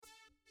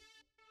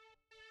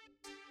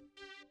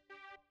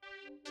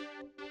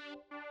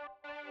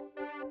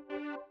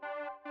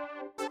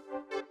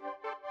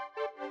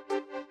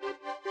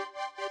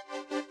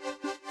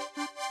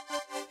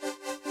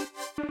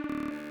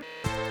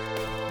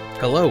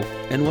Hello,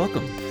 and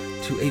welcome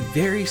to a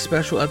very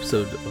special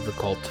episode of The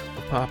Cult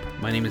of Pop.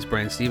 My name is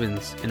Brian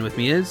Stevens, and with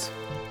me is...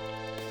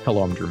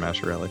 Hello, I'm Drew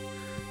Mascherelli.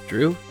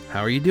 Drew,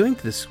 how are you doing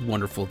this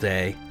wonderful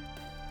day?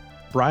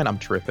 Brian, I'm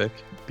terrific.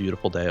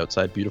 Beautiful day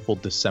outside. Beautiful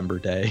December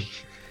day.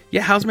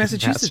 Yeah, how's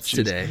Massachusetts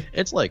today?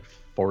 It's like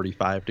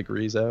 45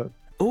 degrees out.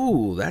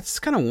 Oh, that's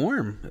kind of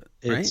warm,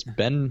 right? It's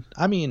been,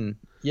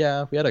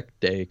 yeah, we had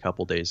a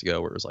couple days ago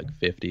where it was like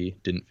 50.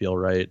 Didn't feel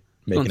right.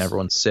 Making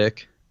everyone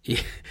sick. You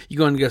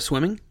going to go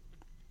swimming?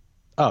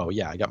 Oh,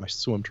 yeah, I got my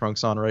swim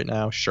trunks on right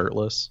now,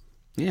 shirtless.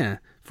 Yeah,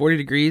 40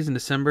 degrees in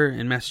December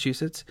in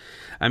Massachusetts.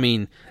 I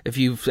mean, if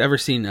you've ever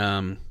seen,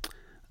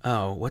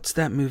 what's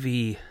that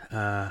movie?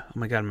 Oh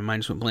my God, my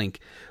mind just went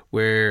blank.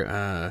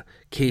 Where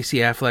Casey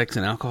Affleck's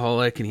an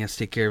alcoholic and he has to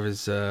take care of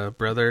his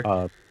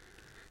brother.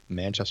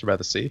 Manchester by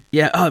the Sea?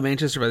 Yeah,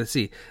 Manchester by the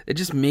Sea. It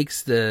just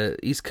makes the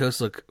East Coast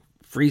look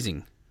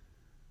freezing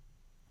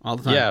all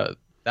the time. Yeah,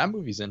 that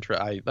movie's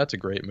that's a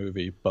great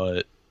movie,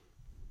 but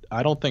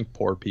I don't think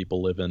poor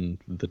people live in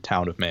the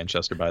town of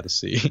Manchester by the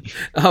Sea.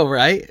 Oh,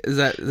 right? Is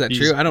that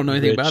true? I don't know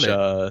anything about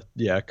it.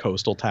 Yeah,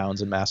 coastal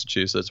towns in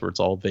Massachusetts where it's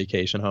all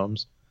vacation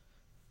homes.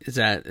 Is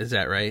that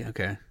right?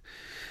 Okay.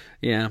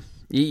 Yeah.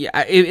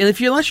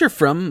 Unless you're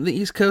from the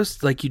East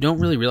Coast, like, you don't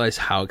really realize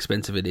how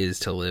expensive it is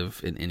to live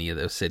in any of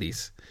those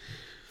cities.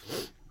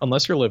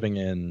 Unless you're living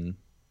in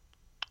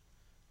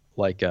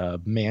like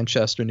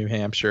Manchester, New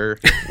Hampshire,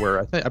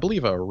 where I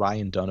believe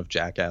Ryan Dunn of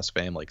Jackass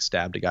fame like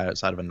stabbed a guy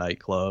outside of a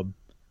nightclub.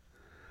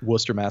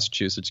 Worcester,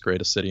 Massachusetts,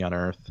 greatest city on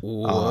earth.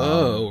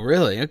 Whoa,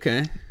 really?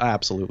 Okay.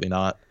 Absolutely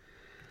not.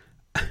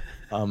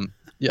 We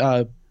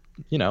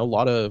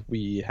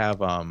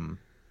have I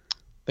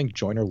think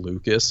Joyner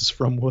Lucas is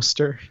from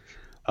Worcester.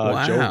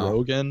 Wow. Joe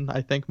Rogan,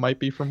 I think, might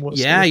be from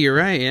Worcester. Yeah, you're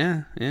right.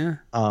 Yeah.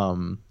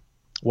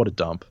 What a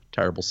dump.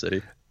 Terrible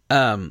city.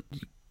 You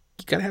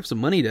gotta have some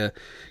money to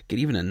get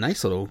even a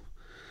nice little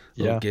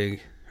gig,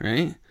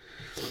 right?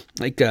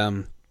 Like,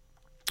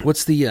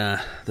 what's the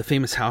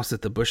famous house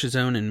that the Bushes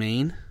own in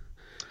Maine?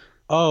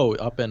 Oh,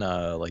 up in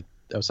like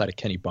outside of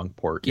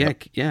Kennebunkport. Yeah,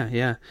 Yep.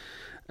 yeah.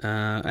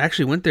 I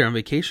actually went there on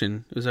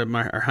vacation. It was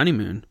our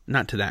honeymoon.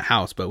 Not to that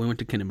house, but we went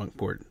to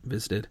Kennebunkport,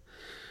 visited.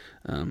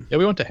 Yeah,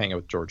 we went to hang out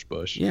with George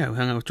Bush. Yeah, we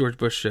hung out with George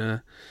Bush.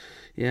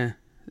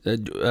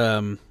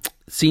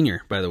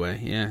 Senior, by the way.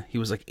 Yeah, he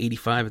was like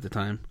 85 at the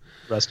time.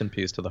 Rest in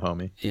peace to the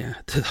homie. Yeah,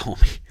 to the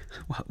homie.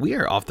 Wow, we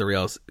are off the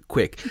rails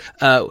quick.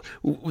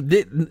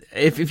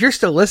 If you're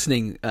still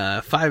listening,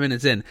 5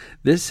 minutes in,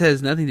 this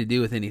has nothing to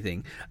do with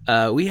anything.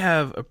 We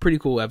have a pretty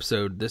cool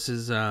episode. This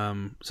is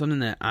something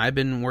that I've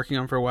been working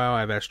on for a while.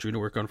 I've asked Drew to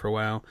work on for a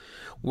while.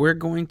 We're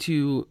going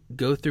to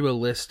go through a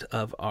list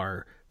of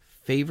our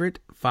favorite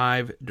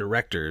 5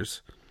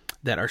 directors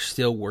that are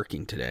still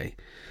working today.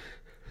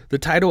 The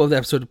title of the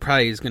episode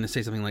probably is going to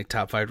say something like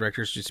Top 5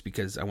 Directors, just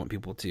because I want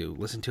people to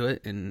listen to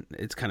it, and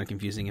it's kind of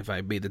confusing if I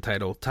made the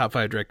title Top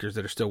 5 Directors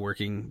that are still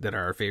working that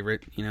are our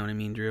favorite. You know what I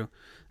mean, Drew?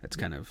 That's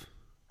kind of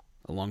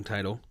a long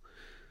title.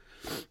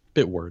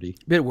 Bit wordy,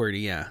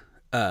 yeah.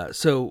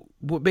 So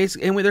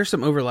basically, and there's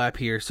some overlap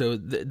here. So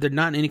they're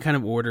not in any kind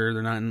of order.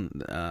 They're not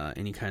in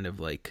any kind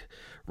of like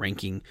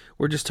ranking.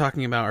 We're just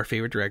talking about our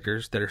favorite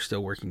directors that are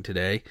still working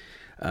today.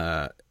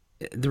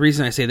 The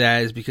reason I say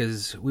that is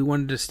because we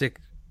wanted to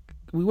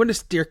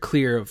steer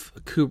clear of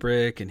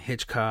Kubrick and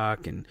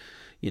Hitchcock and,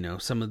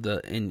 some of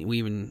and we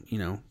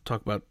even,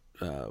 talk about,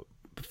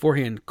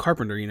 beforehand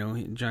Carpenter,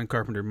 John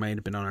Carpenter might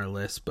have been on our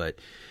list, but,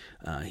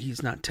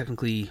 he's not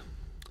technically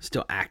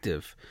still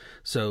active.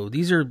 So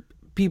these are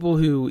people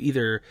who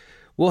either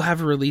will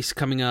have a release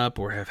coming up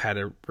or have had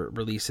a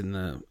release in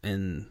the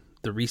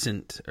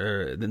recent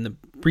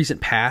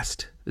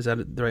past. Is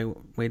that the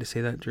right way to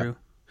say that, Drew?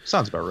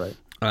 Sounds about right.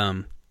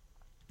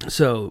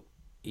 So,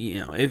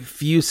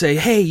 if you say,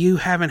 hey, you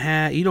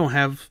don't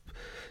have,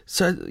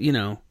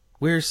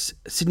 where's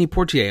Sidney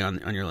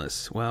Poitier on your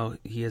list? Well,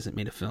 he hasn't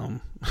made a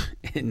film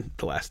in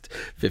the last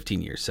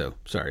 15 years, so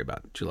sorry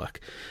about your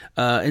luck.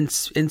 And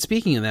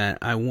speaking of that,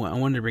 I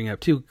wanted to bring up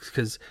too,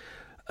 because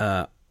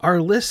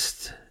our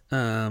list,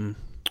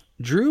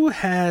 Drew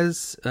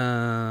has,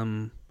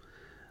 I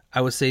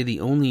would say, the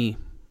only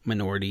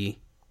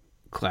minority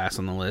class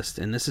on the list,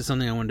 and this is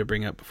something I wanted to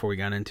bring up before we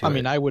got into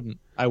it. I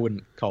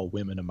wouldn't call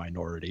women a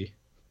minority.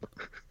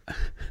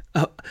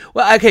 Oh,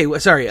 well, okay,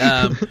 sorry.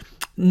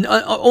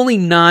 Only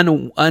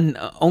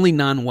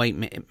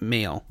non-white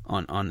male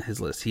on his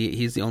list.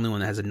 He's the only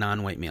one that has a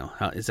non-white male.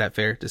 Is that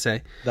fair to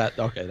say?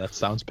 That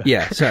sounds better.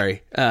 Yeah,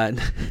 sorry. I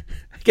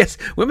guess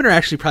women are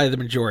actually probably the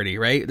majority,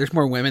 right? There's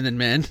more women than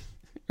men,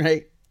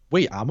 right?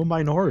 Wait, I'm a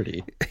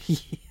minority.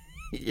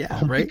 Yeah,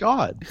 oh right? my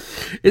God.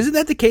 Isn't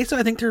that the case? So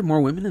I think there are more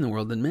women in the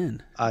world than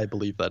men. I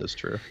believe that is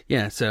true.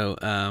 Yeah, so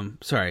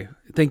sorry.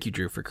 Thank you,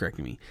 Drew, for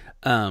correcting me.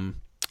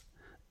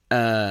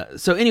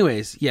 So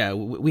anyways, yeah,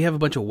 we have a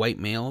bunch of white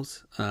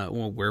males.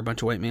 We're a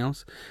bunch of white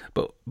males,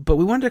 but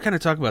we wanted to kind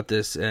of talk about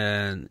this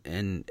and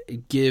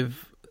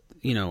give,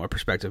 a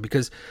perspective,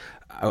 because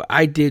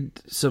I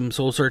did some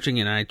soul searching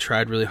and I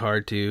tried really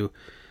hard to,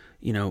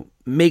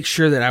 make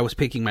sure that I was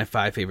picking my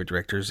 5 favorite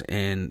directors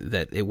and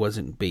that it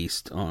wasn't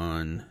based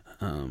on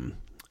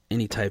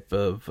any type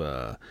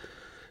of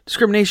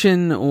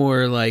discrimination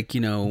or like,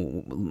 you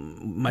know,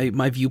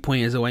 my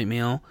viewpoint as a white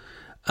male.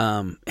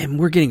 And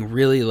we're getting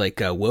really like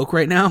woke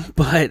right now,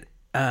 but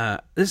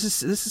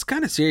this is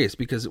kind of serious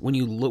because when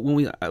you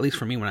look, at least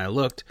for me, when I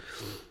looked,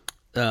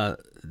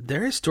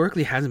 there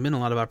historically hasn't been a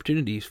lot of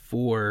opportunities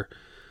for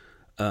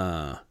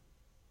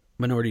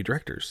minority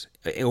directors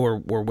or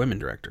women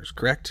directors,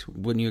 correct?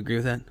 Wouldn't you agree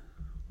with that?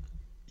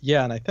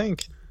 Yeah, and I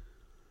think,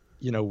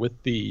 you know,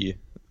 with the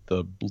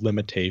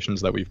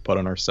limitations that we've put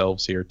on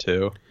ourselves here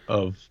too,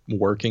 of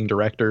working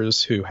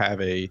directors who have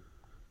a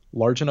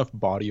large enough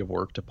body of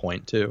work to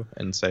point to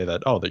and say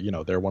that, oh, that, you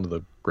know, they're one of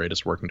the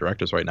greatest working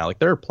directors right now. Like,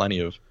 there are plenty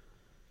of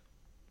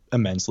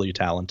immensely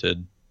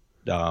talented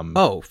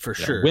for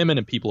sure, women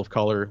and people of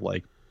color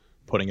like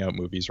putting out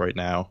movies right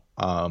now.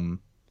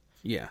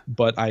 Yeah.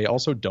 But I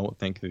also don't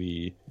think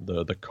the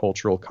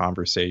cultural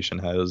conversation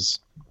has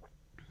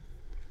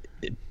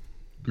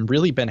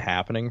really been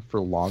happening for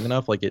long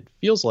enough. Like, it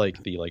feels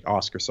like the like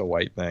Oscar so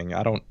white thing.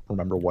 I don't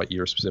remember what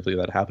year specifically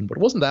that happened, but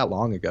it wasn't that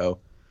long ago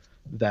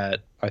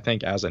that I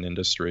think as an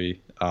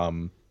industry,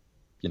 you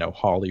know,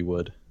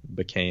 Hollywood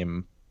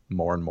became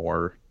more and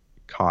more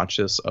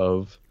conscious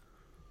of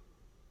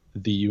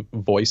the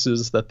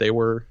voices that they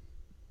were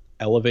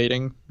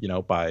elevating, you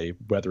know, by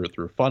whether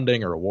through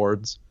funding or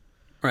awards.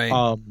 Right.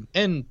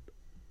 And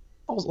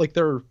I was like,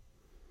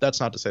 that's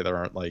not to say there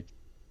aren't like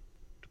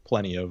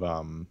plenty of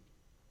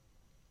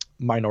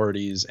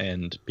minorities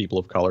and people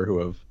of color who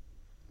have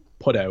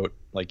put out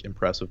like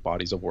impressive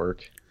bodies of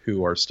work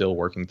who are still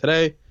working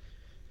today.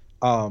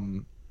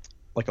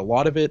 Like a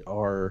lot of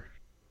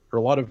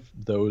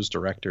those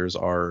directors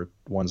are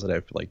ones that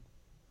I've like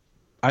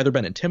either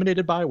been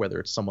intimidated by, whether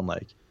it's someone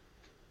like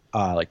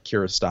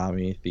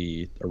Kiarostami,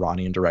 the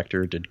Iranian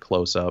director, did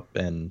Close Up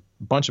and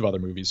a bunch of other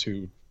movies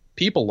who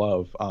people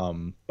love,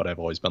 but I've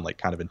always been like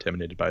kind of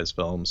intimidated by his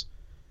films.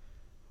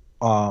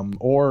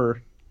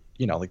 Or,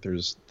 you know, like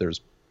there's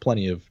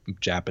plenty of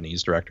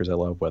Japanese directors I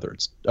love, whether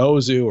it's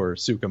Ozu or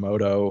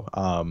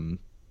Tsukamoto,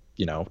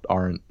 you know,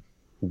 aren't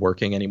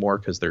working anymore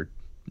because they're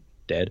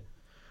dead.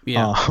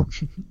 Yeah.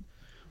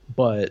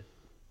 But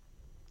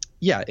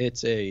yeah,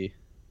 it's a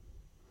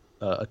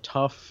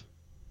tough.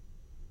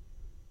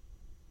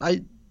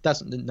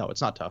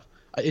 It's not tough.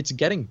 It's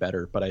getting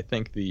better, but I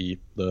think the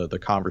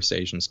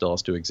conversation still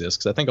has to exist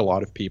because I think a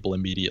lot of people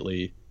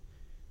immediately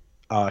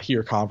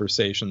hear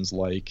conversations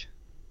like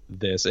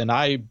this, and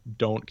I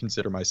don't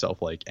consider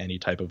myself like any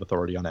type of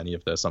authority on any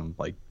of this. I'm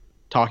like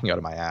talking out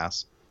of my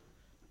ass,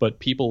 but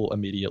people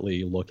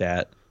immediately look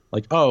at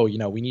like, oh, you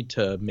know, we need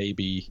to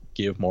maybe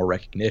give more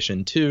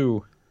recognition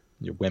to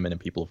women and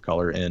people of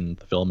color in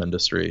the film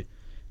industry,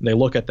 and they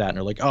look at that and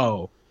they're like,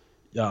 oh,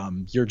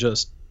 you're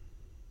just,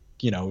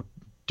 you know,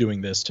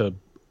 doing this to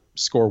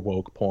score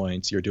woke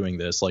points. You're doing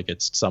this like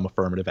it's some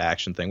affirmative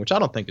action thing, which I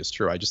don't think is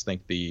true. I just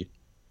think the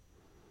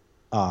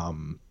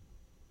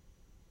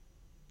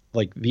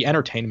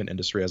entertainment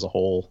industry as a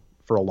whole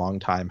for a long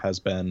time has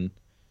been,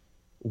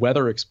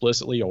 whether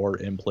explicitly or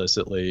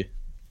implicitly,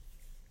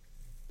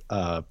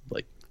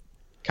 like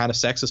kind of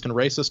sexist and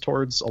racist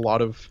towards a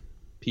lot of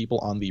people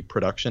on the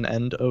production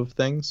end of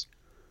things.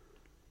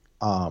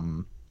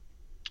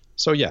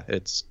 So yeah,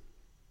 it's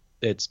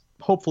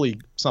hopefully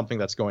something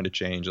that's going to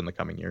change in the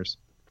coming years.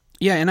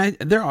 Yeah, and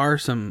there are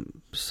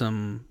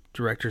some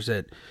directors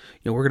that,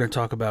 you know, we're going to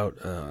talk about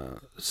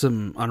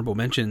some honorable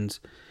mentions,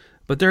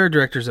 but there are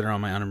directors that are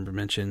on my honorable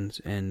mentions,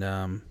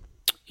 and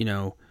you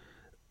know,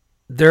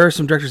 there are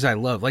some directors I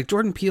love. Like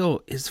Jordan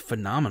Peele is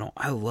phenomenal.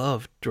 I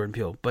love Jordan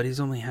Peele, but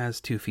he only has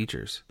 2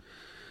 features,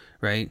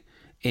 right?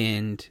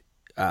 And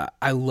I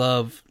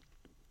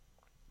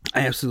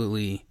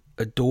absolutely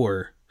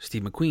adore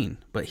Steve McQueen,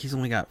 but he's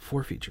only got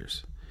 4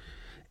 features.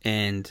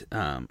 And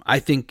I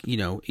think, you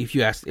know,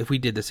 if we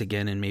did this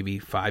again in maybe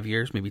 5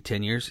 years, maybe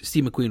 10 years,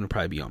 Steve McQueen would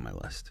probably be on my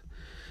list.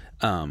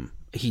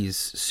 He's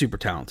super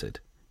talented,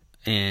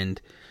 and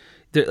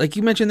like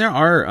you mentioned, there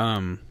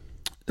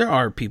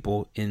are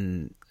people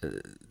in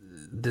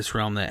this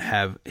realm that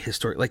have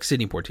historic, like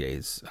Sidney Poitier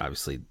is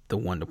obviously the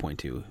one to point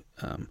to.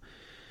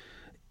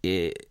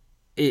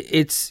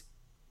 It's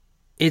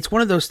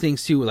one of those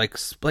things too, like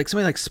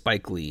somebody like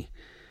Spike Lee,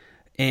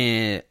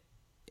 and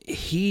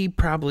he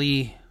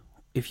probably,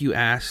 if you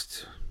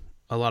asked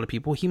a lot of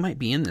people, he might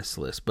be in this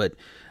list, but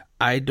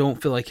I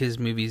don't feel like his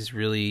movies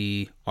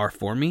really are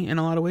for me in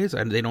a lot of ways.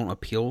 They don't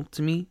appeal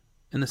to me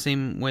in the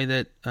same way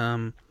that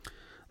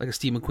like a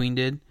Steve McQueen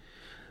did.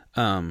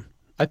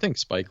 I think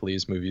Spike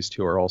Lee's movies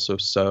too are also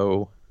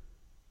so,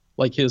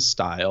 like, his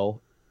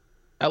style,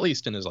 at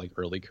least in his like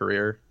early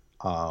career,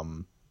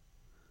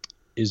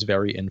 is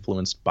very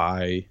influenced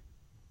by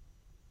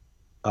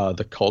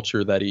the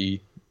culture that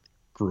he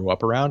grew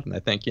up around, and I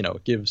think, you know,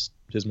 it gives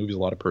his movies a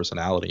lot of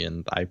personality,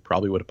 and I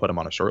probably would have put him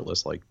on a short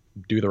list. Like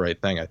Do the Right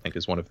Thing, I think,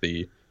 is one of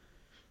the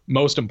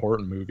most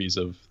important movies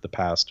of the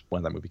past,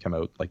 when that movie came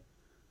out, like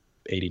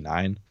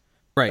 89,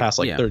 right, past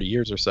like 30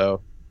 years or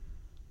so.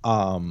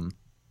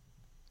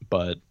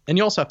 And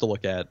you also have to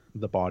look at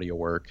the body of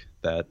work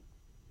that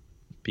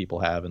people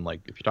have, and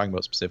like if you're talking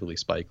about specifically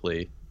Spike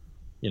Lee,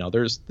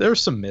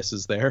 there's some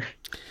misses there.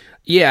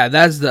 Yeah,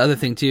 that's the other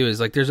thing too. Is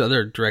like there's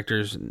other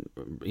directors,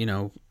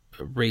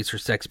 Raised for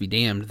Sex Be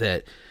Damned,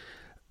 that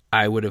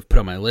I would have put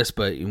on my list,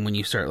 but when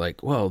you start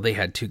like, well, they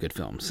had two good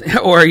films,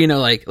 or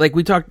like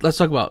we talked. Let's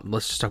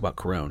just talk about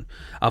Cuarón,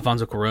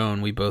 Alfonso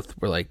Cuarón. We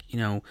both were like,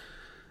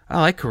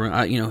 I like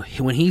Cuarón.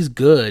 When he's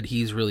good,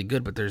 he's really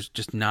good, but there's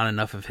just not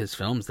enough of his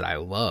films that I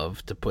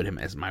love to put him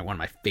as one of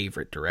my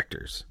favorite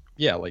directors.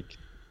 Yeah, like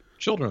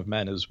Children of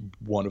Men is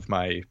one of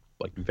my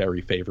like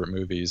very favorite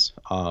movies.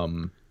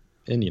 And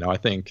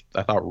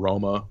I thought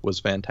Roma was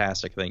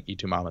fantastic. I think Y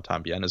Tu Mama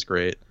Tambien is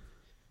great,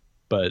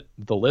 but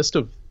the list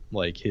of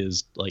like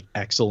his like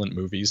excellent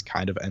movies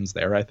kind of ends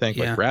there. I think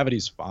like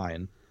Gravity's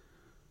fine,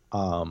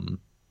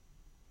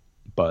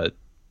 but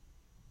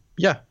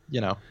yeah,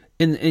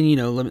 and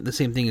the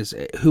same thing is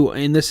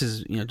and this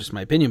is just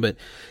my opinion, but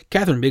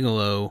Catherine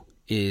Bigelow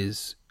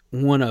is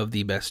one of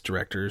the best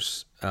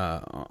directors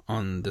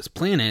on this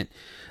planet,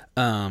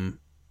 and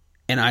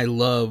I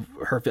love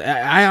her.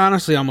 I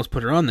honestly almost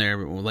put her on there,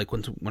 like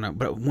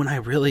when I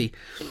really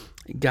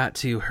got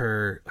to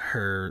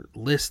her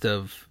list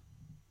of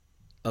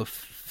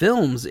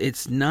films,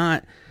 it's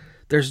not.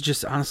 There's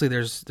just honestly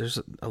there's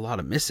a lot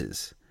of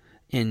misses,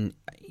 and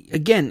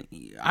again,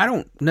 I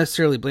don't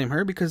necessarily blame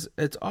her because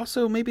it's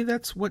also maybe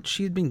that's what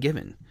she'd been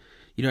given.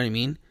 You know what I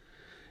mean?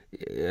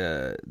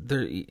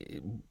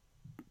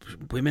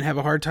 Women have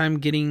a hard time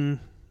getting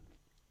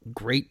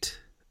great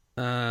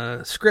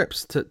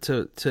scripts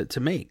to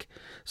make,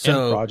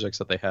 so and projects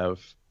that they have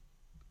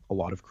a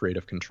lot of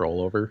creative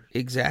control over.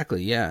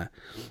 Exactly, yeah.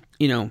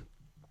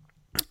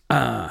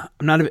 I'm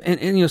not,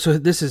 and so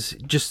this is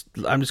just.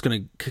 I'm just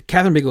gonna.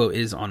 Catherine Bigelow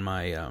is on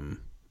my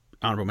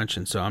honorable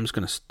mention, so I'm just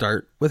gonna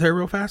start with her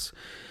real fast.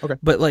 Okay.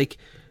 But like,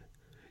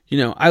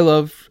 I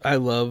love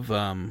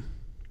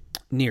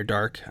Near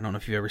Dark. I don't know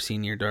if you've ever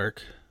seen Near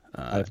Dark.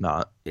 I have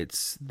not.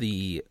 It's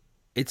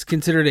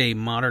considered a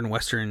modern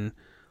Western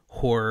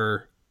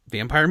horror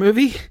vampire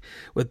movie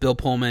with Bill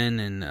Pullman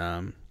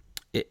and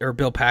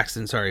Bill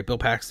Paxton. Sorry, Bill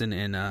Paxton,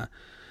 and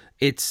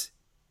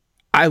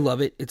I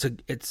love it.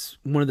 It's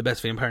one of the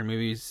best vampire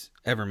movies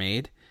ever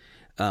made.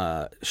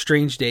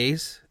 Strange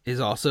Days is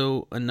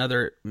also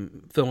another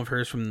film of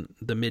hers from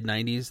the mid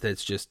 90s.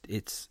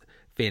 It's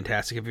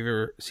fantastic. Have you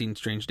ever seen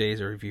Strange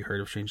Days, or have you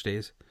heard of Strange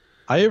Days?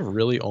 I have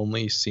really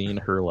only seen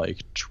her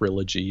like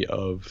trilogy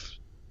of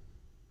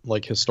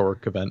like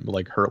historic event,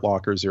 like Hurt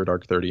Locker, Zero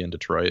Dark 30, and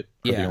Detroit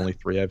are the only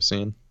three I've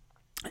seen.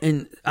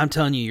 And I'm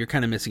telling you're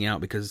kind of missing out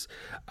because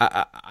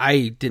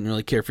I didn't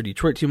really care for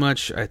Detroit too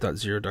much. I thought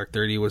Zero Dark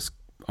 30 was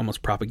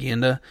almost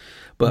propaganda,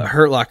 but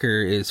Hurt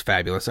Locker is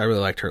fabulous. I really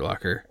liked Hurt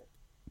Locker.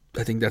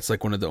 I think that's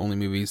like one of the only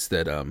movies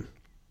that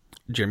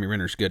Jeremy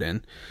Renner's good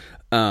in.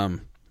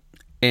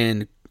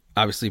 And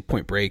obviously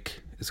Point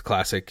Break is a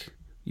classic.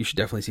 You should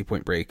definitely see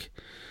Point Break.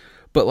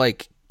 But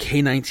like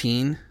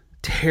K-19,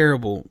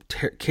 terrible.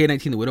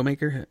 K-19 The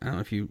Widowmaker. I don't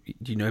know if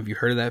have you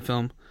heard of that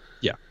film?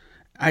 Yeah.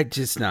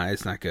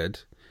 It's not good.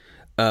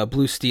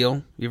 Blue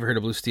Steel. You ever heard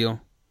of Blue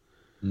Steel?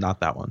 Not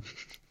that one.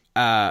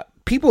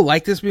 People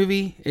like this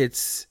movie.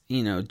 It's,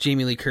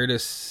 Jamie Lee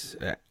Curtis.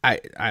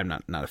 I'm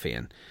not a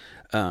fan.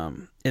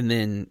 And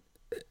then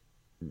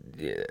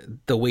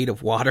The Weight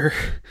of Water,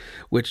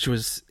 which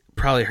was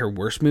probably her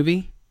worst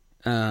movie.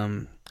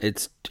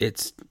 It's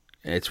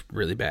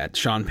really bad.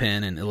 Sean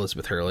Penn and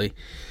Elizabeth Hurley.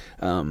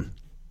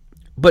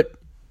 But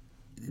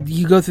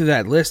you go through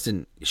that list,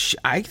 and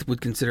I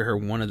would consider her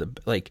one of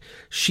the,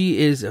 she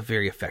is a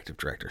very effective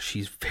director.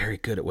 She's very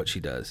good at what she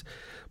does.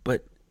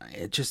 But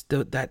it just,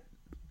 I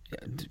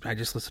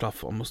just listed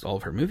off almost all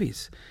of her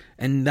movies,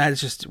 and that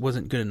just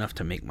wasn't good enough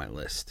to make my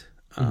list.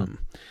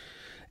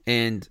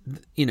 And,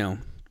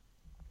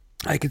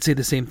 I could say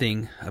the same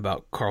thing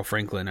about Carl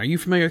Franklin. Are you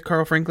familiar with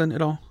Carl Franklin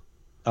at all?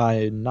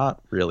 I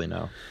not really,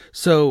 no.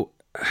 So,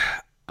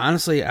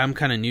 honestly, I'm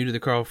kind of new to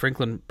the Carl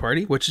Franklin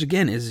party, which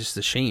again is just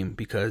a shame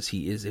because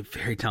he is a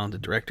very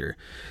talented director.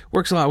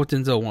 Works a lot with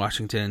Denzel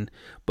Washington,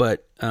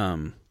 but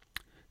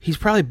he's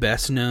probably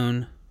best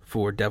known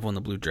for Devil in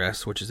the Blue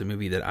Dress, which is a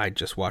movie that I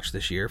just watched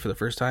this year for the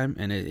first time,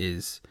 and I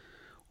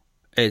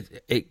gave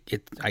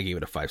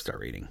it a 5-star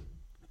rating.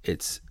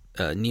 It's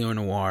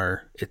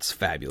neo-noir. It's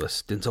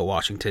fabulous. Denzel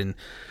Washington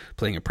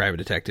playing a private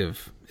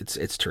detective.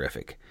 It's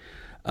terrific.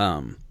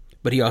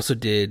 But he also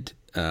did.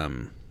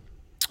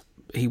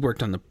 He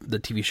worked on the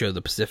TV show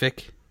The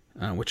Pacific,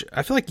 which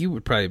I feel like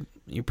you're probably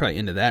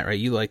into that, right?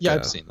 You like? Yeah,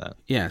 I've seen that.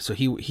 Yeah, so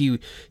he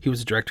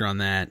was a director on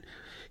that.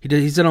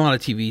 He's done a lot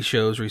of TV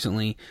shows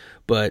recently,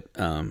 but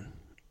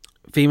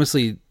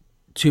famously,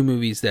 two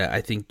movies that I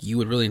think you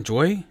would really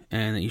enjoy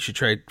and that you should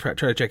try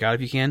to check out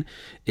if you can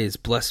is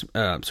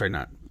Nowhere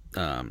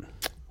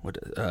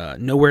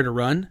to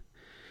Run,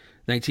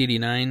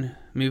 1989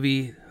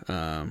 movie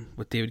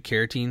with David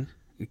Carradine,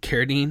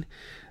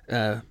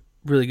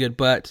 really good.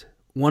 But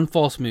One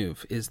False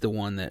Move is the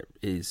one that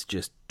is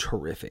just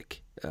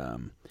terrific.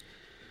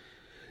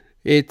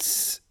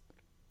 It's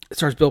It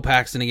stars Bill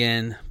Paxton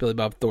again, Billy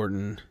Bob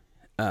Thornton,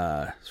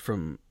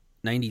 from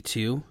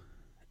 '92.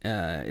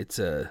 It's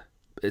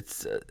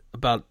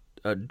about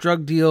a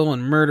drug deal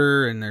and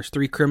murder, and there's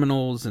 3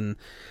 criminals, and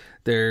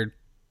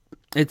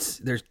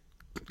it's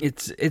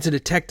a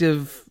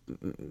detective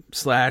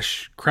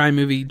 / crime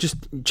movie. Just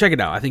check it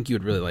out. I think you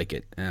would really like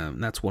it.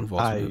 That's one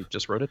false move. I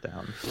just wrote it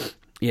down.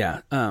 Yeah.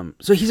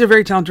 So he's a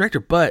very talented director,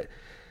 but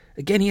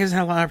again, he hasn't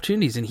had a lot of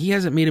opportunities, and he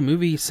hasn't made a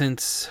movie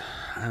since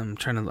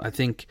I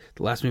think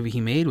the last movie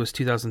he made was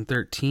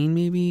 2013,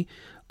 maybe.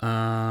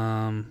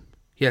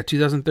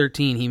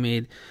 2013. He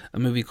made a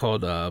movie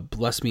called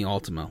Bless Me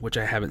Ultima, which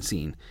I haven't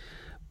seen,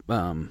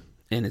 and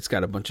it's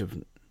got a bunch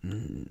of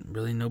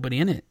really nobody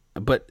in it.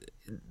 But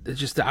it's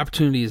just the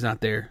opportunity is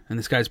not there, and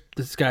this guy's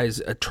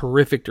a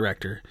terrific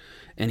director,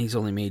 and he's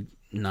only made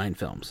 9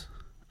 films.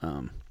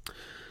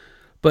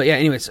 But yeah,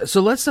 anyways,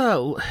 so let's.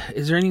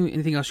 Is there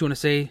anything else you want to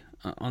say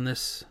on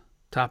this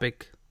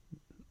topic?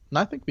 No,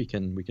 I think we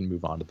can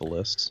move on to the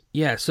lists.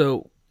 Yeah.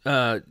 So,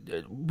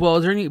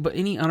 is there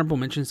any honorable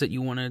mentions that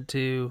you wanted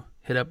to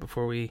hit up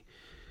before we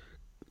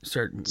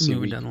start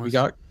moving down the list? We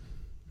got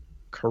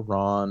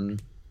Cuarón.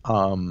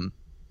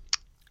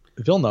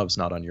 Villeneuve's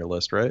not on your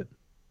list, right?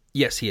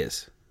 Yes, he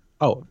is.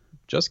 Oh,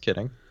 just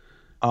kidding.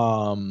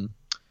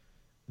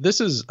 This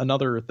is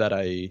another that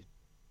I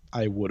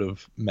would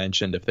have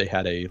mentioned if they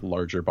had a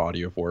larger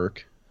body of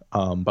work.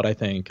 But I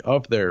think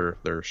of their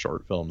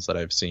short films that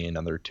I've seen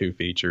and their 2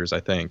 features, I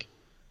think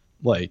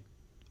like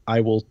I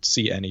will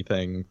see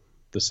anything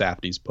the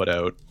Safdies put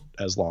out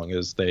as long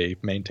as they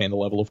maintain the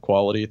level of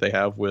quality they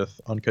have with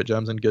Uncut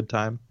Gems and Good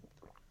Time.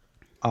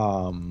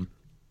 I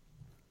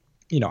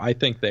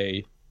think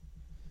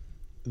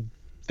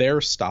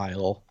their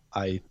style,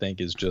 I think,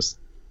 is just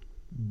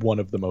one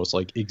of the most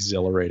like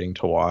exhilarating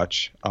to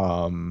watch.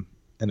 And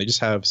they just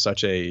have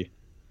such an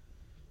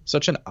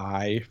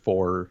eye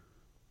for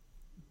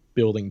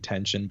building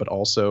tension, but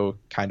also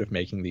kind of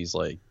making these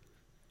like,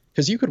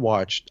 because you could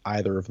watch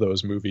either of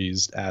those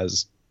movies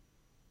as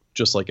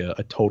just like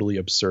a totally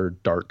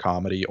absurd dark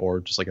comedy or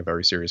just like a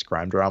very serious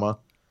crime drama.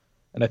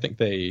 And I think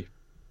they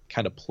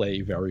kind of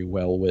play very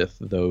well with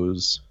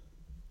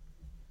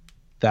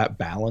that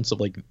balance of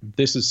like,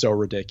 this is so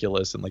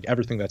ridiculous and like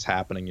everything that's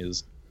happening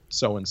is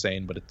so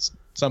insane, but it's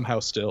somehow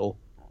still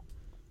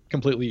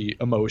completely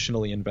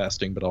emotionally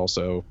investing, but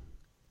also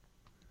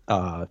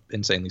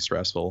insanely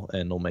stressful,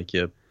 and it'll make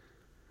you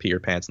pee your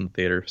pants in the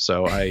theater.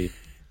 So I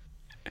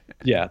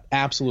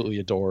absolutely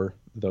adore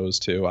those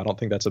 2. I don't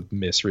think that's a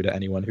mystery to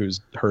anyone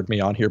who's heard me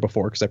on here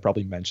before, because I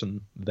probably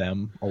mentioned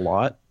them a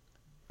lot.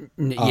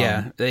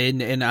 Yeah,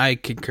 and I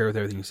concur with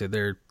everything you said.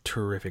 They're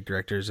terrific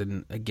directors,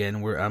 and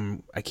again,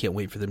 I can't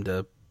wait for them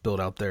to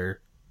build out their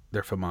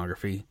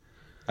filmography.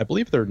 I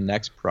believe their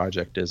next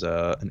project is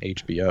an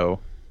HBO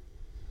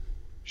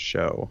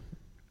show,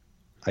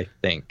 I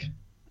think.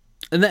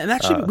 And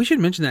that we should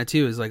mention that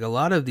too. Is like a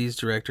lot of these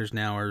directors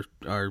now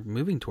are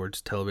moving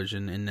towards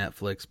television and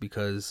Netflix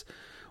because,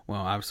 well,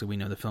 obviously we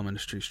know the film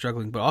industry is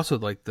struggling, but also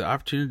like the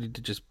opportunity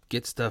to just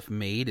get stuff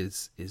made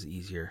is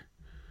easier.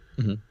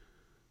 Mm-hmm.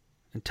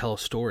 And tell a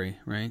story,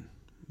 right?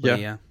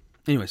 But yeah.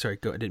 Anyway, sorry.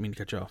 Go. I didn't mean to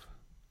cut you off.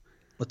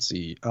 Let's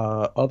see.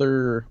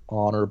 Other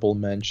honorable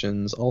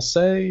mentions. I'll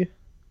say.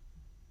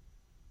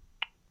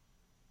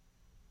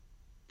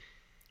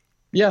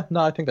 Yeah. No,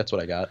 I think that's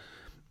what I got.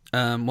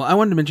 Well, I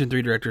wanted to mention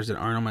 3 directors that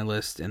aren't on my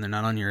list, and they're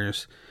not on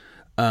yours.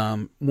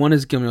 One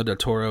is Guillermo del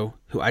Toro,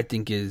 who I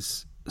think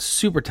is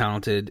super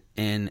talented,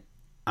 and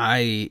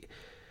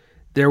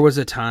there was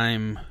a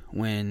time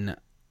when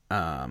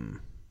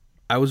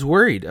I was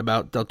worried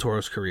about Del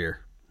Toro's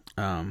career,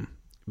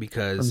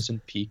 because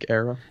Crimson Peak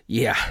era.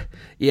 Yeah,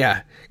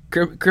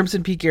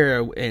 Crimson Peak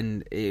era,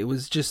 and it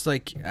was just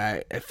like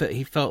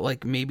he felt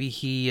like maybe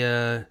he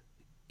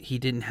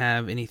didn't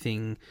have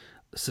anything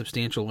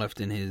substantial left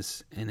in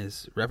his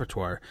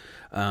repertoire.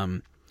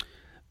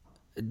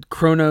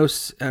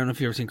 Cronos, I don't know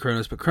if you've ever seen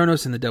Cronos, but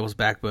Cronos and The Devil's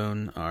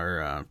Backbone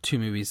are 2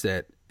 movies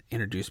that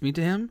introduced me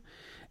to him,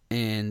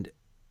 and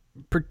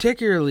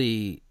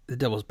particularly The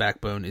Devil's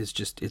Backbone is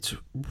it's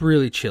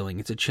really chilling.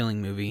 It's a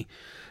chilling movie.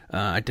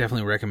 I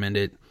definitely recommend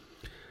it.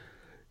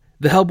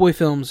 The Hellboy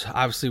films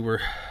obviously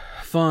were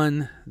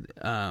fun,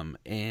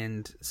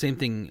 and same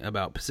thing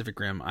about Pacific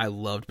Rim. I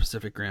loved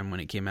Pacific Rim when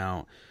it came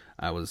out.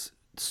 I was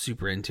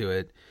super into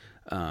it.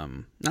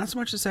 Not so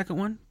much the second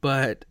one,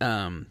 but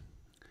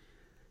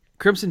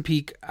Crimson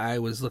Peak I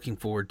was looking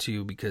forward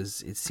to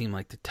because it seemed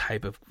like the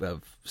type of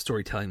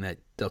storytelling that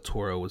Del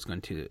Toro was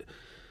going to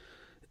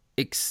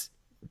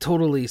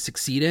totally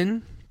succeed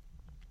in.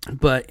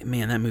 But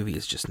man, that movie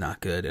is just not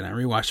good, and I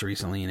rewatched it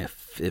recently, and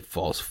it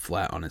falls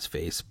flat on its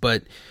face.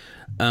 But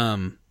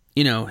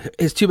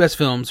his 2 best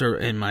films are,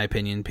 in my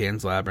opinion,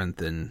 Pan's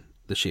Labyrinth and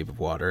The Shape of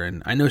Water.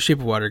 And I know Shape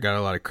of Water got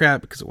a lot of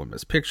crap because it won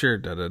Best Picture,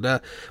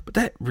 but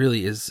that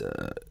really is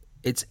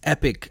it's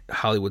epic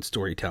Hollywood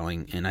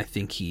storytelling, and I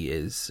think he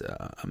is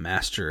a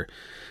master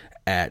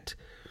at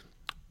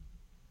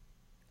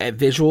at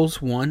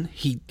visuals, one,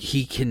 he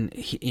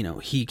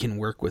can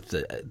work with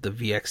the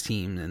VX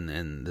team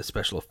and the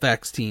special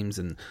effects teams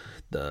and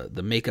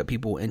the makeup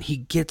people, and he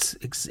gets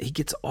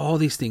all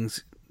these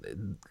things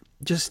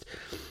just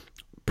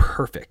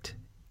perfect.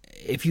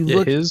 If you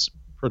look, his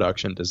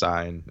production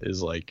design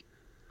is like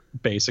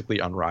basically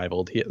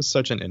unrivaled. He has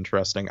such an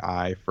interesting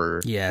eye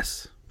for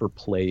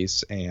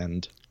place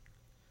and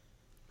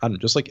I don't know,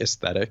 just like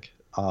aesthetic.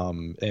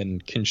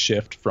 And can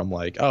shift from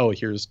like, oh,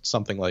 here's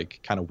something like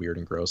kind of weird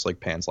and gross like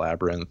Pan's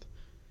Labyrinth,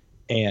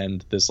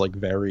 and this like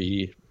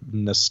very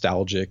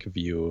nostalgic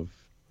view of,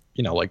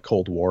 you know, like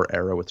Cold War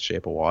era with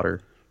Shape of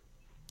Water.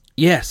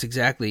 Yes,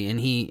 exactly.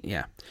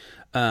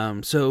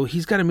 And so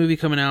he's got a movie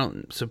coming out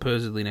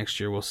supposedly next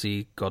year. We'll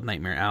see, called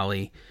Nightmare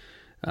Alley.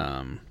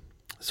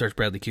 Stars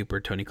Bradley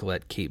Cooper, Toni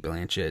Collette, Cate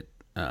Blanchett,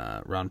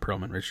 Ron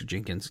Perlman, Richard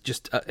Jenkins,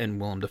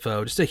 and Willem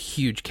Dafoe. Just a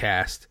huge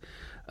cast.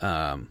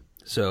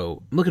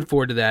 So I'm looking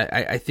forward to that.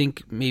 I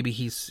think maybe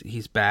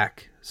he's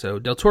back. So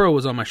Del Toro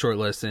was on my short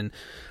list, and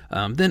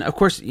then of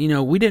course, you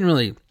know, we didn't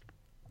really.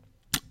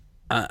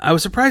 I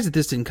was surprised that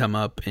this didn't come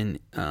up, and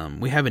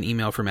we have an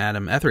email from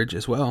Adam Etheridge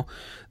as well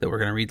that we're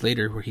going to read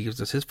later, where he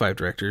gives us his 5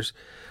 directors,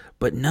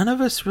 but none of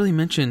us really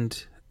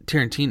mentioned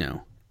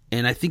Tarantino,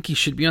 and I think he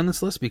should be on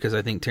this list because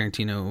I think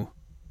Tarantino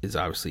is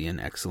obviously an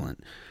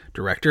excellent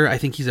director. I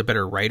think he's a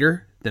better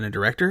writer than a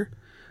director,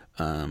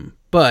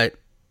 but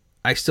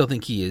I still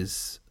think he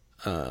is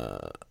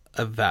a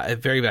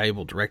very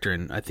valuable director,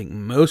 and I think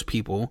most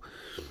people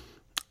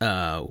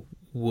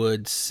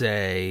would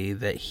say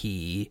that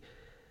he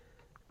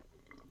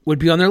would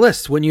be on their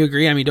list. Wouldn't you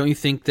agree? I mean, don't you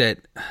think that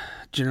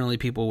generally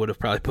people would have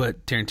probably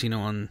put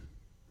Tarantino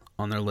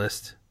on their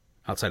list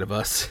outside of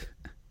us?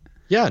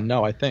 Yeah,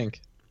 no, I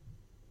think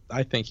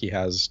he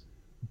has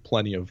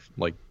plenty of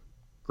like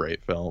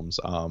great films.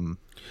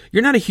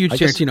 You're not a huge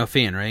Tarantino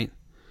fan, right?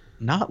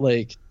 Not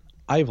like,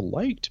 I've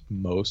liked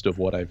most of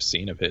what I've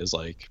seen of his.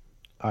 Like,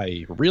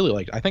 I really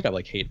liked, I think I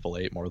like Hateful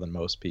Eight more than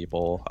most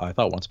people. I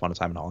thought Once Upon a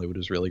Time in Hollywood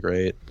was really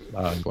great.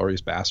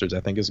 Inglourious Basterds I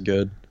think is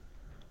good.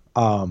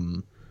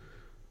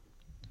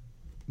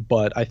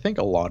 But I think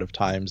a lot of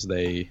times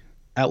they,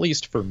 at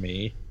least for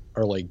me,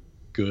 are like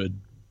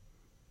good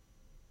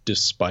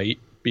despite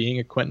being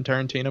a Quentin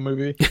Tarantino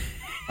movie.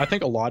 I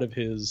think a lot of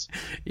his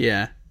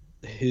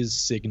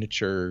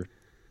signature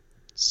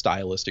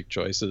stylistic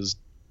choices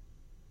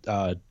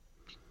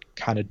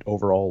kind of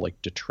overall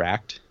like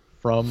detract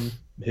from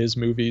his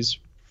movies,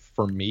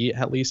 for me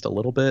at least, a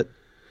little bit.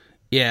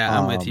 Yeah,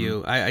 I'm with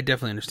you. I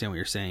definitely understand what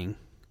you're saying.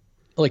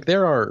 Like,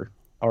 there are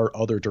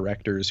other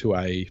directors who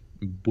I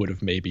would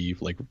have maybe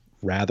like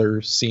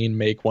rather seen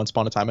make Once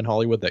Upon a Time in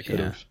Hollywood that could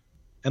have,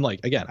 and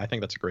like, again, I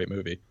think that's a great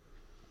movie.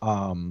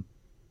 But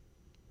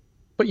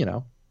you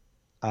know,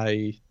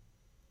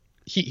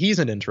 he's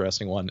an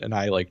interesting one, and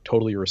I like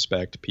totally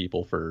respect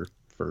people for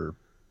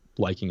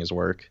liking his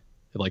work,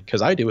 like,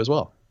 because I do as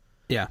well.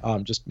 Yeah.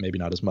 Just maybe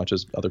not as much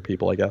as other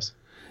people, I guess.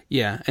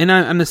 Yeah, and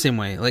I'm the same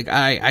way. Like,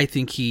 I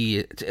think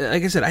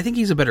like I said, I think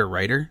he's a better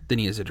writer than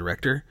he is a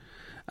director.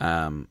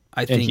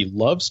 I think he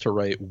loves to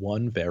write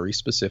one very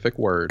specific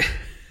word.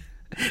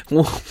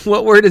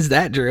 What word is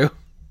that, Drew?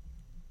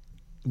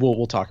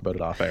 We'll talk about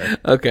it off air.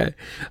 Okay.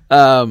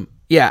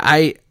 Yeah,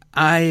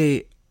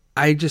 I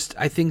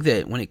think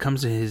that when it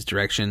comes to his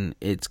direction,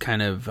 it's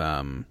kind of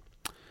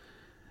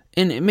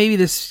and maybe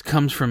this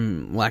comes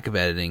from lack of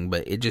editing,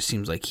 but it just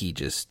seems like he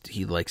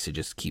likes to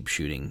just keep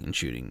shooting and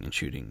shooting and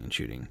shooting and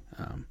shooting.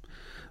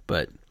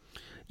 But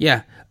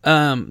yeah,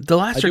 the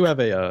last. I do have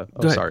a.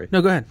 Sorry.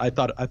 No, go ahead. I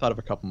thought of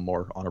a couple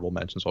more honorable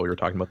mentions while we were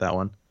talking about that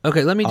one.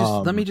 Okay, let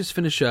me just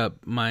finish up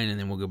mine, and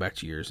then we'll go back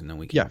to yours, and then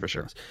we can. Yeah, for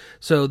sure.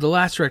 So the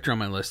last director on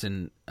my list,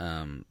 and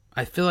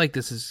I feel like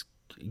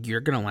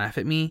you're gonna laugh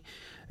at me,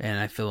 and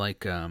I feel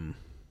like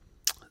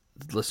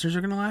the listeners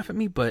are gonna laugh at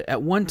me, but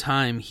at one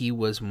time he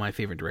was my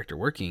favorite director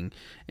working,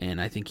 and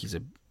I think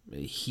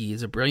he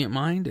is a brilliant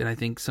mind, and I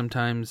think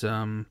sometimes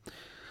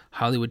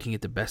Hollywood can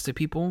get the best of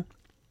people.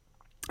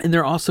 And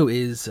there also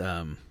is,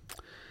 I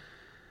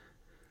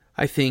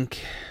think,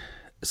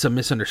 some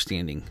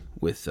misunderstanding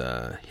with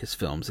his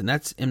films, and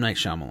that's M. Night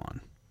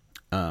Shyamalan.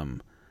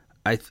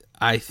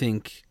 I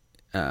think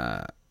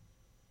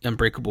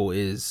Unbreakable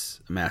is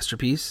a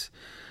masterpiece.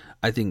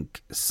 I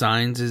think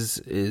Signs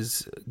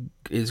is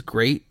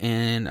great,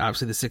 and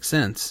obviously The Sixth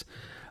Sense.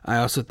 I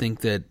also think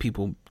that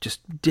people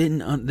just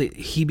didn't.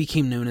 He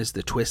became known as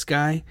the twist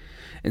guy,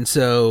 and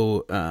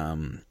so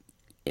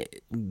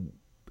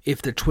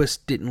if the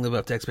twist didn't live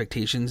up to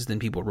expectations, then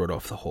people wrote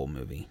off the whole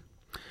movie.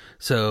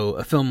 So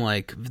a film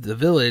like The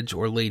Village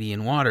or Lady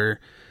in Water,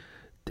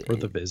 or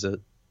The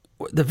Visit.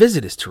 The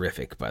Visit is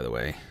terrific, by the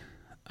way.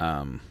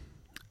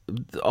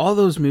 All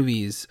those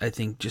movies, I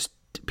think,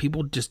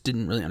 people just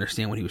didn't really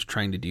understand what he was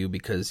trying to do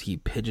because he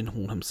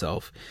pigeonholed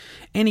himself,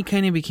 and he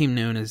kind of became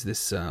known as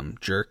this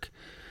jerk.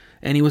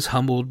 And he was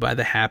humbled by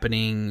The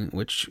Happening,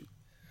 which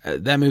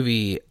that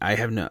movie, I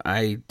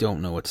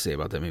don't know what to say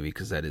about that movie,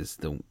 because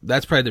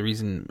that's probably the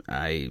reason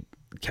I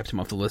kept him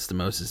off the list the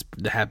most. Is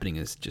The Happening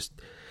is just,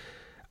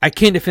 I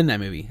can't defend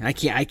that movie. I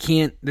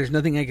can't. There's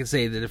nothing I can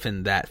say to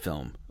defend that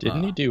film.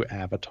 Didn't he do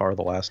Avatar: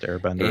 The Last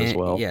Airbender as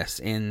well? Yes,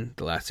 and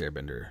The Last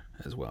Airbender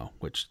as well,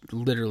 which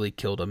literally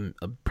killed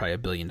probably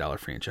 $1 billion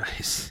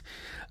franchise.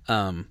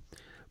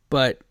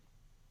 But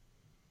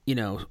you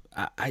know,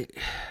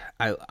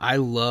 I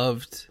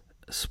loved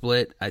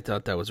Split. I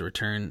thought that was a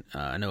return.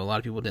 I know a lot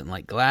of people didn't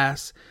like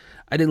Glass.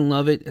 I didn't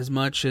love it as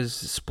much as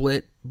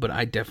Split, but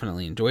I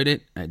definitely enjoyed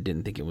it. I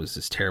didn't think it was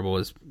as terrible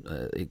as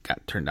it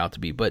got turned out to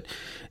be. But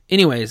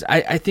anyways,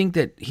 I think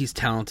that he's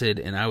talented,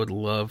 and I would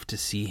love to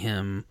see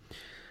him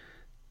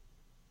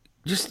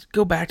just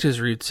go back to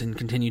his roots and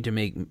continue to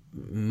make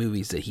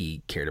movies that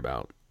he cared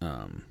about.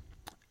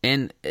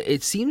 And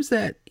it seems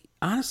that,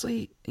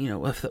 honestly, you know,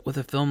 with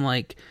a film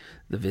like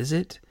The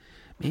Visit,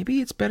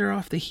 maybe it's better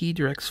off that he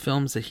directs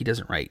films that he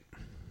doesn't write.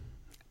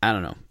 I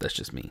don't know. That's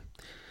just me.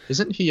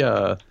 Isn't he?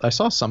 I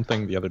saw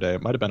something the other day.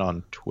 It might have been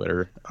on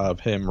Twitter of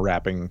him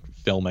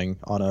filming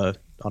on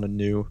a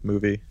new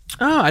movie.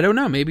 Oh, I don't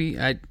know. Maybe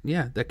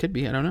yeah, that could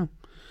be. I don't know.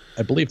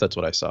 I believe that's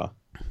what I saw.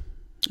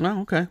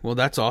 Oh, okay. Well,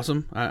 that's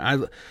awesome.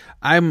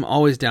 I'm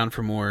always down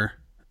for more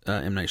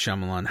M. Night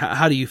Shyamalan.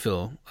 How do you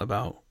feel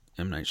about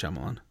M. Night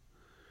Shyamalan?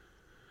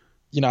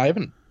 You know, I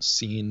haven't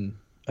seen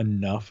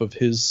enough of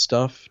his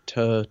stuff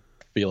to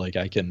feel like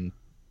I can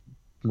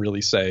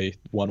really say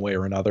one way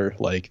or another.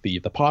 Like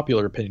the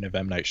popular opinion of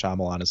M. Night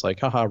Shyamalan is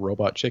like, haha,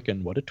 Robot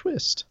Chicken, what a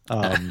twist.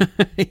 Yeah.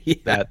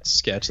 That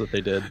sketch that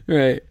they did.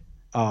 Right.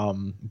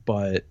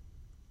 But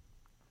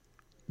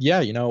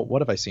yeah, you know,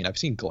 what have I seen? I've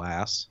seen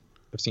Glass.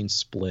 I've seen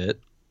Split.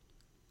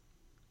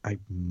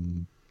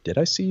 Did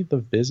I see The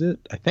Visit?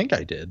 I think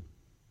I did.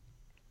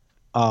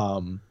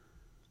 And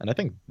I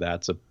think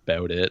that's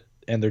about it.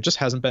 And there just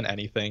hasn't been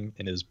anything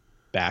in his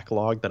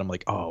backlog that I'm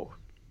like, oh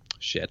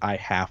shit, I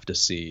have to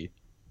see.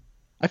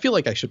 I feel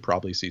like I should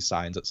probably see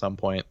Signs at some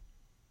point.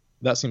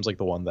 That seems like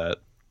the one that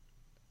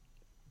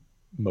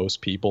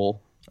most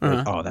people are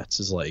like, oh, that's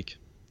his, like,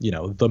 you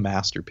know, the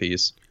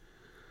masterpiece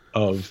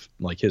of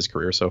like his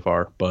career so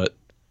far. But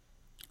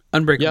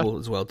Unbreakable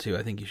as well too.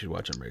 I think you should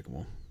watch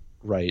Unbreakable.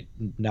 Right.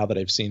 Now that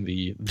I've seen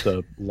the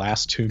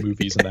last two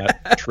movies in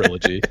that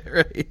trilogy.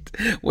 Right.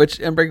 Which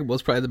Unbreakable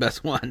is probably the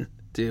best one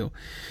too.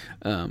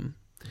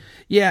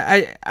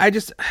 Yeah, I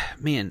just,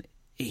 man,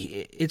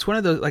 it's one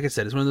of those, like I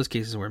said, it's one of those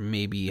cases where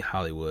maybe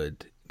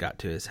Hollywood got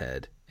to his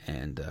head,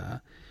 and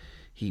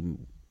he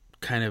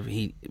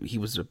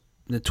was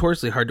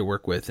notoriously hard to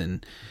work with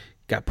and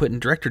got put in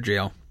director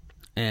jail.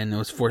 And it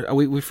was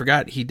we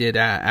forgot he did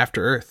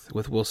After Earth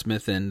with Will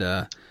Smith and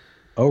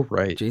oh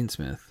right, Jaden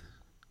Smith.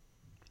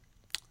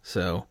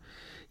 So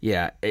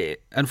yeah,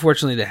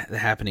 unfortunately the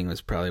Happening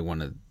was probably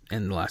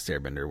and The Last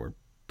Airbender were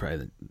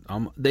probably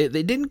they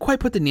didn't quite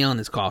put the nail in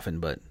his coffin,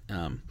 but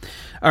all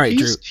right,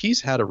 Drew. He's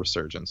had a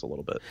resurgence a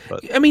little bit,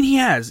 but I mean he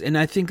has, and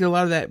I think a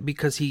lot of that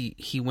because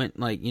he went,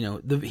 like, you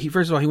know, he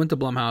first of all he went to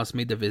Blumhouse,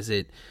 made The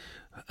Visit,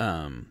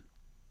 and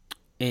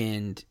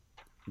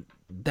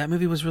that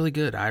movie was really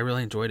good. I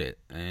really enjoyed it.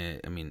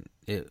 I mean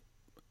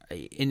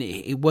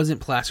it wasn't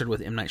plastered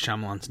with M. Night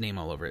Shyamalan's name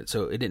all over it,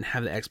 so it didn't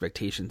have the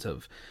expectations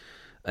of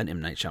an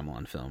M. Night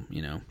Shyamalan film,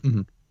 you know.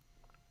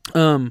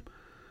 Mm-hmm.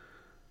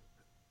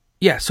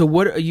 Yeah. So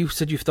what you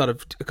said you've thought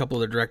of a couple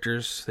of the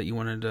directors that you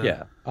wanted to.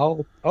 Yeah,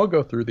 I'll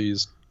go through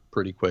these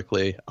pretty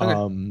quickly.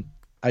 Okay.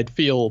 I'd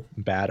feel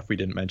bad if we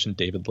didn't mention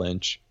David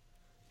Lynch.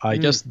 I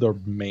guess the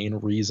main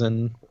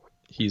reason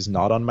he's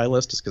not on my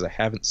list is because I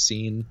haven't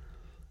seen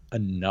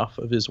enough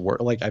of his work.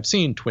 Like, I've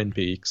seen Twin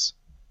Peaks,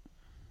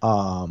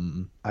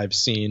 I've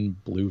seen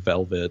Blue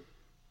Velvet,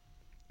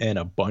 and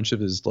a bunch of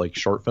his like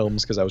short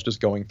films, because I was just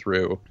going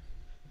through.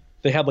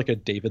 They had like a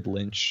David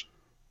Lynch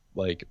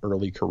like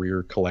early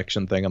career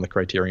collection thing on the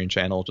Criterion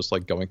Channel, just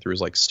like going through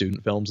his like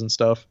student films and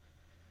stuff.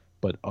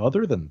 But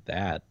other than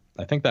that,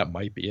 I think that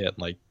might be it.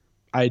 Like,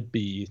 I'd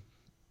be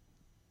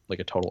like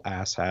a total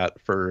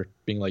asshat for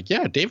being like,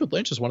 yeah, David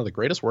Lynch is one of the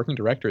greatest working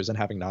directors, and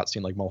having not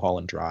seen like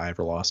Mulholland Drive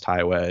or Lost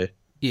Highway.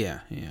 Yeah.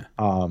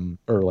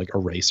 Or like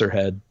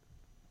Eraserhead.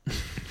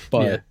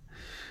 But Yeah.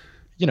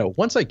 you know,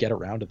 once I get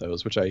around to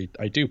those, which I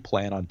do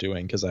plan on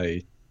doing, because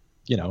I,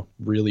 you know,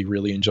 really,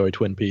 really enjoy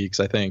Twin Peaks.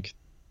 I think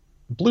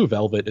Blue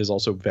Velvet is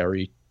also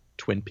very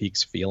Twin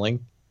Peaks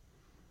feeling.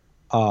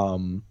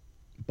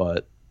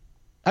 But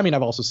I mean,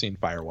 I've also seen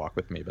Fire Walk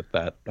with Me, but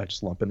that I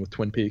just lump in with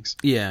Twin Peaks.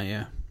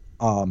 Yeah.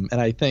 And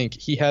I think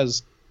he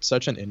has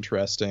such an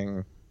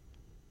interesting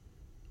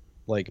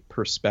like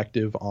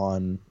perspective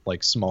on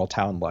like small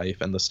town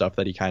life and the stuff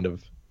that he kind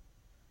of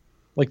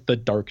like the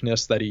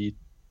darkness that he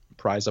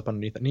pries up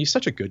underneath. And he's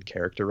such a good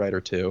character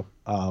writer too.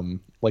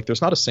 Like,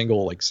 there's not a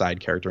single like side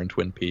character in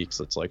Twin Peaks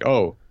that's like,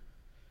 oh,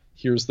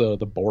 here's the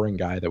boring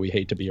guy that we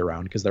hate to be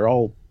around, because they're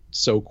all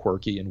so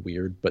quirky and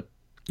weird, but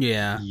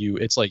Yeah.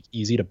 it's like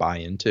easy to buy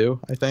into,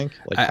 I think.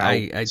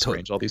 Like how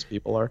strange all these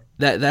people are.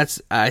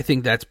 I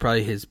think that's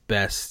probably his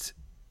best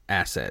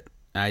asset.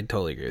 I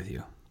totally agree with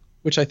you.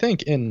 Which I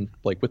think in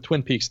like with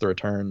Twin Peaks: The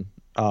Return,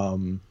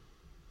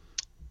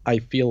 I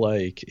feel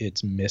like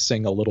it's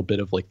missing a little bit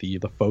of like the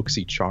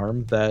folksy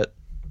charm that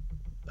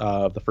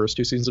the first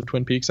two seasons of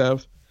Twin Peaks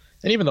have.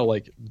 And even though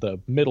like the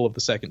middle of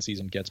the second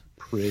season gets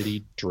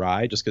pretty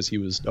dry just because he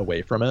was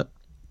away from it,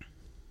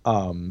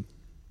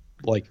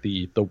 like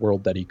the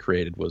world that he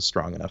created was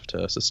strong enough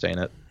to sustain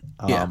it.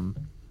 Yeah,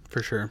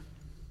 for sure.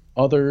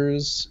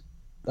 Others,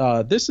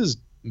 this is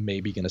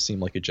maybe going to seem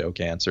like a joke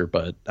answer,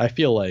 but I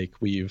feel like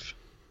we've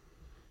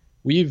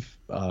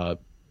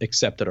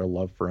accepted our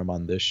love for him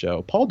on this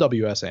show. Paul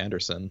W.S.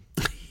 Anderson.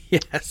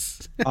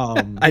 Yes.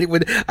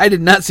 I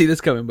did not see this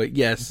coming, but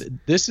yes.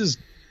 This is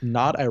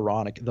not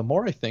ironic. The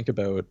more I think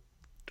about,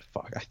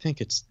 I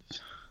think it's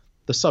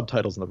the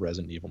subtitles in the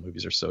Resident Evil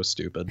movies are so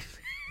stupid.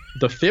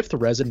 The fifth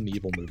Resident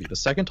Evil movie, the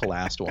second to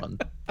last one,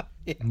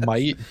 yes,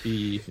 might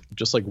be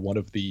just like one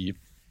of the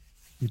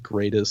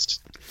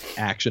greatest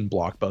action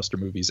blockbuster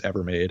movies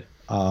ever made.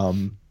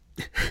 And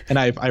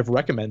I've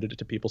recommended it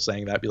to people,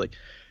 saying that, be like,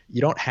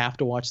 you don't have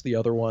to watch the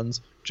other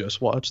ones.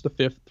 Just watch the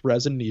fifth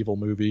Resident Evil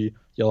movie.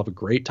 You'll have a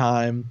great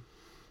time.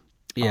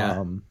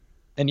 Yeah.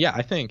 And yeah,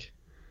 I think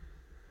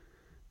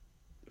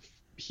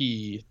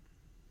he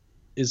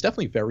is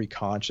definitely very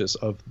conscious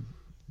of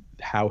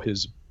how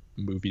his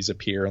movies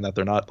appear and that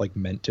they're not like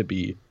meant to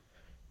be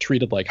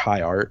treated like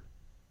high art.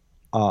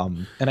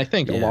 And I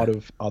think a lot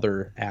of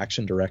other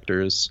action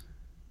directors,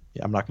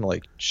 I'm not going to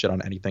like shit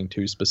on anything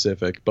too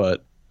specific,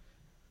 but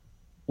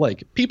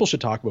like people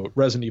should talk about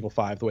Resident Evil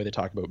 5 the way they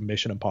talk about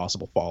Mission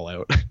Impossible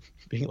Fallout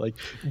being like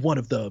one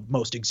of the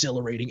most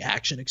exhilarating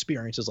action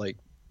experiences. Like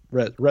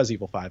Res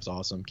Evil 5 is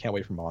awesome. Can't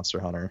wait for Monster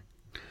Hunter.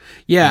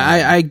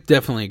 Yeah, I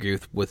definitely agree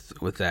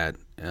with that.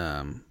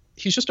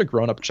 He's just a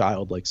grown-up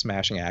child like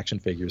smashing action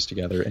figures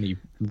together, and he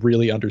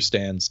really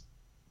understands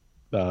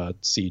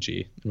CG.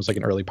 He was like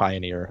an early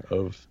pioneer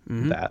of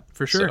that.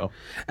 For sure. So.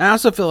 And I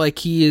also feel like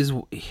he's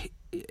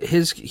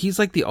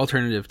like the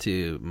alternative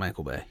to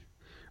Michael Bay,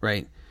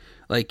 right?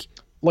 Like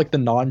the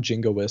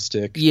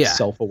non-jingoistic,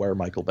 self-aware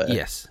Michael Bay.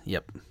 Yes.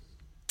 Yep.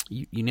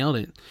 You nailed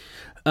it.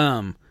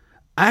 I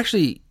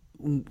actually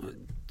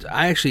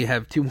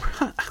have two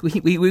more.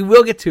 we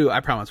will get to. I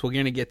promise. We're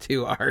gonna get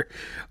to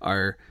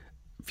our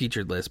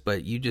featured list,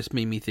 but you just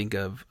made me think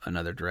of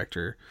another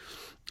director.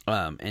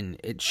 And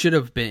it should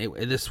have been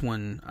this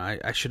one.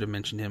 I should have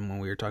mentioned him when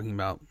we were talking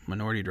about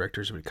minority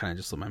directors, but it kind of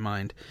just slipped my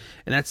mind.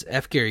 And that's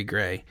F. Gary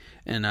Gray.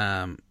 And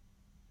I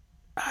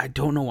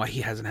don't know why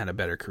he hasn't had a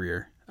better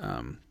career.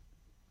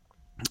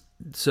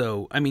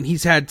 So I mean,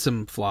 he's had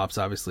some flops.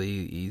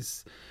 Obviously,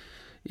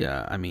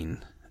 I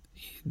mean,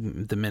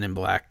 the Men in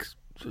Black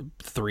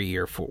 3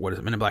 or 4. What is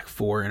it? Men in Black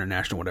 4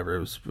 International, whatever.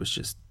 It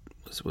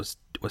was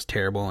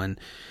terrible. And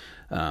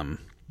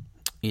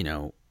you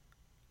know,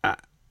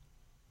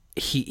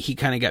 he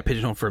kind of got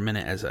pigeonholed for a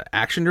minute as an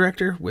action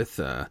director with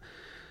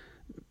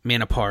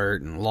Man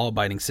Apart and Law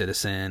Abiding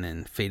Citizen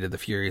and Fate of the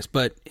Furious.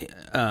 But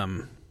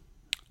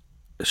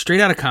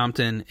Straight Outta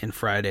Compton and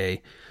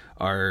Friday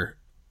are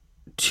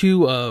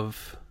two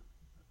of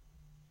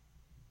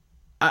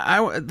I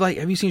like.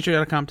 Have you seen Straight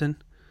Outta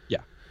Compton? Yeah.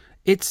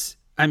 It's,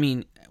 I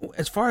mean,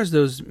 as far as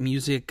those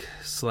music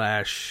 /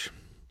 biopics,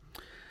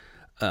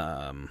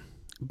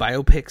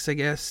 I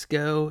guess,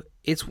 go,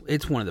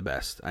 it's one of the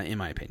best, in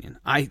my opinion.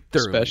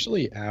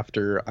 Especially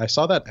after I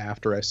saw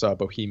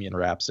Bohemian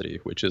Rhapsody,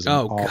 which is an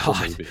awful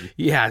movie.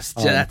 Yes,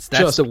 that's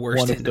the worst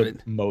one of the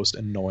it. most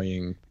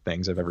annoying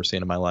things I've ever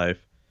seen in my life.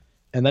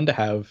 And then to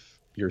have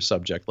your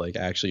subject like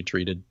actually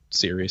treated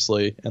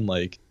seriously and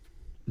like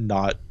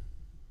not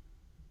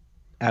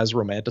as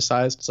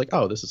romanticized, it's like,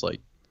 oh, this is like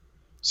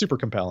super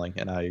compelling.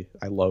 And I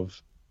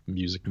love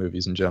music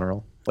movies in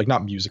general, like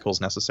not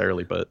musicals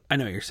necessarily, but I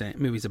know what you're saying,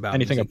 movies about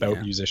anything music,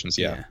 about musicians.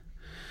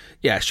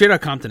 Yeah, Straight Outta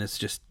Compton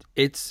is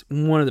it's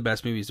one of the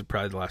best movies of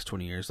probably the last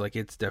 20 years. Like,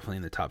 it's definitely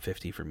in the top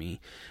 50 for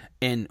me.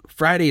 And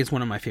Friday is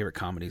one of my favorite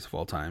comedies of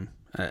all time.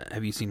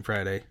 Have you seen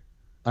Friday?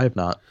 I have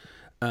not.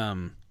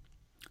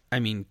 I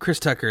mean, Chris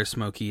Tucker as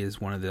Smokey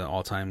is one of the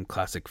all-time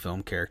classic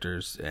film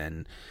characters,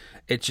 and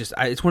it's just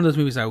it's one of those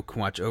movies I can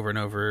watch over and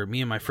over.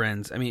 Me and my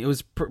friends. I mean, it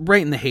was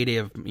right in the heyday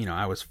of,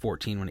 I was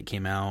 14 when it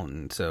came out,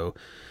 and so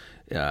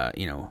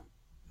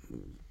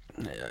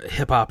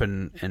hip hop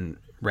and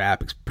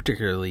rap,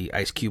 particularly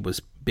Ice Cube, was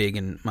big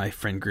in my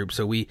friend group.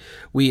 So we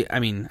I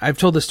mean, I've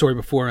told this story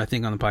before, I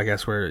think, on the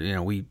podcast,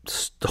 where we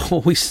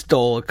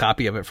stole a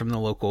copy of it from the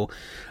local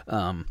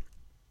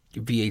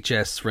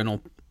VHS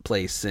rental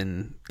place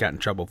and got in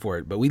trouble for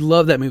it. But we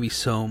love that movie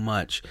so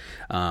much.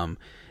 And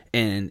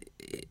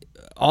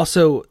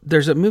also,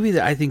 there's a movie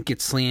that I think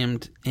gets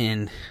slammed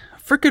in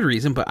for good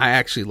reason, but I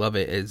actually love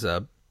it. Is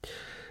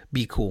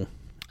Be Cool.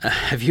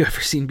 Have you ever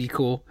seen Be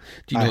Cool?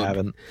 Do you know I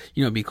haven't.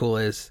 You know what Be Cool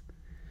is?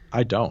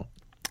 I don't.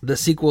 The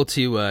sequel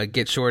to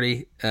Get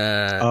Shorty.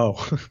 With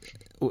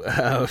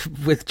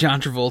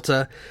John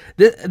Travolta.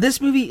 This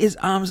movie is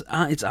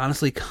it's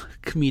honestly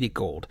comedic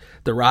gold.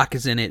 The Rock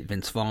is in it.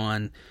 Vince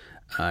Vaughn.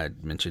 I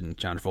mentioned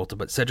John Travolta,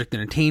 but Cedric the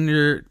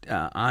Entertainer,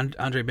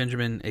 Andre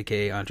Benjamin,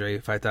 aka Andre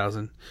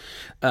 5000.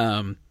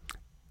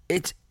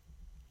 It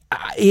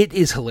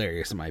is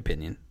hilarious in my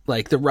opinion.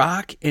 Like, The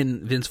Rock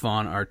and Vince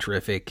Vaughn are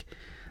terrific.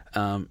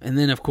 And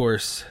then of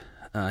course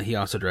he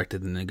also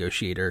directed The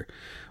Negotiator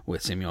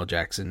with Samuel L.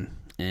 Jackson,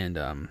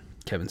 and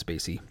Kevin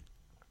Spacey,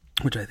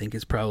 which I think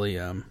is probably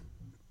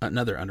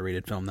another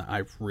underrated film that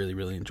I really,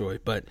 really enjoy.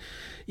 But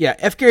yeah,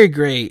 F. Gary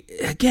Gray,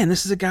 again,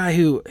 this is a guy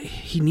who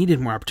he needed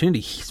more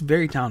opportunity. He's a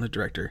very talented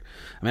director.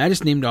 I mean, I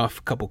just named off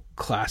a couple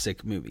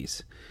classic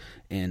movies.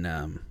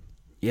 And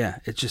yeah,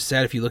 it's just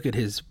sad if you look at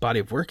his body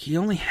of work. He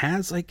only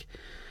has like,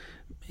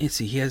 let's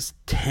see, he has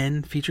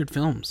 10 featured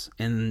films.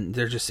 And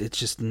it's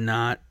just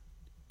not,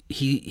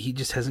 he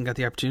just hasn't got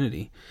the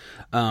opportunity.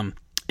 And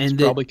it's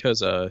probably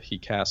because he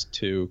cast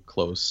 2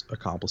 close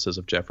accomplices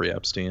of Jeffrey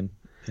Epstein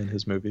in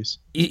his movies.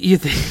 You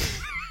think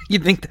you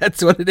think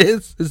that's what it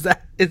is? Is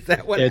that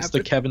what it's happened?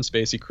 The Kevin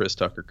Spacey Chris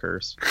Tucker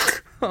curse.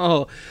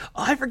 Oh,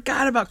 I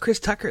forgot about Chris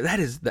Tucker.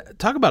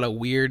 Talk about a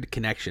weird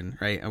connection,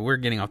 right? We're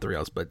getting off the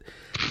rails, but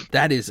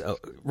that is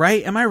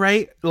right. Am I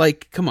right?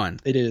 Like, come on.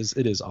 It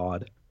is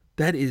odd.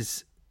 That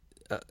is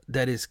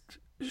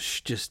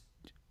just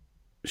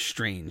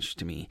strange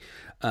to me.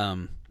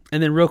 And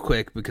then real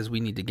quick, because we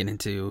need to get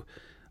into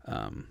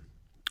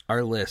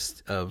our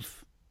list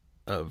of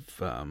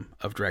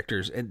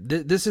directors, and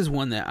this is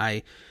one that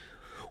I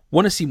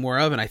want to see more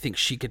of, and I think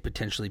she could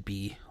potentially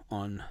be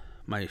on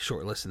my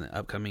short list in the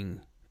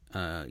upcoming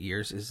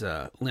years. Is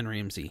Lynn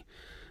Ramsey.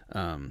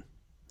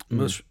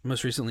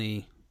 Most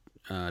recently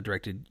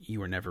directed You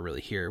Were Never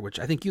Really Here, which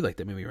I think you like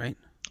that movie, right?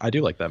 I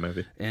do like that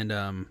movie.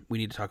 And we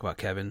need to talk about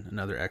Kevin,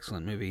 another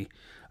excellent movie.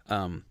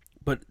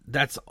 But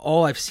that's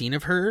all I've seen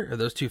of her, are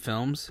those 2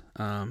 films.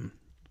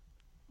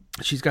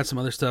 She's got some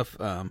other stuff.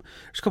 There's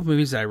a couple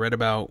movies that I read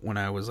about when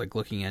I was like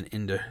looking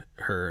into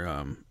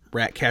her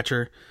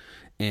Ratcatcher,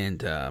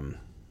 and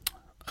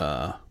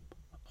hopefully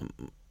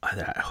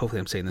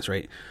I'm saying this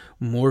right,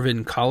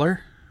 Morven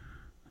Collar.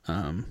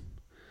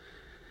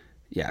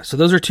 Yeah, so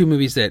those are 2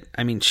 movies that,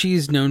 I mean,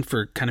 she's known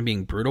for kind of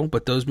being brutal,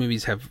 but those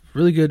movies have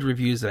really good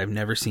reviews that I've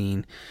never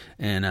seen,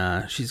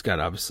 and she's got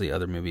obviously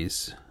other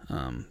movies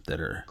that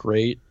are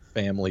great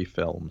family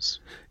films.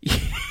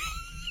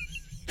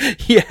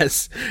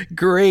 Yes,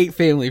 great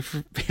family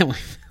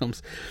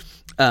films.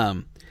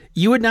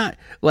 You would not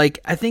like.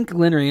 I think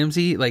Lynn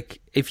Ramsey.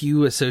 Like, if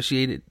you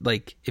associated,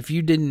 like, if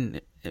you didn't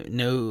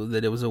know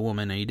that it was a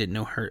woman and you didn't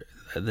know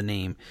the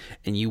name,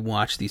 and you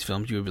watch these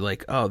films, you would be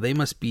like, oh, they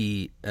must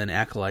be an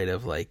acolyte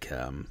of like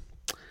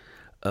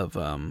of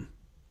the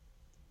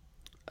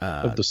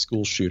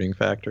School Shooting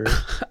Factory.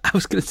 I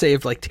was gonna say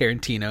of like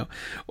Tarantino,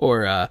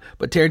 or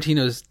but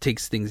Tarantino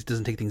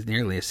doesn't take things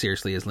nearly as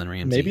seriously as Lynn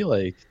Ramsey. Maybe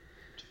like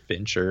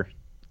Fincher,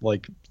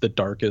 like the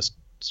darkest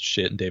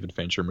shit in David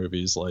Fincher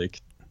movies. Like,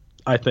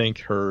 I think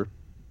her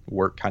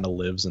work kind of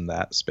lives in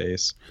that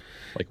space.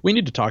 Like, we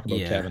need to talk about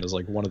Kevin as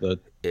like one of the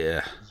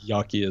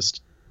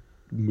yuckiest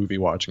movie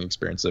watching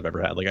experiences I've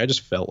ever had. Like, I just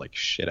felt like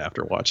shit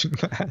after watching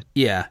that.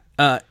 Yeah.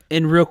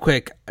 And real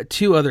quick,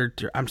 2 other.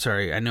 I'm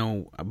sorry, I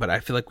know, but I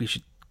feel like we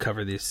should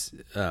cover this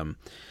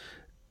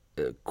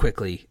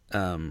quickly.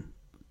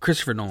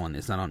 Christopher Nolan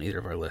is not on either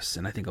of our lists,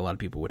 and I think a lot of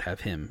people would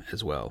have him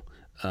as well.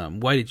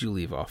 Why did you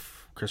leave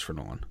off Christopher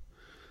Nolan?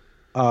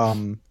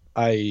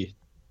 I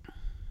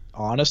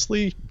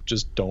honestly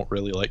just don't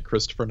really like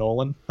Christopher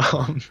Nolan.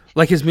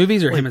 Like his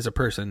movies or him as a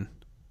person?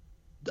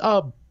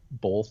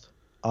 Both.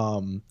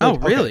 Really?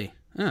 Okay.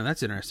 Oh,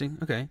 that's interesting.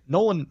 Okay.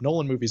 Nolan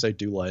movies I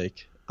do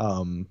like.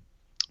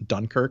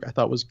 Dunkirk I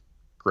thought was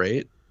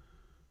great.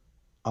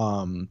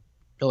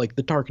 Like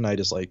The Dark Knight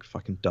is like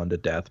fucking done to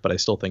death, but I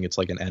still think it's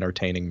like an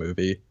entertaining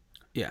movie.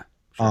 Yeah.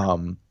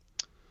 Sure.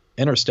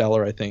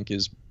 Interstellar I think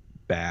is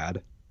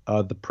bad.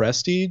 The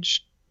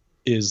Prestige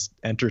is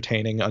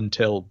entertaining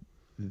until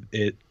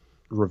it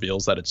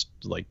reveals that it's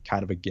like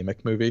kind of a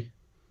gimmick movie.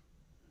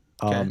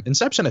 Okay.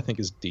 Inception I think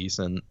is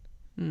decent,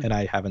 and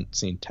I haven't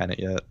seen Tenet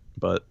yet,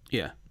 but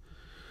yeah.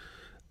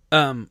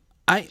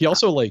 He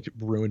also like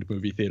ruined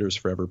movie theaters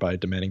forever by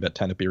demanding that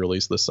Tenet be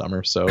released this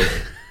summer, so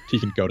he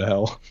can go to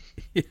hell.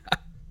 Yeah.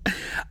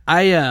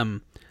 I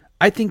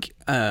think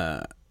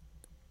I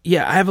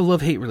have a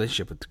love-hate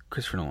relationship with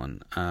Christopher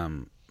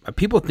Nolan.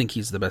 People think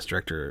he's the best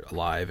director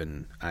alive,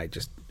 and I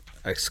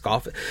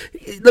scoff.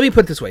 Let me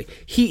put it this way: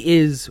 he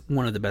is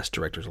one of the best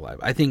directors alive.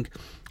 I think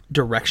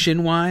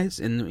direction-wise,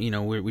 and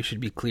we should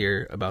be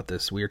clear about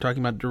this. We are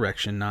talking about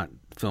direction, not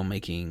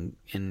filmmaking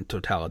in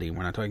totality.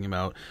 We're not talking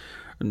about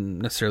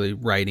necessarily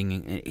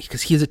writing,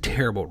 because he's a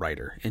terrible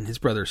writer and his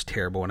brother's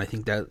terrible, and I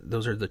think that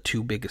those are the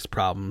 2 biggest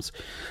problems.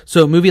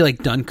 So a movie like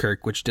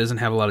Dunkirk, which doesn't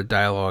have a lot of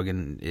dialogue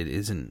and it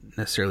isn't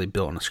necessarily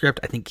built on a script,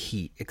 I think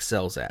he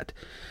excels at.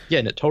 Yeah,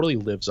 and it totally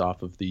lives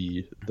off of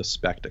the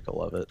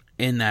spectacle of it,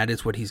 and that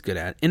is what he's good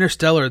at.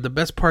 Interstellar, the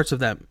best parts of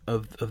that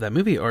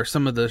movie are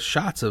some of the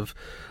shots of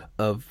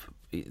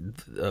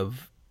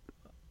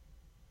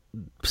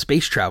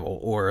space travel,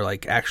 or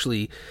like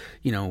actually,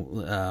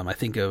 I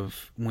think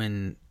of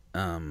when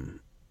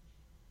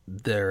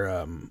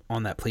they're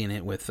on that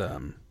planet with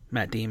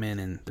Matt Damon,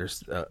 and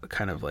there's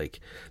kind of like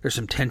there's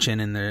some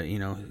tension in there.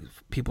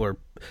 People are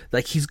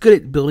like, he's good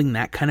at building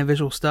that kind of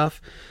visual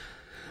stuff.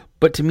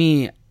 But to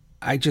me,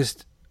 I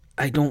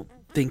don't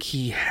think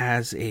he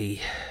has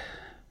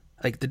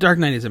like The Dark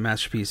Knight is a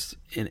masterpiece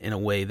in a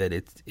way that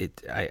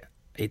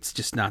it's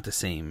just not the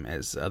same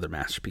as other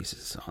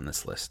masterpieces on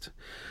this list.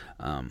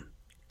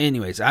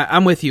 Anyways,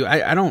 I'm with you.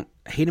 I don't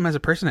hate him as a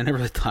person. I never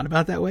really thought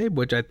about it that way,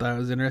 which I thought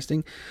was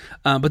interesting.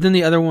 But then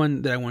the other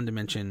one that I wanted to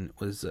mention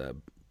was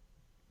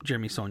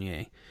Jeremy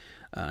Saulnier,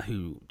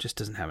 who just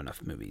doesn't have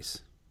enough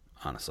movies,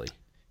 honestly.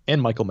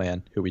 And Michael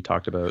Mann, who we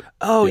talked about.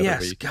 Oh,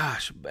 yes.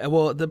 Gosh.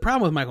 Well, the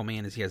problem with Michael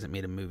Mann is he hasn't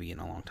made a movie in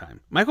a long time.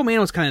 Michael Mann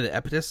was kind of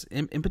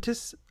the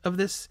impetus of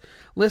this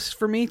list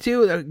for me,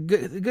 too. A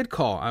good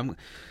call.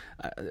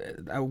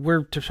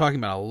 We're talking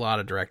about a lot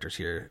of directors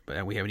here,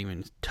 but we haven't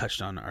even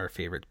touched on our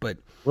favorites. But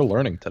we're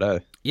learning today.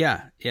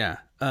 Yeah.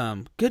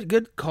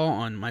 Good call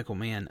on Michael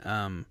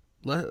Mann.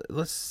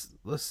 Let's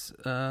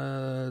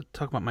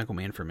talk about Michael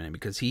Mann for a minute,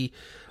 because he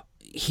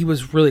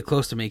was really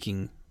close to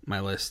making my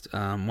list.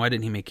 Why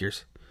didn't he make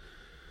yours?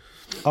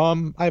 I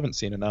haven't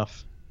seen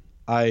enough.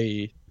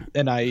 I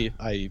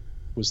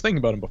was thinking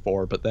about him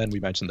before, but then we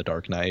mentioned The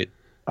Dark Knight.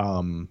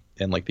 And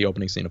like the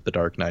opening scene of The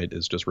Dark Knight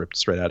is just ripped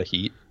straight out of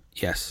Heat.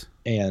 Yes.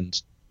 And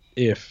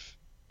if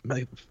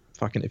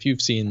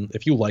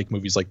you like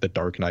movies like The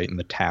Dark Knight and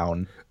The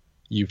Town,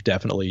 you've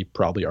definitely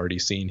probably already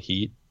seen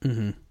Heat.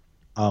 Mm-hmm.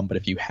 But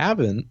if you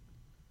haven't,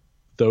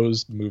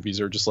 those movies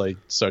are just like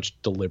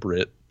such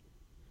deliberate,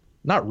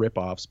 not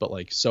rip-offs, but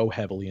like so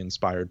heavily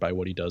inspired by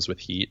what he does with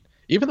Heat.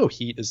 Even though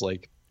Heat is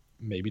like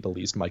maybe the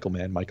least Michael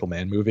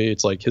Mann movie,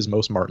 it's like his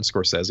most Martin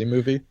Scorsese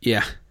movie.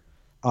 Yeah.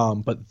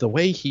 But the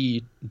way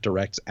he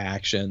directs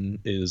action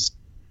is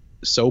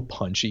so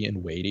punchy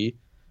and weighty.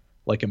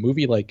 Like a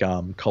movie like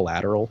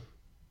Collateral,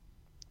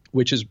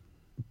 which is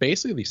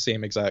basically the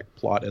same exact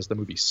plot as the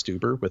movie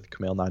Stuber with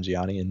Kumail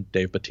Nanjiani and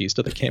Dave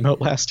Bautista that came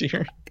out last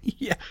year.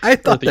 Yeah, I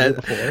thought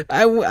that.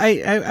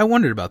 I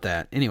wondered about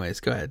that. Anyways,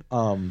 go ahead.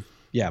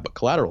 Yeah, but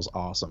Collateral's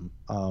awesome.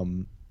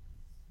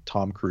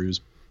 Tom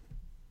Cruise,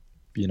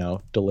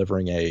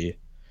 delivering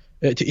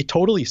it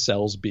totally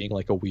sells being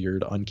like a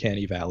weird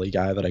uncanny valley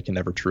guy that I can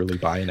never truly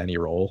buy in any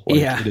role.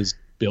 Like, yeah, it is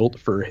built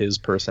for his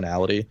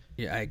personality.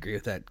 Yeah, I agree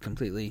with that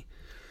completely.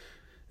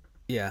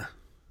 Yeah.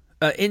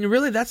 And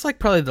really, that's like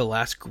probably the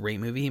last great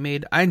movie he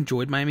made. I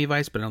enjoyed Miami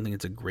Vice, but I don't think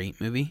it's a great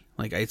movie.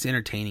 Like, it's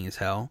entertaining as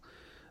hell.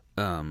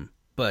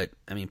 But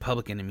I mean,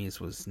 Public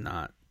Enemies was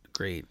not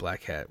great.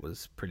 Black Hat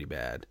was pretty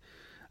bad.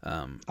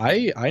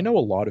 I know a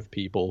lot of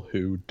people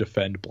who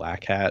defend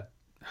Black Hat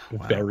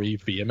very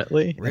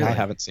vehemently. Really? And I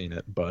haven't seen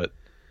it, but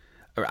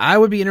I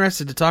would be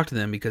interested to talk to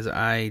them, because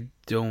I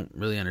don't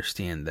really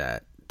understand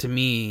that. To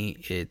me,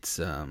 it's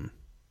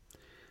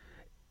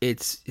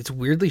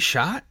weirdly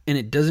shot, and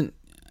it doesn't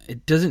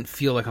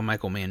feel like a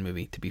Michael Mann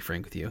movie, to be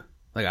frank with you.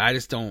 Like, I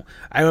don't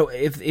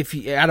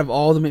if out of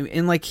all the movies,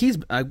 and like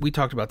we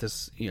talked about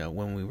this,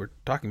 when we were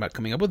talking about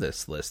coming up with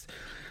this list,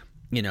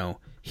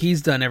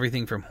 he's done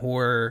everything from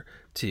horror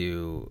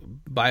to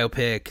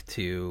biopic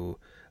to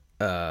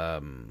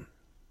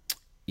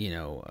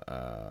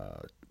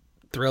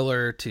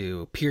thriller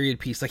to period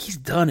piece. Like, he's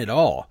done it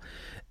all.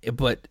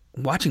 But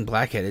watching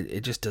Black Hat,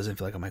 it just doesn't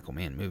feel like a Michael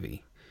Mann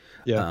movie.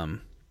 Yeah.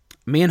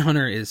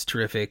 Manhunter is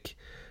terrific.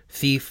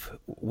 Thief,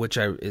 which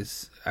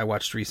I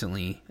watched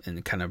recently, and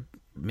it kind of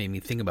made me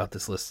think about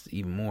this list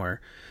even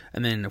more.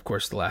 And then, of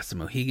course, The Last of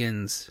the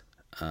Mohegans.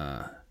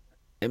 I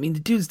mean, the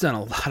dude's done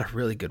a lot of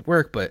really good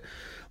work, but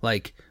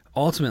like,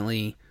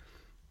 ultimately,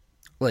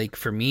 like,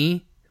 for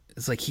me,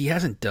 it's like he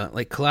hasn't done,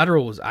 like,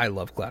 Collateral I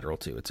love Collateral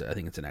too. I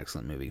think it's an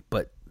excellent movie,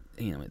 but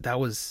that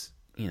was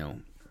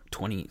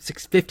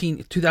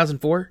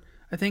 2004,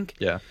 I think.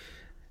 Yeah.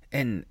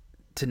 And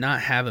to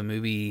not have a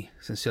movie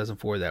since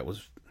 2004 that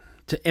was,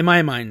 in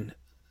my mind,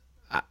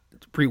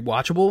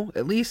 rewatchable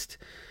at least,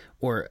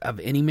 or of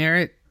any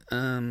merit,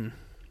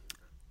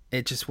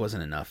 it just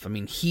wasn't enough. I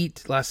mean,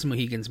 Heat, Last of the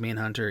Mohegans,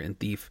 Manhunter, and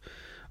Thief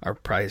are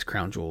probably his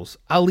crown jewels.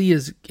 Ali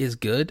is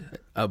good,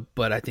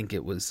 but I think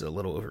it was a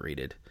little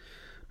overrated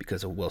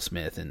because of Will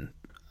Smith and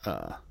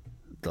the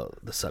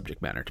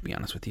subject matter, to be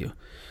honest with you.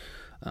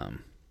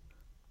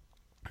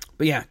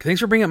 But yeah, thanks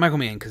for bringing up Michael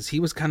Mann, because he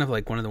was kind of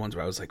like one of the ones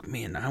where I was like,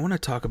 man, I want to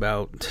talk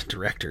about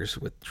directors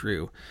with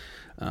Drew.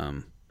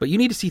 But you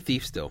need to see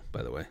Thief still,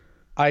 by the way.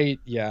 I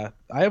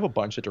have a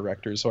bunch of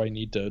directors, so I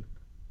need to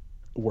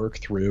work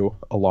through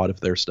a lot of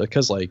their stuff,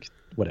 because like,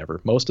 whatever,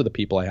 most of the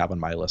people I have on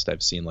my list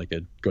I've seen like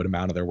a good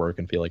amount of their work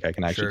and feel like I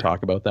can actually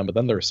talk about them. But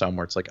then there are some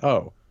where it's like,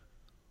 oh,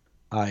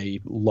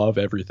 I love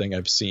everything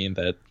I've seen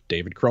that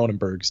David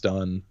Cronenberg's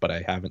done, but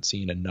I haven't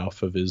seen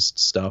enough of his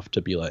stuff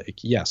to be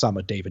like, yes, I'm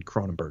a David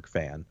Cronenberg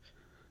fan.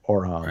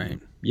 Or right.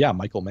 Yeah,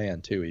 Michael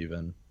Mann too,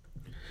 even.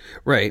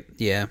 Right.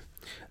 Yeah,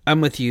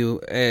 I'm with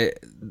you.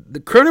 The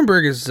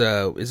Cronenberg is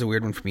a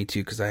weird one for me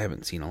too, because I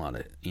haven't seen a lot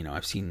of,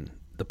 I've seen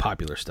the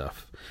popular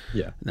stuff.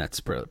 Yeah, and that's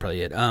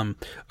probably it. All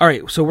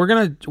right, so we're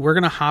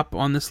gonna hop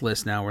on this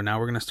list now. We're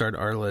gonna start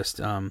our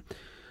list.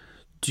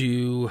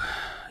 Do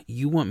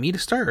you want me to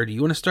start, or do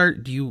you want to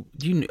start? Do you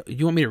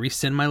want me to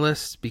resend my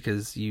list,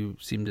 because you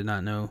seem to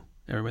not know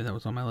everybody that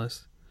was on my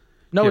list?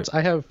 No,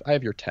 I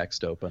have your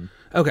text open.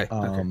 Okay.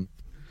 Okay.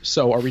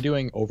 So are we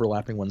doing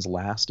overlapping ones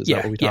last? Is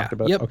that what we talked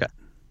about? Yep. Okay.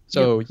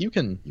 So you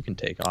can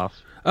take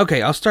off.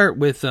 Okay, I'll start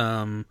with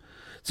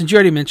since you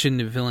already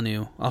mentioned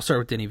Villeneuve, I'll start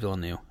with Denis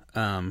Villeneuve.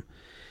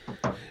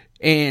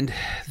 And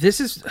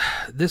this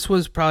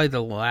was probably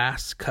the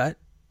last cut.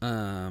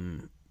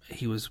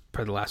 He was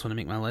probably the last one to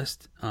make my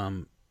list.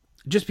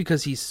 Just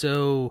because he's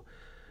so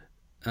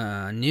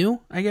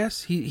new, I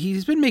guess.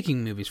 He's been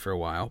making movies for a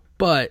while,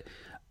 but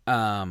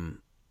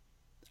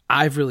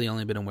I've really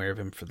only been aware of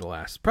him for the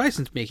last, probably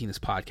since making this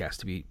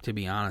podcast. To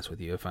be honest with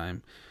you, if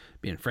I'm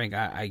being frank,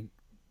 I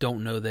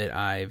don't know that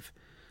I've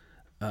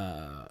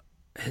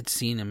had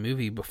seen a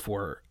movie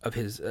before of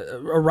his.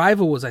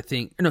 Arrival was, I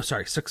think, no,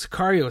 sorry,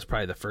 Sicario was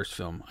probably the first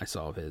film I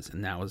saw of his,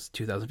 and that was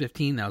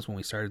 2015. That was when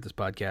we started this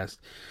podcast.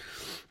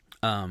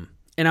 And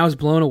I was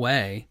blown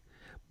away,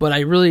 but I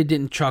really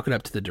didn't chalk it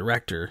up to the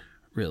director,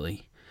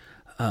 really.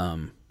 I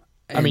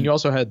mean, you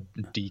also had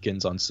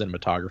Deakins on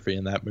cinematography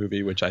in that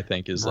movie, which I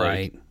think is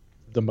right. Like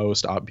the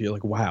most obvious.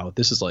 Like, wow,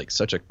 this is like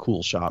such a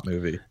cool shot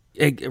movie.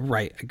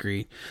 Right,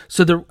 agreed.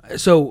 So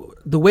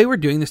the way we're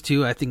doing this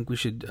too, I think we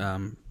should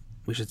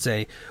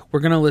say we're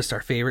gonna list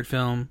our favorite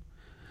film,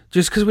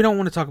 just because we don't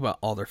want to talk about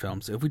all their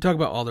films. If we talk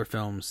about all their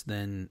films,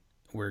 then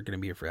we're gonna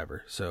be here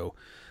forever. So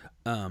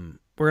we're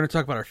gonna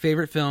talk about our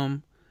favorite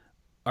film,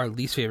 our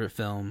least favorite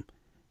film,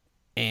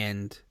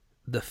 and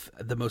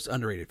the most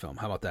underrated film.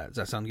 How about that? Does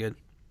that sound good?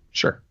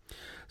 Sure.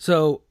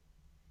 So,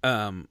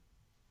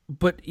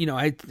 but you know,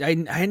 I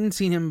hadn't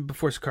seen him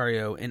before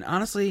Sicario, and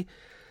honestly,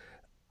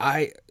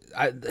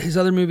 his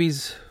other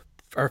movies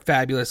are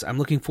fabulous. I'm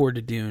looking forward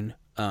to Dune.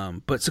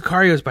 But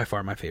Sicario is by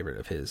far my favorite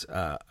of his.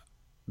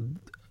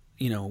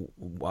 You know,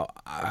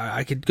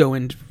 I could go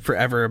in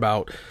forever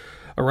about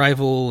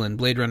Arrival and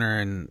Blade Runner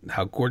and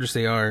how gorgeous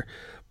they are,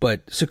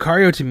 but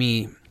Sicario to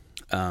me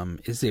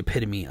is the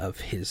epitome of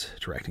his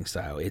directing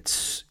style.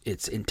 It's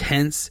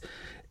intense,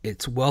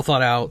 it's well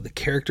thought out. The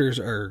characters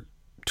are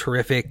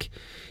terrific.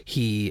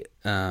 He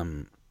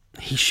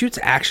shoots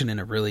action in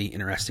a really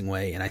interesting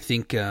way, and I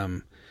think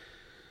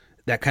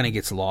that kind of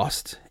gets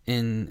lost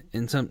in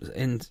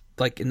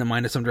the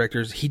mind of some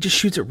directors. He just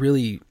shoots it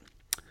really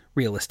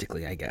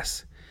realistically, I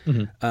guess.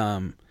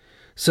 Mm-hmm.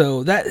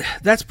 So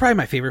that's probably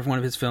my favorite one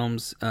of his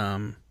films.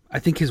 I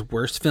think his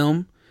worst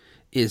film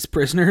is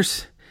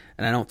Prisoners,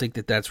 and I don't think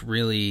that that's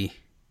really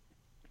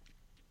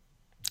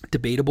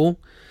debatable.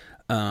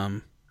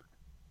 I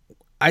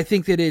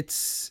think that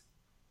it's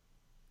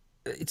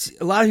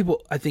a lot of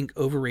people, I think,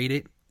 overrate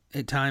it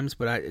at times,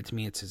 but to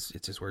me, it's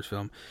his worst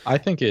film. I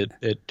think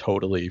it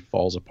totally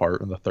falls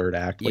apart in the third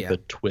act. Like, yeah. The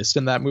twist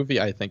in that movie,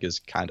 I think, is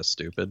kind of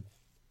stupid.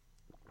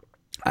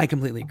 I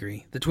completely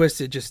agree. The twist,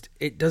 it just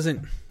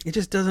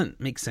doesn't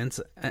make sense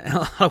in a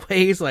lot of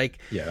ways. Like,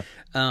 yeah.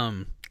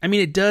 I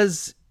mean, it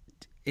does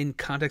in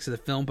context of the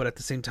film, but at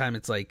the same time,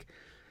 it's like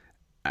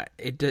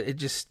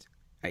it's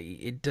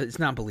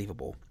not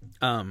believable.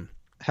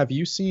 Have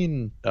you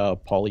seen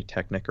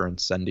Polytechnic or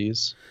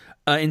Incendies?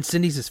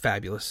 Incendies is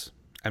fabulous.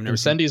 I've never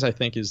Incendies, I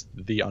think, is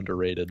the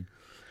underrated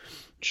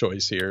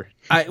choice here.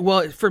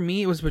 Well, for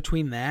me, it was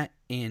between that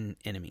and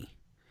Enemy,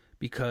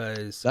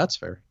 because that's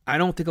fair. I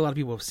don't think a lot of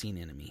people have seen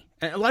Enemy.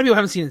 A lot of people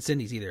haven't seen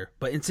Incendies either,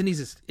 but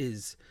Incendies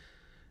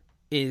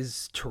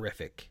is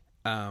terrific.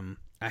 I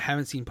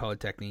haven't seen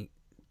Polytechnic,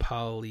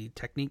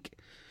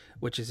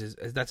 which is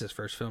that's his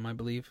first film, I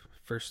believe.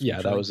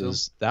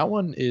 That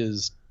one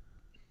is,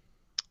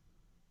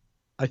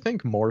 I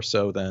think, more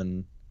so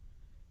than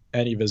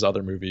any of his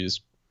other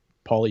movies.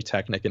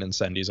 Polytechnic and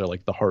Incendies are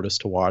like the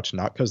hardest to watch,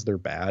 not because they're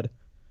bad,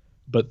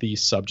 but the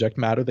subject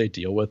matter they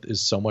deal with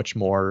is so much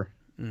more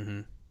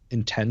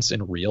intense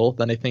and real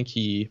than I think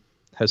he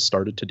has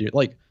started to do.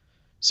 Like,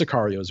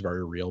 Sicario is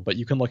very real, but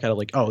you can look at it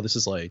like, oh, this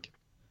is like,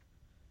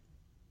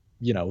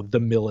 you know, the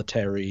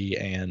military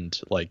and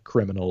like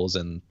criminals,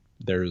 and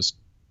there's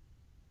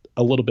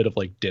a little bit of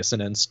like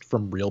dissonance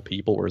from real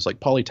people, whereas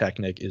like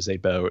Polytechnic is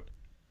about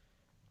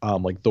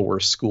like the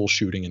worst school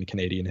shooting in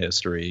Canadian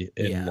history,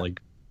 and like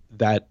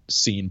that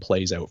scene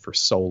plays out for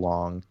so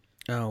long.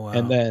 Oh wow.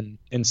 And then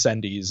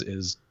Incendies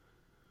is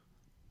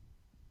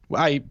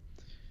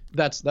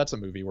that's a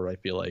movie where I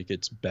feel like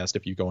it's best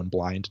if you go in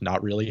blind,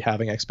 not really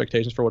having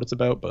expectations for what it's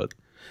about. But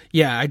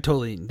yeah, I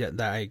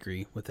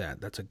agree with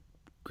that. That's a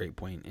great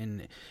point.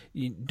 And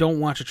you don't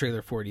watch a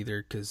trailer for it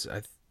either, because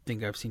I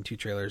think I've seen 2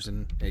 trailers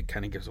and it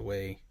kind of gives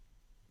away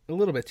a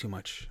little bit too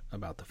much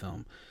about the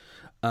film.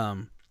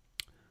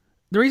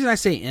 The reason I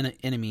say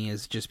Enemy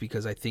is just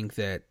because I think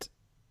that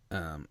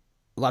a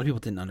lot of people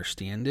didn't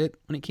understand it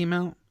when it came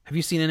out. Have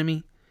you seen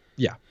Enemy?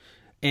 Yeah.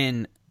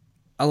 And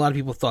a lot of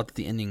people thought that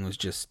the ending was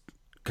just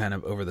kind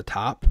of over the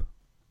top.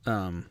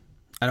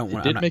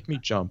 It did make me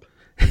jump.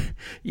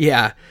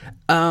 Yeah.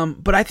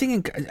 But I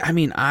think,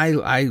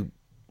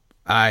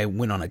 I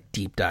went on a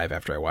deep dive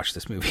after I watched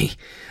this movie.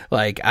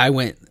 I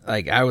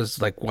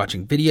was like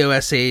watching video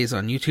essays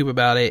on YouTube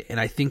about it, and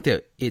I just think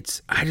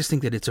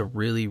that it's a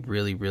really,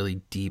 really, really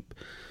deep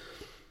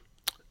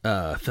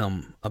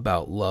film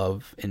about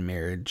love and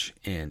marriage,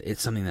 and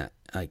it's something that,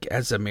 like,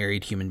 as a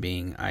married human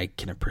being, I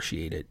can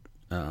appreciate it.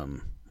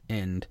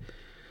 And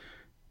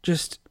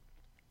just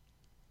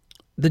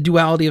the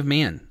duality of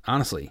man,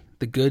 honestly,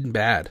 the good and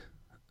bad.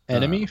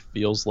 Enemy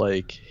feels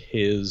like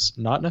his,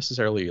 not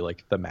necessarily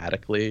like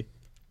thematically,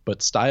 but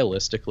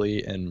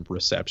stylistically and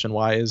reception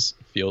wise,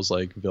 feels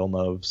like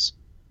Villeneuve's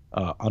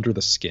Under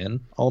the Skin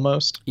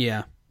almost.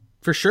 Yeah,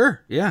 for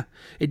sure. Yeah,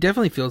 it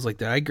definitely feels like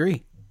that. I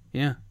agree.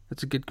 Yeah,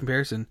 that's a good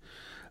comparison.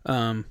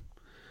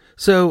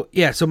 So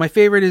my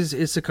favorite is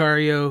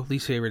Sicario.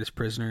 Least favorite is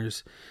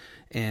Prisoners.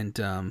 And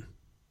do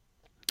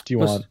you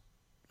want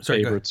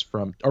favorites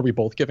from? Are we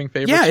both giving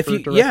favorites? Yeah, for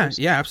directors?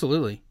 yeah,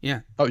 absolutely. Yeah.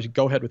 Oh,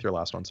 go ahead with your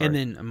last one. Sorry. And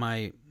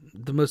then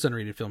the most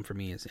underrated film for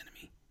me is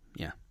Enemy.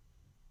 Yeah.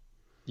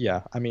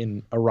 Yeah, I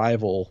mean,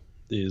 Arrival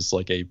is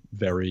like a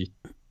very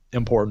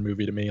important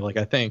movie to me. Like,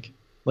 I think,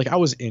 like, I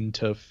was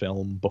into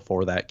film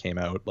before that came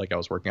out. Like, I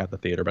was working at the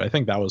theater, but I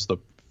think that was the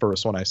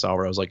first one I saw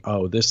where I was like,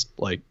 oh, this,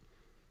 like,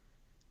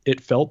 it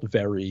felt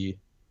very,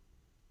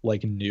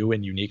 like, new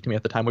and unique to me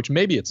at the time, which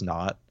maybe it's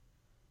not.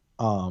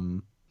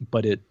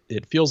 But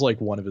it feels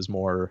like one of his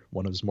more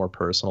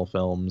personal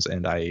films,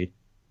 and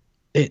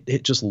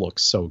it just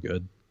looks so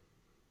good.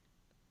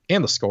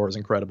 And the score is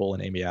incredible,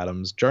 and Amy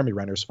Adams, Jeremy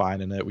Renner's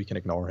fine in it. We can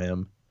ignore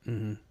him.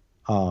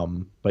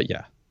 Mm-hmm. But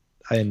yeah,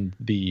 and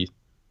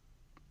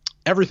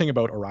everything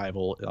about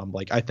Arrival,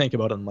 I think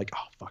about it, I'm like,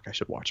 oh fuck, I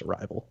should watch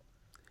Arrival.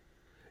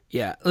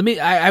 Yeah,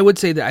 I would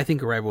say that I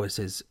think Arrival is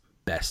his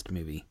best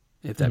movie,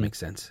 if that makes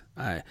sense.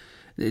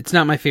 It's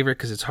not my favorite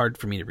because it's hard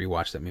for me to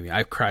rewatch that movie.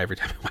 I cry every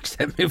time I watch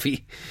that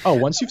movie. Oh,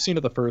 once you've seen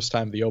it the first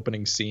time, the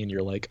opening scene,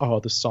 you're like,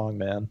 oh, this song,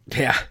 man.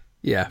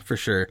 Yeah, for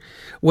sure.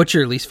 What's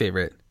your least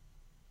favorite?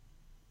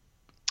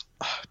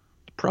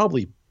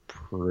 Probably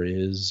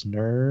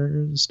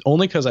Prisoners,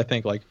 only because I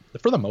think, like,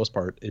 for the most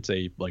part, it's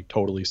a like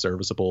totally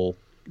serviceable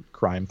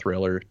crime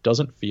thriller.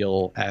 Doesn't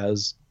feel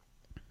as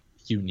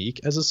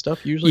unique as his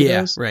stuff usually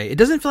does. Right. It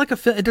doesn't feel like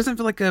it doesn't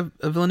feel like a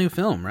Villeneuve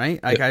film, right?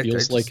 It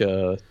feels like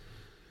a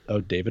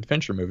David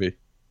Fincher movie.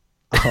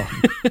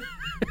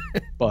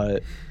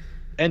 But,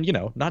 and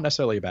not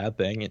necessarily a bad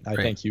thing. I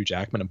think Hugh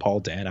Jackman and Paul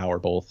Dano are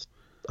both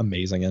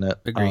amazing in it.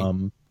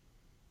 Agreed.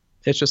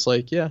 It's just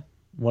like,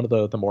 one of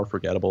the more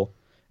forgettable,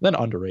 then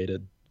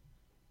underrated.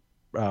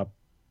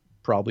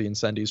 Probably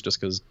Incendies, just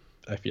because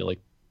I feel like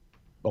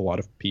a lot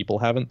of people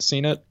haven't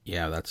seen it.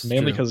 Yeah, that's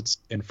mainly because it's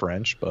in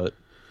French, but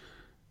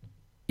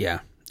yeah,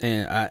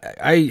 and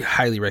I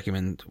highly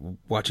recommend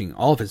watching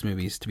all of his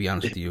movies, to be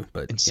honest with you.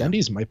 But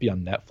Incendies might be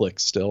on Netflix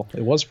still.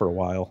 It was for a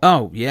while.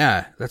 Oh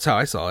yeah, that's how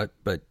I saw it.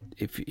 But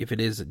if it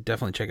is,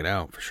 definitely check it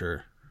out for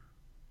sure.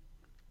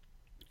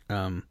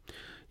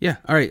 Yeah.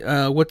 All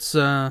right. What's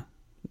one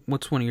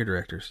of your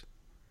directors?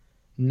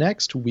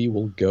 Next, we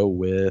will go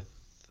with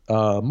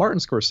Martin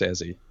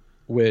Scorsese,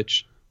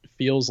 which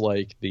feels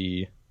like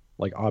the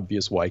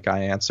obvious white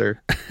guy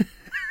answer.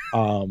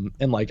 And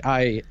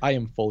I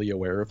am fully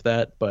aware of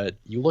that, but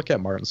you look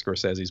at Martin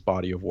Scorsese's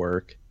body of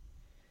work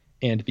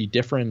and the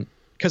different,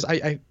 because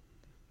I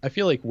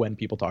feel like when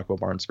people talk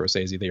about Martin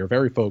Scorsese, they are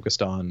very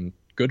focused on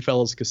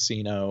Goodfellas,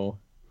 Casino,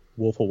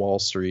 Wolf of Wall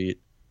Street,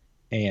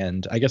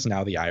 and I guess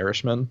now The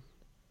Irishman.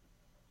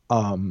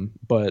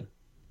 But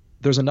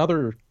there's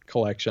another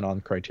collection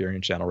on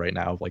Criterion Channel right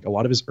now of a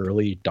lot of his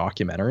early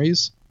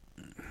documentaries.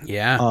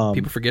 Yeah,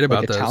 people forget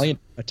about those.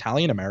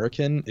 Italian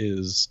American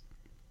is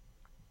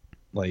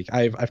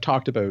I've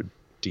talked about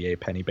D.A.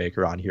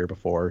 Pennebaker on here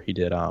before. He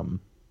did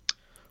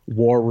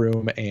War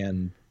Room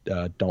and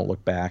Don't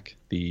Look Back,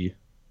 the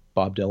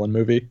Bob Dylan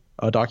movie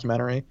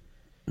documentary.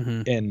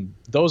 Mm-hmm. And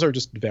those are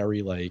just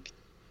very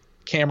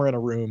camera in a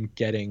room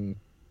getting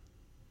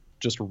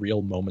just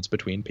real moments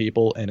between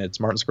people, and it's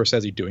Martin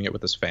Scorsese doing it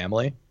with his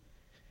family.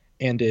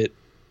 And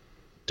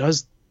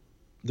there's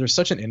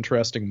such an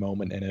interesting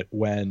moment in it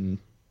when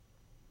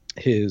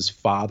his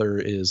father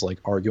is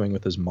arguing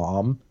with his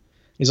mom.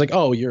 He's like,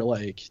 oh, you're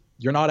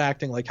not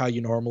acting like how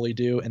you normally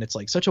do. And it's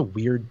such a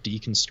weird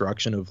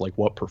deconstruction of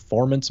what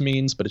performance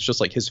means, but it's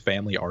just his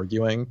family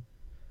arguing.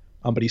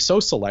 But he's so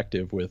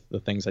selective with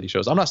the things that he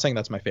shows. I'm not saying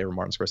that's my favorite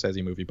Martin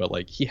Scorsese movie,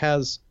 but he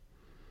has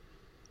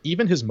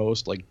even his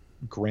most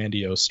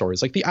grandiose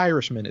stories. The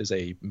Irishman is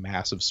a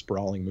massive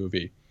sprawling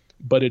movie,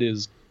 but it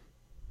is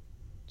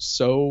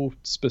so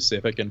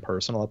specific and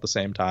personal at the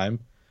same time.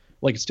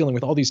 It's dealing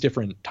with all these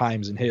different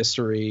times in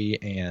history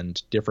and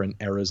different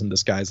eras in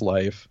this guy's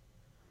life.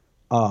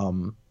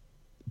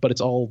 But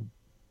it's all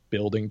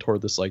building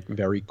toward this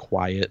very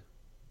quiet,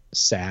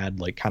 sad,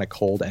 kind of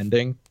cold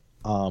ending,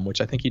 which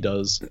I think he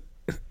does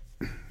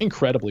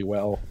incredibly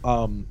well.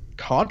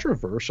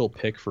 Controversial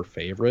pick for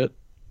favorite,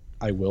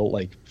 I will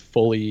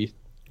fully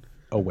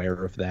aware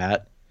of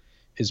that,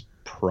 is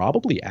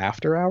probably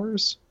After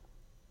Hours.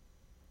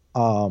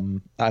 Have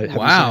you seen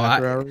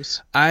After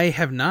Hours? I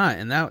have not,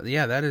 and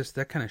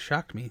that kind of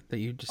shocked me that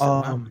you just said,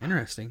 wow,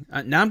 interesting.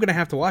 Now I'm gonna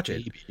have to watch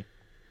it.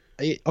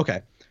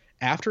 Okay.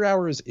 After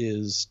Hours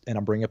is, and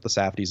I'm bringing up the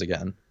Safdies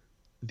again,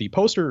 the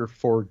poster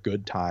for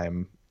Good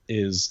Time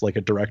is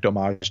a direct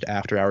homage to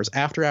After Hours.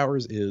 After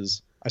Hours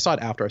is, I saw it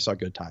after I saw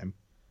Good Time.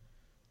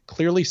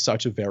 Clearly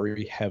such a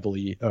very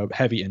heavy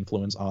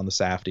influence on the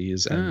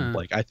Safdies, and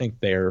I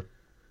think they're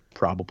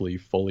probably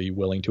fully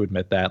willing to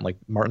admit that.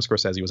 Martin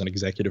Scorsese was an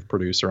executive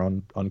producer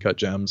on Uncut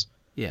Gems.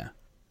 Yeah.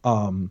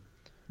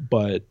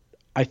 But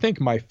I think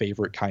my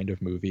favorite kind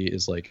of movie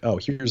is like, oh,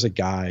 here's a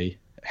guy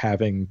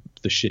having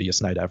the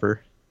shittiest night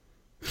ever.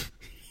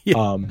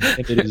 Yeah. And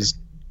it is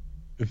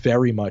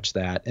very much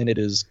that, and it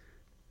is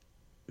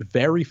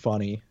very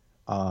funny,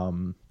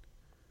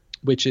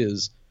 which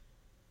is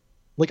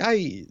like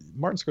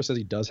Martin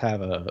Scorsese does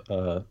have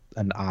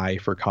an eye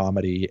for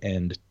comedy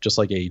and just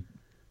like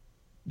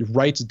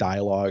writes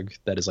dialogue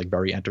that is like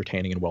very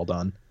entertaining and well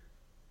done.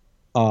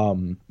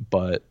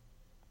 But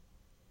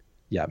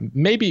yeah,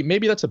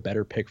 maybe that's a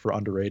better pick for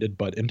underrated.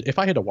 But if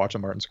I had to watch a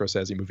Martin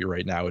Scorsese movie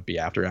right now, it'd be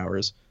After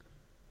Hours.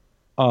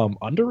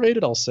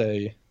 Underrated, I'll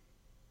say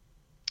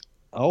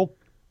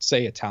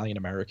Italian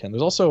American.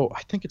 There's also,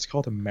 I think it's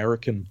called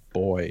American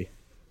Boy,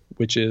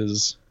 which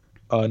is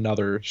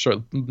another short.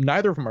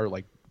 Neither of them are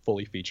like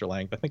fully feature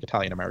length. I think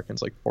Italian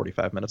American's like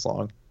 45 minutes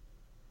long.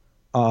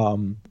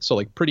 So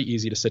like pretty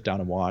easy to sit down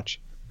and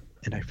watch.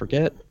 And I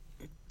forget.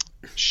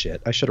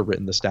 Shit, I should have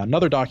written this down.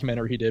 Another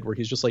documentary he did where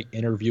he's just like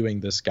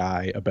interviewing this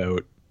guy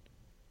about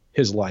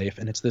his life,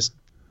 and it's this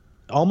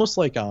almost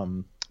like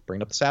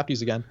bringing up the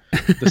Safdies again.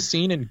 The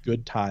scene in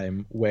Good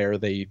Time where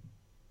they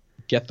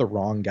get the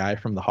wrong guy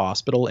from the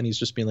hospital and he's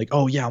just being like,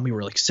 oh yeah, and we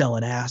were like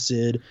selling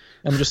acid.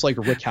 I'm just like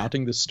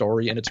recounting this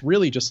story, and it's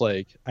really just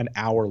like an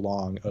hour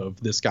long of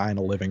this guy in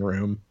a living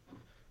room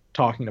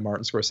talking to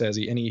Martin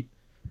Scorsese, and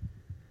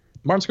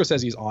Martin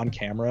Scorsese is on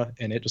camera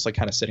and it just like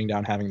kind of sitting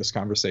down having this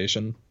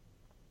conversation,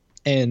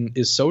 and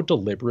is so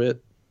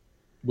deliberate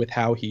with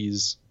how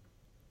he's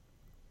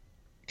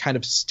kind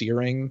of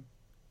steering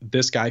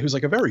this guy who's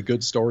like a very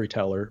good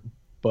storyteller,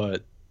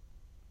 but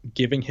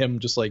giving him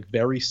just like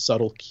very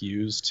subtle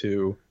cues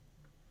to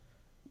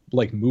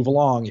like move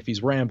along if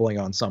he's rambling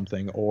on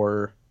something,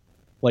 or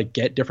like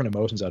get different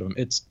emotions out of him.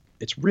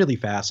 It's really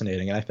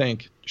fascinating, and I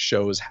think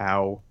shows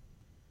how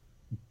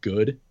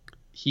good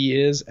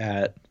he is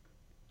at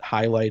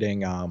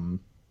highlighting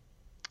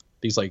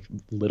these like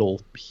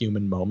little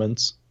human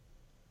moments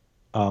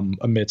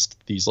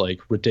amidst these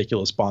like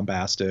ridiculous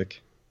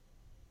bombastic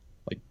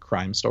like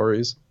crime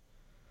stories.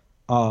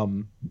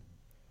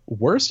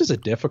 Worst is a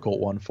difficult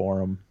one for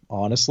him,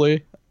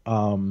 honestly.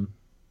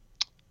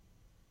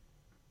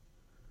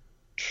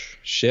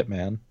 Shit,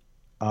 man.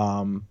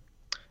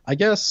 I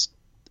guess,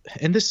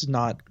 and this is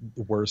not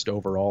worst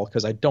overall,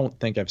 because I don't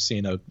think I've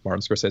seen a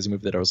Martin Scorsese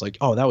movie that I was like,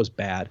 oh, that was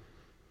bad.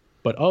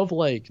 But of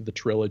like the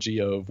trilogy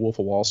of Wolf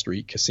of Wall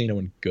Street, Casino,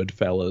 and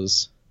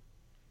Goodfellas,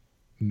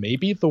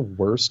 maybe the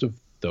worst of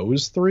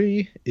those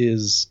three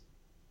is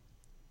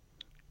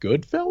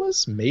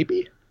Goodfellas,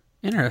 maybe?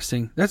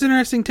 Interesting. That's an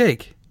interesting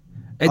take.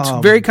 It's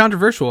very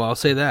controversial, I'll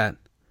say that.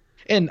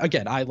 And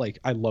again, I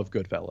love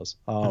Goodfellas.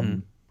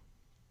 I'm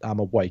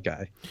a white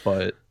guy,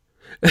 but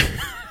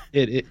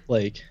it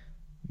like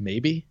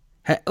maybe.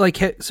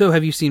 So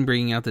have you seen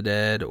Bringing Out the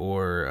Dead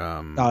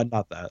or?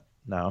 Not that.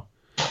 No.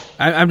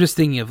 I'm just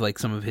thinking of like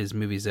some of his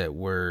movies that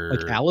were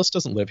like Alice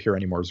Doesn't Live Here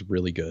Anymore is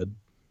really good.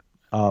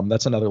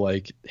 That's another,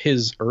 like,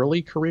 his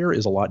early career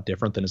is a lot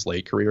different than his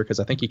late career,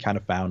 because I think he kind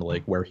of found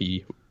like where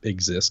he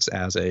exists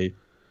as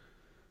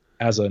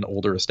an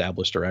older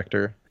established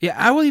director. Yeah,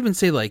 I will even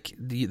say like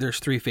there's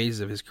three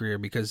phases of his career,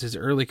 because his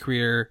early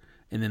career,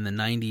 and then the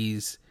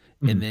 90s,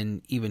 and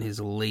then even his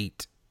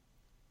late,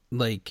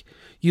 like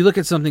you look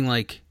at something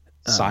like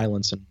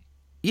Silence and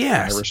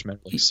Irishman,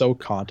 like so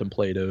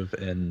contemplative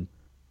and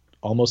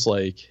almost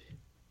like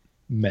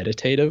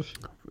meditative.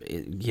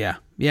 Yeah.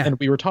 And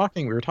we were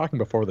talking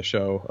before the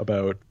show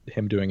about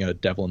him doing a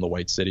Devil in the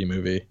White City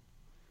movie.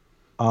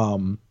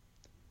 And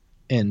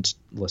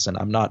listen,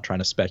 I'm not trying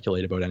to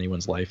speculate about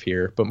anyone's life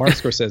here, but Martin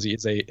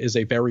Scorsese is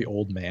a very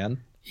old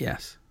man.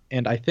 Yes.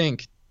 And I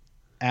think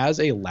as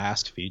a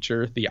last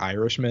feature, The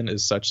Irishman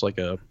is such like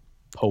a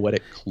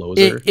poetic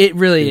closer. It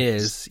really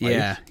is.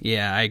 Yeah.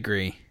 Yeah, I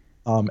agree.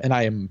 And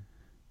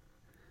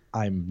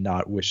I'm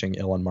not wishing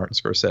ill on Martin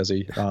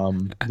Scorsese.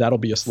 That'll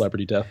be a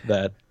celebrity death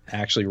that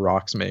actually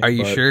rocks me. Are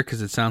you sure?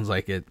 Because it sounds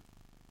like it.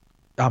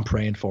 I'm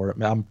praying for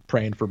it. I'm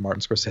praying for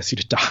Martin Scorsese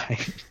to die.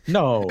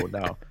 No.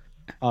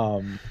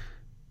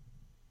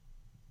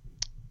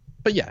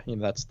 But yeah,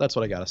 that's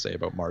what I gotta say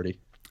about Marty.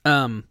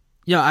 Yeah,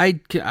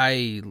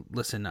 I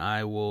listen.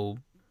 I will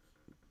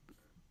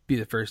be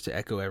the first to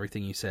echo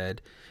everything you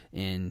said,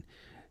 and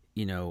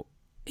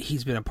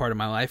he's been a part of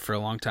my life for a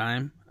long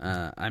time.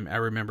 I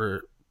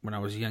remember when I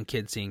was a young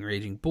kid seeing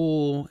Raging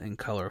Bull and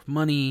Color of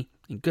Money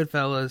and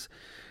Goodfellas,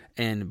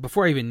 and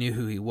before I even knew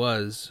who he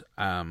was,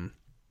 I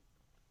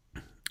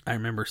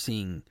remember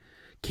seeing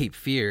Cape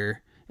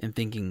Fear and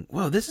thinking,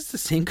 "Whoa, this is the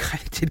same guy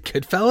that did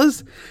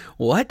Goodfellas?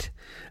 What?"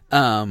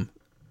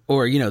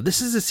 Or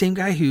this is the same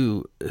guy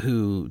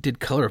who did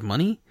Color of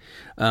Money.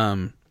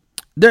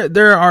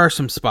 There are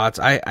some spots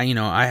I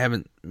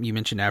haven't. You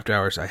mentioned After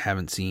Hours. I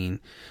haven't seen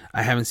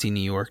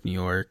New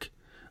York.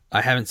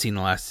 I haven't seen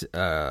The Last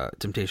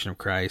Temptation of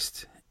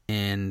Christ,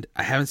 and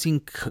I haven't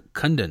seen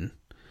Kundun,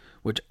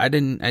 which I'd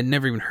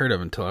never even heard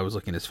of until I was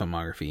looking at his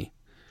filmography.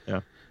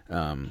 Yeah.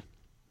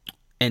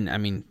 And I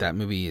mean that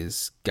movie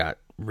has got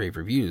rave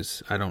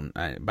reviews. But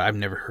I've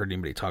never heard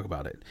anybody talk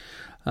about it.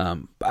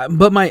 But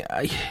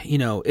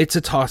it's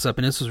a toss up,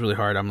 and this was really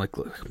hard. I'm like,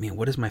 look, man,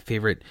 what is my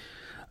favorite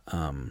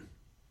Scorsese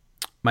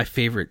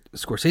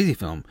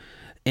film?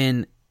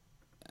 And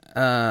if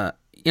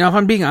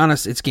I'm being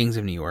honest, it's Gangs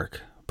of New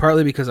York.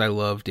 Partly because I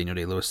love Daniel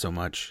Day-Lewis so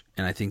much,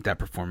 and I think that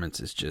performance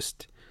is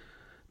just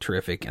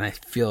terrific, and I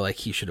feel like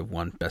he should have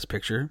won Best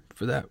Picture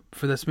for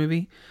this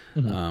movie.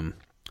 Mm-hmm.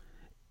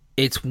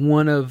 It's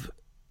one of,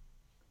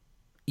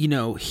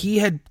 he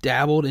had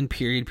dabbled in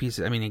period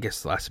pieces. I mean, I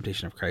guess The Last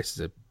Temptation of Christ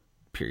is a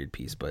period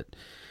piece, but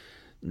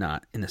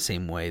not in the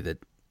same way that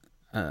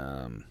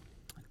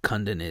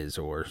Kundun is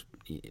or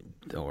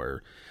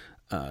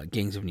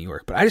Gangs of New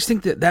York. But I just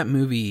think that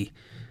movie.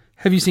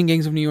 Have you seen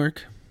Gangs of New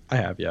York? I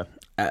have, yeah.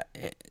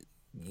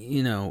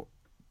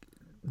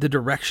 The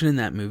direction in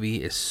that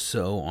movie is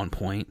so on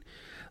point.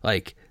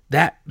 Like,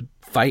 that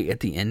fight at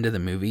the end of the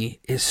movie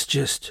is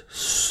just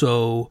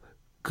so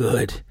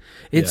good.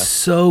 It's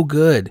so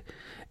good.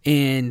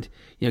 And,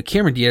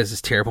 Cameron Diaz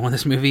is terrible in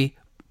this movie.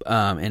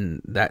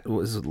 And that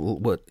was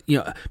what,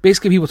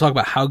 basically people talk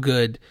about how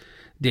good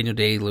Daniel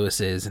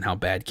Day-Lewis is and how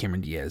bad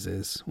Cameron Diaz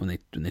is when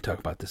they talk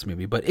about this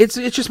movie. But it's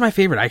just my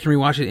favorite. I can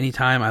rewatch it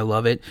anytime. I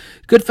love it.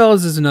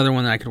 Goodfellas is another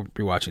one that I can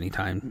rewatch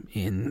anytime.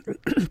 In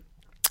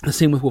the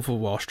same with Wolf of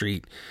Wall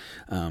Street,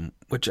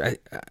 which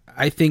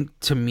I think,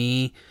 to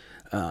me,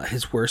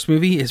 his worst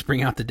movie is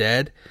Bring Out the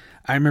Dead.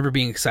 I remember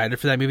being excited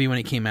for that movie when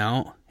it came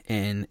out,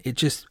 and it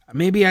just,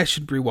 maybe I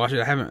should rewatch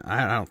it.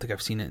 I don't think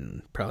I've seen it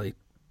in probably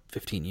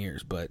 15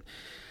 years, but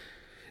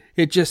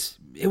it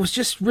was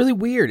just really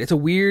weird. It's a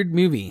weird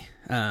movie.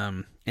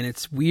 And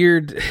it's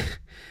weird.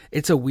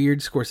 It's a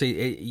weird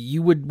Scorsese.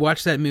 You would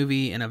watch that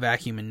movie in a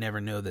vacuum and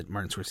never know that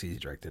Martin Scorsese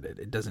directed it.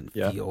 It doesn't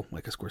feel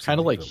like a Scorsese. Kind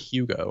of like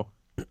Hugo.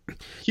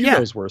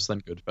 Hugo's worse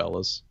than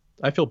Goodfellas.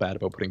 I feel bad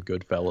about putting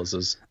Goodfellas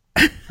as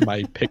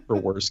my pick for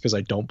worst because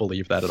I don't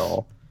believe that at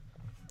all.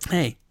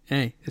 Hey,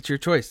 it's your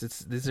choice.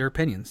 These are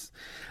opinions.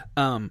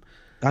 I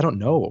don't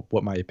know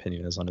what my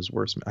opinion is on his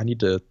worst. I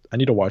need to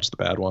watch the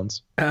bad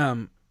ones.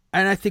 And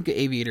I think The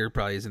Aviator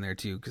probably is in there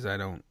too, because I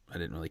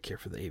didn't really care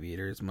for The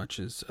Aviator as much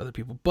as other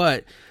people.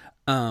 But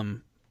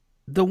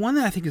the one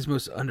that I think is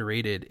most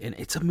underrated, and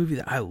it's a movie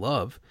that I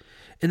love,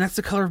 and that's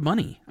The Color of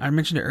Money. I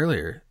mentioned it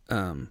earlier.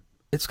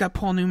 It's got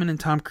Paul Newman and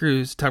Tom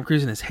Cruise. Tom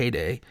Cruise in his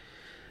heyday.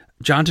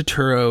 John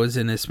Turturro is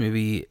in this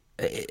movie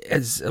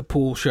as a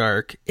pool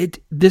shark.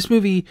 This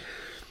movie,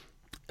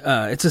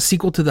 it's a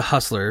sequel to The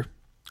Hustler,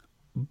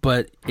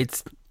 but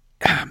it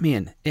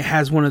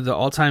has one of the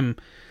all-time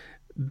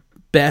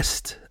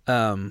best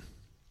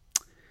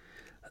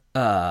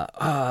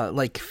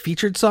like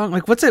featured song.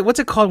 Like, what's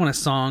it called when a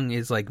song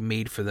is like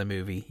made for the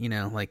movie?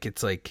 Like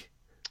it's like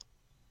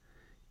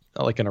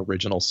an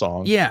original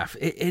song. Yeah,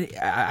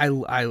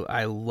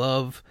 I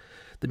love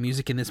the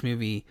music in this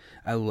movie.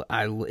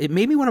 It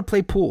made me want to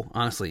play pool,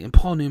 honestly. And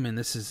Paul Newman,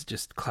 this is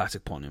just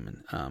classic Paul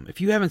Newman. If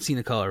you haven't seen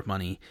The Color of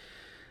Money,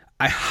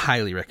 I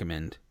highly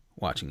recommend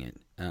watching it.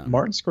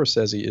 Martin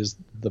Scorsese is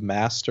the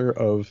master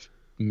of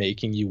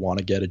making you want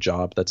to get a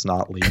job that's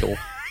not legal.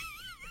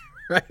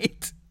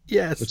 Right?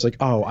 Yes. It's like,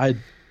 oh, I'd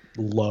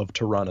love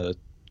to run a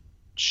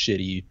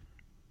shitty,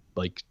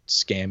 like,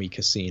 scammy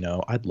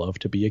casino. I'd love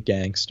to be a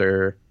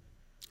gangster.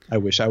 I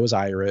wish I was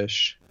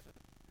Irish.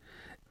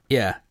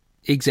 Yeah,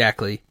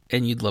 exactly.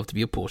 And you'd love to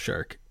be a pool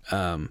shark.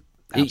 Have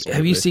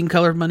you seen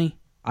Color of Money?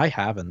 I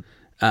haven't.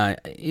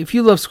 If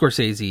you love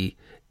Scorsese,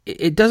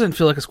 it doesn't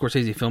feel like a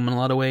Scorsese film in a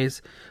lot of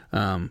ways,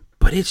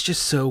 but it's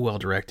just so well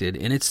directed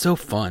and it's so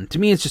fun. To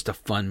me, it's just a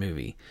fun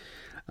movie.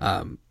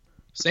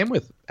 Same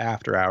with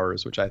After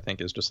Hours, which I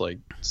think is just like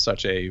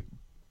such a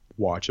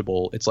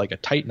watchable. It's like a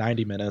tight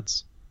 90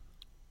 minutes.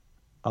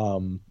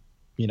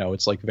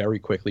 It's like very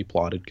quickly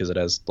plotted because it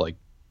has like,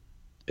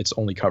 it's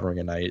only covering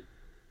a night.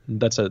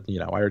 That's I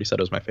already said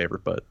it was my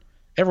favorite, but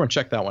everyone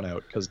check that one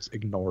out because it's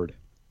ignored.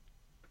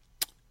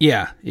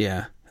 Yeah.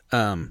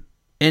 And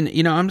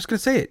I'm just gonna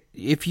say it.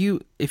 If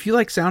you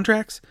like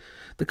soundtracks,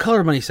 the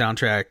Color of Money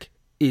soundtrack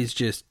is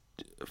just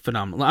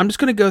phenomenal. I'm just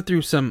gonna go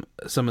through some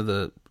of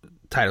the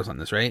titles on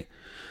this, right?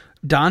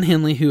 Don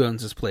Henley, Who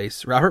Owns This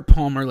Place? Robert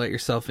Palmer, Let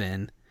Yourself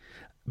In.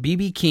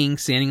 B.B. King,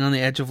 Standing on the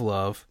Edge of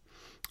Love.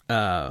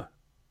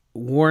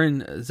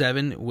 Warren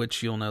Zevon,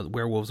 which you'll know,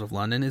 Werewolves of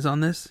London is on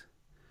this.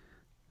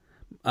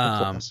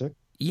 Classic.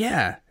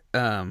 Yeah.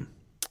 And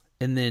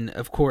then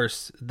of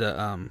course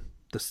the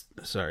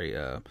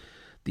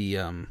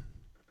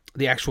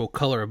actual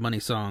Color of Money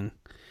song,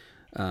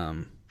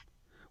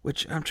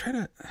 which I'm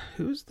trying to,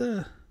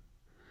 it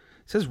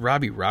says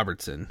Robbie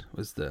Robertson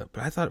but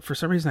I thought, for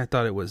some reason I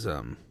thought it was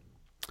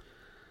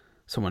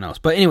someone else.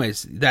 But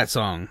anyways, that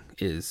song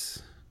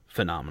is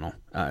phenomenal.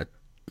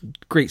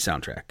 Great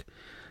soundtrack.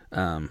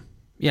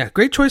 Yeah,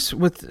 great choice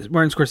with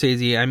Martin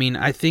Scorsese. I mean,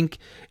 I think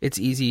it's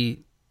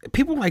easy.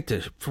 People like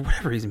to, for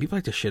whatever reason, people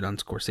like to shit on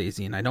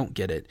Scorsese, and I don't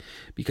get it,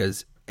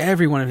 because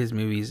every one of his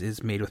movies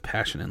is made with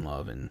passion and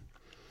love.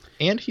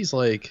 And he's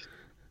like,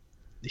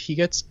 he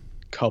gets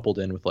coupled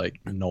in with like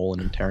Nolan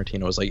and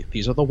Tarantino as like,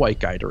 these are the white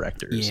guy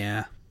directors.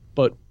 Yeah.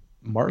 But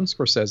Martin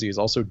Scorsese has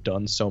also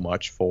done so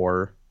much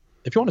for,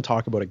 if you want to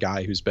talk about a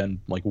guy who's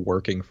been like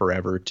working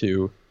forever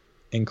to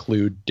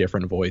include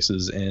different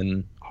voices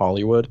in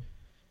Hollywood,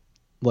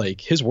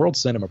 like his World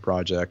Cinema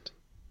Project.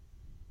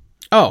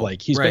 Oh,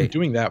 like he's right. been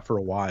doing that for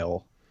a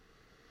while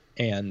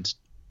and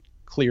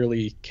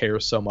clearly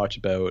cares so much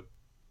about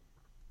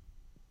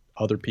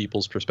other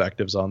people's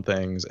perspectives on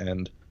things.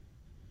 And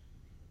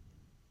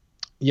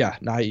yeah,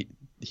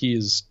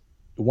 he's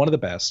one of the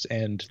best.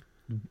 And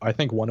I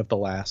think one of the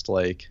last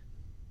like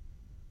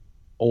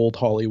old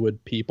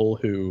Hollywood people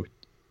who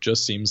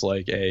just seems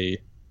like a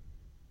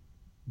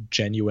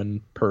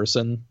genuine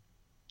person.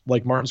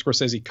 Like Martin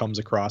Scorsese comes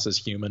across as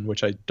human,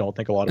 which I don't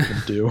think a lot of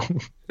them do.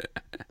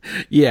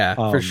 Yeah,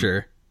 for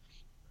sure.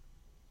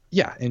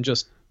 Yeah, and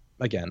just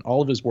again,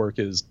 all of his work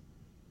is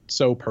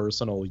so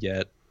personal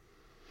yet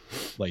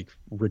like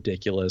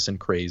ridiculous and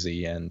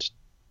crazy, and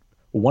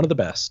one of the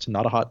best.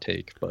 Not a hot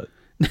take, but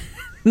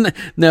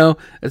no,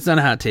 it's not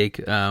a hot take.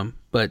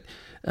 But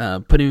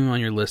putting him on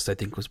your list, I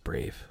think, was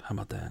brave. How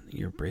about that?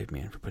 You're a brave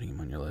man for putting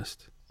him on your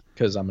list.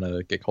 Because I'm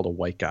gonna get called a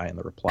white guy in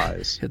the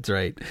replies. That's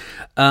right.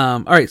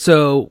 All right,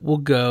 so we'll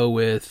go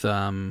with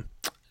John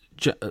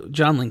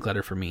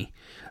Linkletter for me,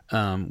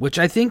 which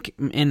I think,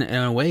 in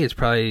a way, is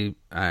probably.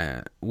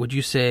 Would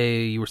you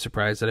say you were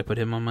surprised that I put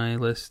him on my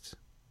list?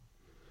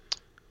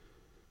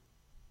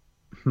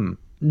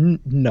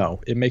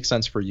 No, it makes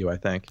sense for you, I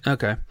think.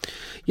 Okay,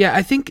 yeah,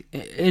 I think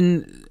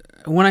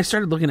when I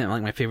started looking at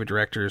like my favorite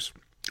directors,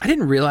 I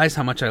didn't realize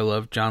how much I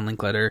loved John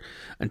Linkletter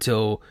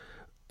until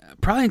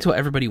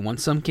Everybody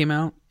Wants Some came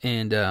out,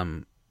 and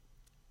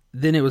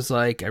then it was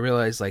like I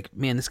realized, like,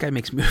 man, this guy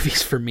makes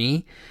movies for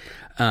me.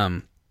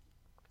 You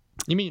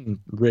mean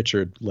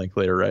Richard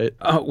Linklater, right?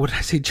 Oh, what did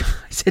I say? John?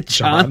 I said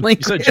John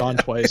Linklater. You said John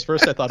twice.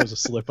 First, I thought it was a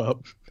slip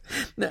up.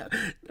 No,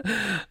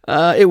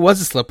 it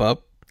was a slip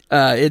up.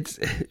 It's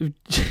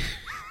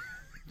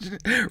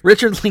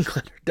Richard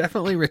Linklater,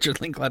 definitely Richard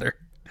Linklater.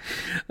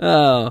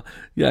 Oh,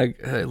 yeah,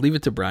 leave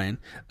it to Brian.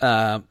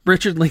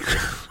 Richard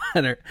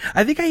Linklater.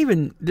 I think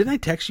didn't I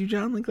text you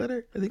John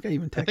Linklater? I think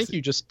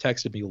you just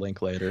texted me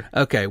Linklater.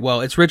 Okay,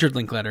 well, it's Richard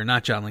Linklater,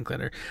 not John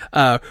Linklater.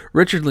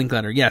 Richard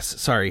Linklater. Yes,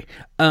 sorry.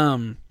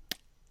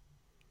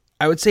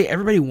 I would say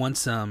Everybody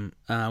Wants Some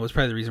was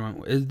probably the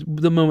reason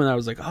the moment I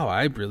was like, oh,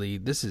 I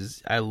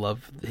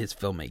love his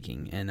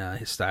filmmaking and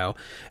his style.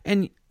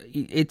 And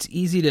it's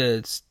easy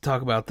to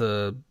talk about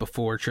the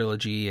Before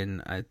trilogy,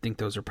 and I think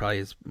those are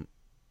probably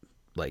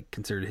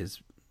considered his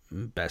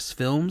best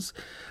films.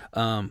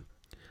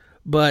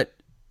 But,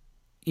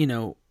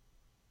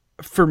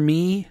 for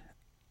me,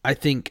 I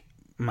think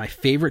my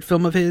favorite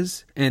film of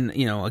his, and,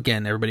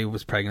 again, everybody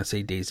was probably going to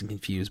say Dazed and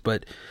Confused,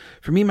 but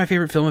for me, my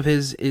favorite film of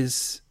his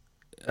is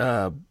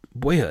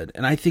Boyhood.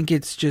 And I think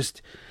it's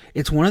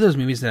one of those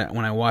movies that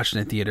when I watched it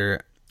in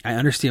theater, I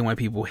understand why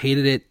people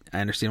hated it. I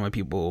understand why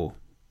people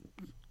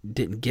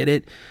didn't get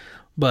it.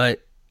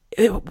 But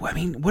what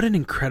an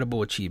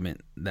incredible achievement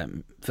that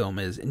film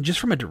is, and just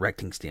from a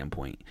directing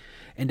standpoint,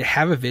 and to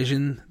have a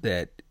vision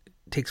that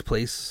takes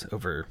place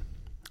over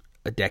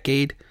a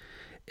decade,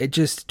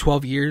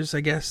 12 years,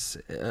 I guess.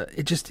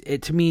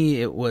 To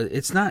me,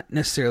 it's not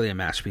necessarily a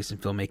masterpiece in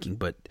filmmaking,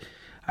 but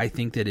I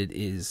think that it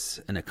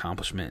is an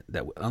accomplishment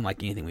that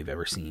unlike anything we've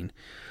ever seen.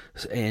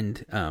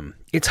 And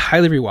it's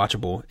highly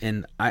rewatchable,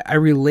 and I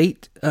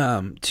relate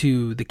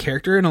to the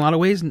character in a lot of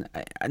ways,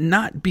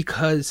 not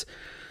because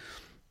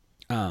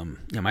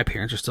my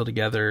parents are still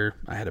together.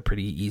 I had a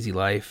pretty easy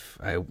life.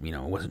 I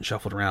wasn't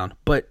shuffled around,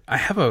 but I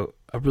have a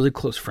really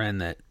close friend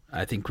that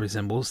I think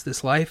resembles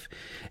this life,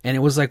 and it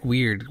was like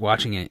weird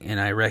watching it, and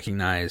I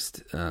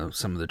recognized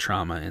some of the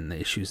trauma and the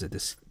issues that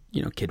this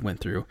kid went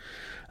through.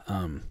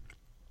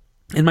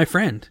 And my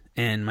friend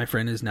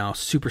is now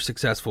super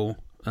successful,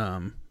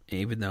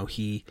 even though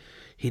he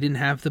didn't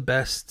have the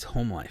best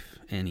home life,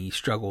 and he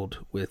struggled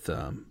with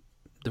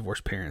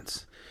divorced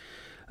parents.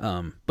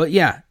 But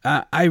yeah,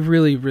 I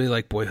really, really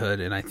like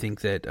Boyhood, and I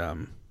think that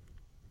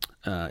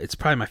it's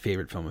probably my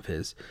favorite film of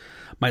his.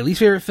 My least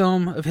favorite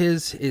film of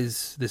his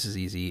this is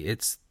easy.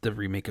 It's the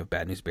remake of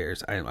Bad News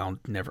Bears. I'll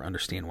never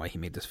understand why he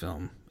made this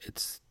film.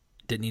 It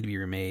didn't need to be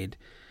remade.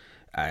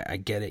 I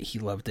get it. He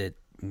loved it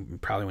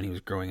probably when he was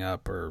growing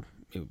up, or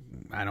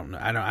I don't know.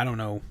 I don't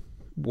know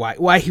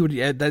why he would.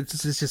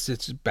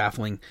 It's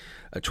baffling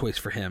a choice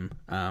for him.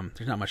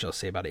 There's not much else to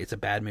say about it. It's a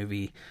bad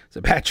movie. It's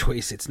a bad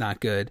choice. It's not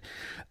good.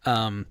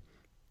 And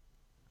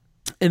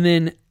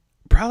then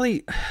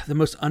probably the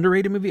most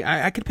underrated movie,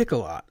 I could pick a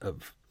lot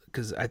of,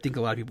 because I think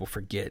a lot of people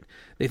forget.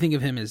 They think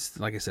of him as,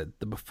 like I said,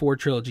 the Before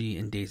trilogy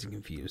and Dazed and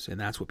Confused, and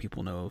that's what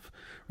people know of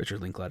Richard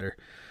Linklater.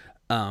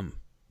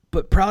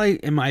 But probably,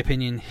 in my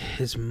opinion,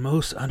 his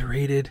most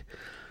underrated.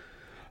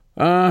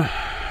 Man,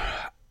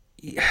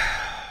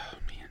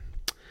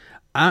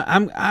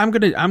 I'm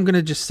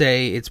gonna just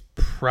say it's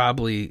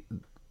probably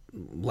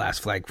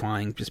Last Flag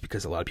Flying, just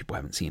because a lot of people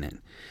haven't seen it.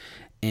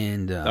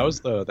 And that was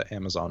the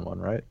Amazon one,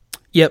 right?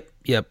 Yep,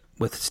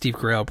 with Steve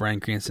Carell, Bryan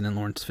Cranston, and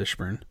Lawrence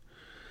Fishburne.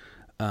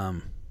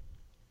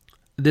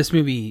 This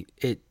movie,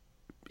 it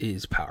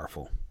is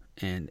powerful,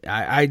 And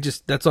I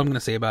just, that's all I'm going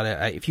to say about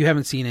it. If you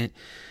haven't seen it,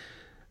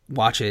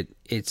 watch it.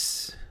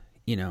 It's,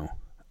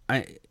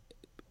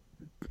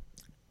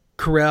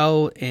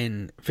 Carell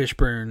and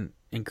Fishburne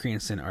and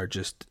Cranston are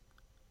just,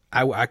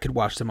 I could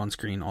watch them on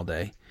screen all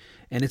day.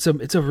 And it's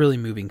a really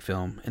moving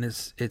film. And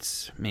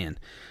it's man,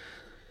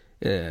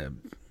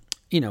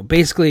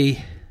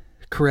 basically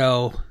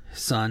Carell, his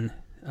son,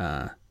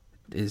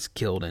 is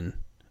killed in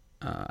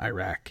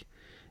Iraq,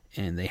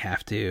 and he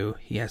has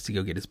to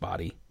go get his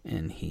body,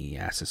 and he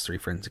asks his 3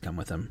 friends to come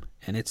with him.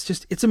 And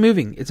it's a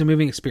moving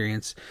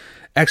experience.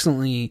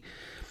 Excellently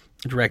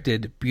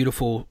directed,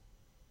 beautiful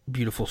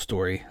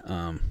story.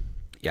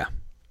 Yeah,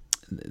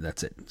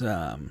 that's it.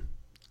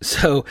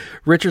 So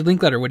Richard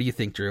Linklater, what do you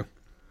think, Drew?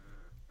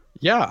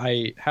 Yeah,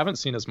 I haven't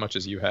seen as much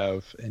as you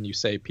have, and you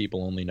say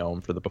people only know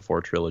him for the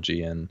Before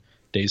trilogy and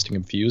Dazed and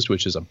Confused,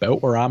 which is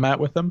about where I'm at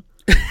with him.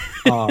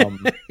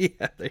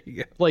 Yeah, there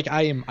you go. Like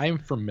I am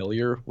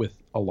familiar with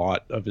a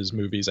lot of his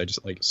movies. I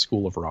just like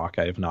School of Rock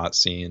I have not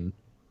seen.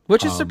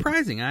 Which is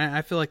surprising.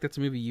 I feel like that's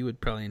a movie you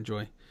would probably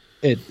enjoy.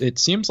 It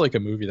seems like a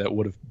movie that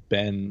would have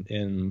been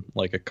in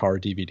like a car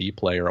DVD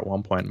player at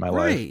one point in my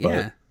life, but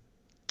yeah.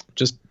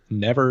 just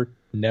never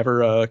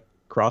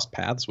crossed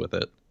paths with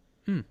it.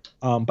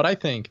 But I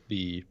think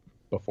the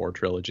Before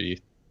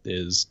trilogy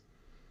is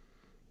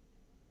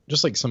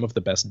just like some of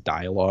the best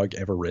dialogue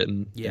ever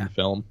written in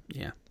film.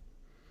 Yeah.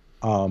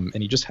 And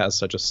he just has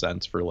such a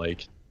sense for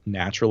like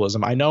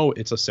naturalism. I know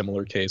it's a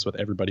similar case with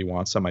Everybody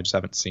Wants Some. I just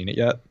haven't seen it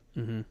yet.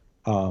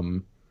 Mm-hmm.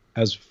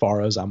 As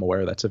far as I'm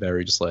aware, that's a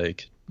very just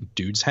like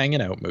dudes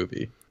hanging out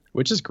movie,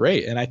 which is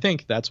great. And I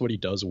think that's what he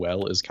does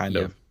well, is kind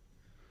of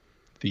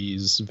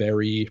these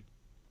very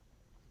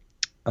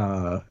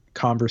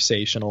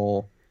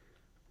conversational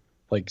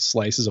like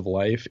slices of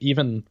life,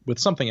 even with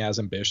something as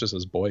ambitious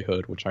as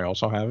Boyhood, which I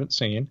also haven't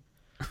seen,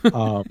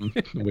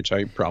 which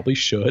I probably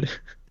should.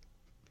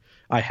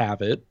 I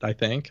have it, I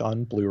think,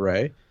 on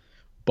Blu-ray,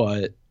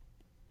 but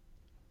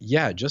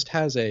yeah, it just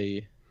has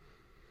a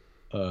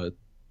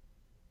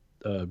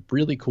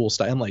really cool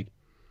style. And like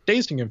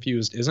Dazed and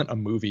Confused isn't a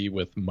movie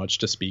with much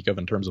to speak of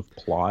in terms of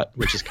plot,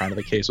 which is kind of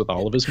the case with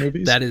all of his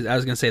movies. I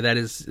was going to say that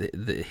is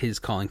his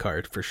calling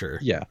card for sure.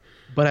 Yeah,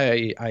 but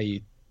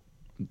I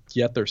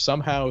yet they're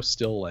somehow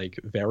still like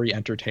very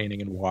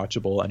entertaining and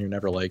watchable, and you're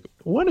never like,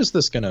 when is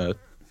this gonna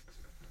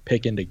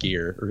kick into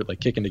gear?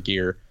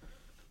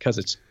 Because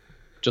it's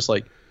just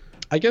like,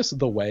 I guess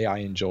the way I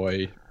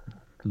enjoy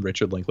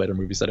Richard Linklater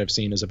movies that I've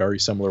seen is a very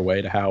similar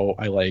way to how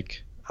I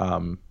like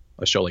a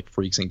show like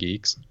Freaks and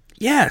Geeks.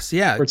 Yes,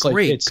 yeah, where it's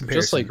great like, it's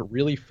comparison. just like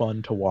really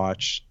fun to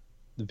watch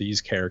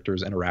these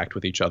characters interact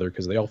with each other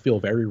because they all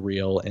feel very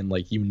real, and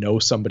like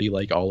somebody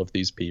like all of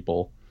these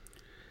people.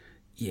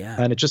 Yeah,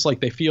 and it's just like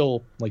they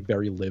feel like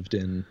very lived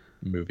in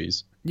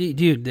movies. Dude,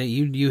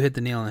 you hit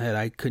the nail on the head.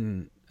 I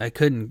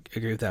couldn't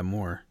agree with that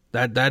more.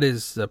 That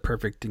is the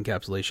perfect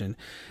encapsulation,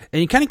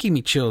 and you kind of gave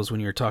me chills when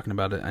you were talking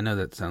about it. I know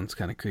that sounds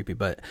kind of creepy,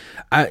 but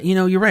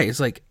you're right. It's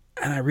like,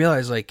 and I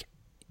realized like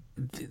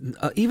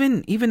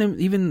even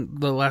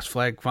the last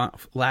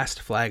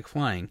flag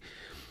flying.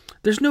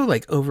 There's no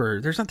like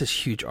there's not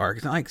this huge arc.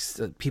 It's not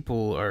like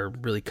people are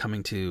really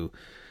coming to,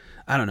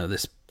 I don't know,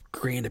 this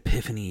grand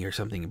epiphany or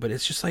something, but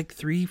it's just like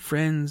 3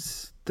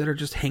 friends that are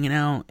just hanging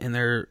out and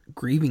they're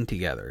grieving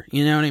together.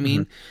 You know what I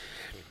mean? Mm-hmm.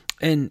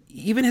 And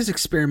even his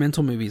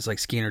experimental movies like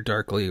Scanner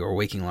Darkly or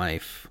Waking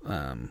Life,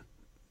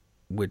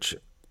 which,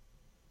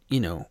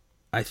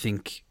 I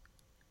think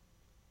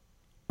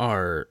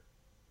are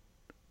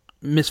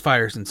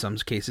misfires in some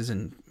cases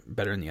and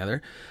better in the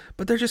other,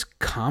 but they're just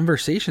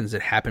conversations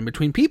that happen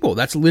between people.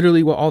 That's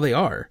literally what all they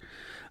are.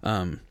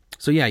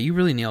 So yeah, you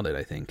really nailed it,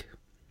 I think.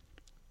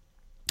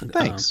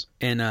 Thanks.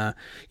 And I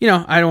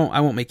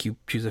won't make you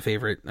choose a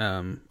favorite,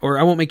 or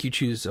I won't make you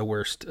choose a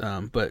worst.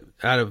 But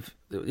out of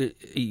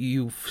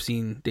you've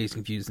seen Dazed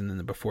and Confused and then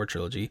the Before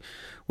trilogy,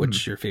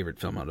 what's your favorite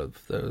film out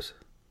of those?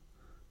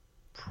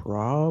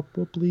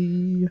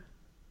 Probably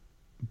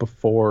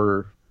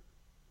Before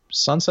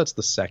Sunset's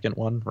the second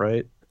one,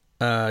 right?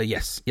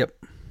 Yes. Yep.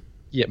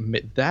 Yeah,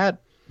 that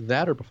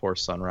or Before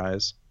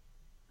Sunrise.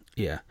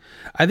 Yeah,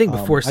 I think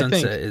Before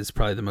Sunset is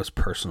probably the most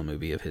personal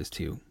movie of his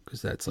too,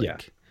 because that's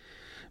like.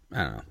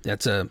 I don't know.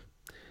 That's I'm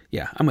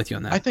with you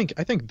on that. I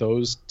think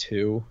those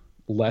two,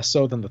 less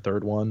so than the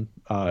third one,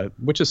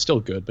 which is still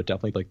good, but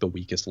definitely like the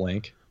weakest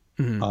link,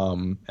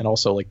 and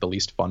also like the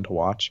least fun to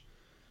watch.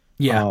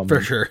 Yeah, for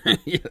sure.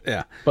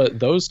 Yeah. But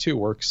those two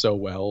work so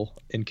well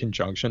in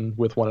conjunction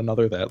with one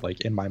another that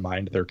like in my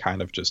mind they're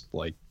kind of just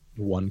like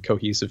one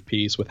cohesive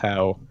piece with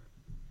how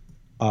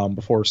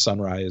Before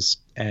Sunrise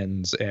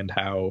ends and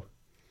how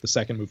the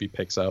second movie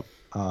picks up.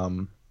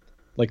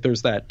 Like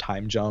there's that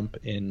time jump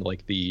in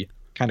like the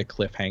kind of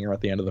cliffhanger at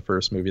the end of the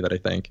first movie that I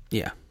think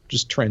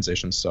just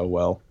transitions so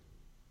well.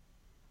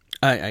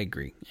 I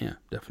agree. Yeah,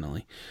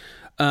 definitely.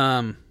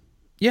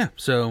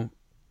 So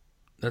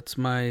that's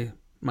my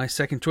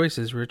second choice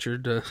is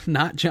Richard,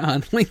 not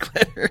John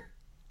Linklater.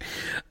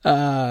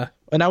 And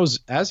I was,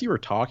 as you were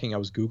talking, I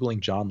was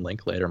Googling John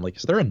Linklater. I'm like,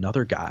 is there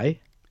another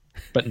guy?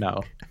 But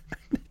no.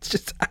 It's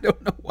just I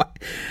don't know why.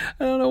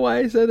 I don't know why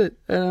I said it.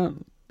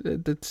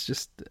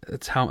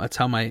 That's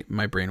how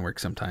my brain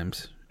works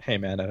sometimes. Hey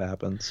man, it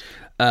happens.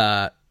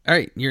 All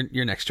right,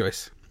 your next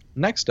choice.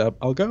 Next up,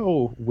 I'll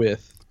go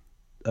with,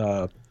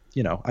 I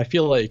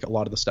feel like a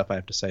lot of the stuff I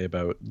have to say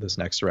about this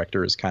next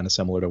director is kind of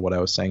similar to what I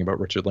was saying about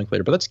Richard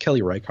Linklater, but that's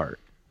Kelly Reichardt.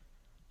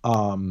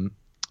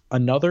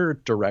 Another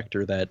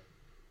director that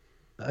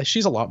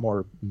she's a lot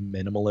more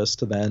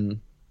minimalist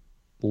than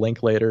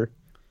Linklater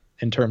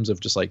in terms of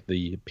just like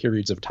the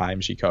periods of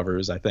time she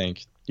covers. I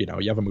think, you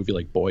have a movie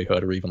like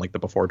Boyhood or even like the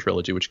Before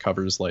trilogy, which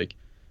covers like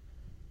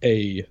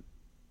a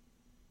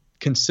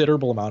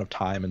considerable amount of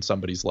time in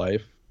somebody's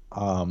life.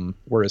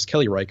 Whereas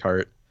Kelly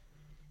Reichardt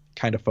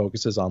kind of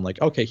focuses on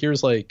like, okay,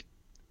 here's like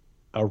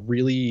a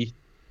really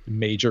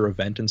major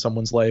event in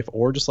someone's life,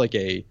 or just like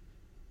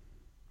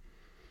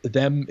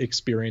them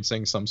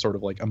experiencing some sort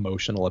of like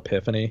emotional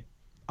epiphany.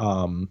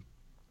 You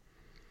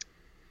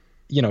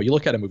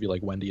look at a movie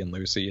like Wendy and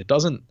Lucy,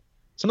 it's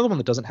another one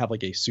that doesn't have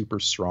like a super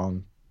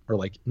strong, or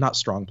like not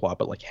strong plot,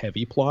 but like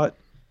heavy plot.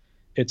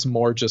 It's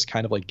more just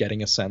kind of like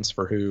getting a sense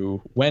for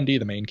who Wendy,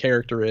 the main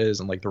character, is,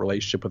 and like the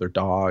relationship with her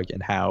dog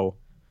and how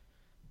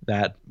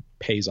that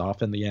pays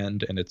off in the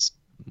end. And it's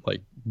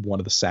like one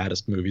of the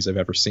saddest movies I've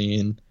ever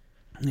seen.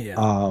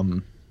 Yeah.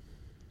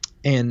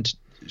 And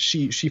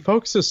she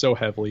focuses so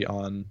heavily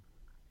on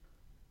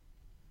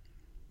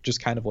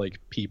just kind of like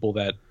people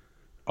that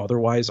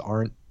otherwise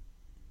aren't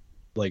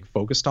like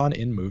focused on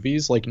in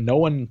movies. Like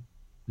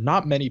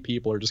not many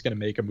people are just going to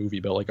make a movie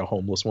about like a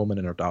homeless woman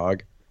and her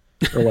dog,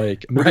 or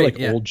like a movie Right, like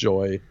yeah. Old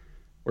Joy,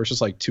 where it's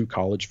just like two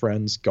college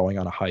friends going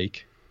on a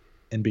hike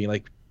and being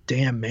like,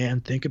 damn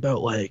man, think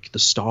about like the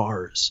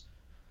stars.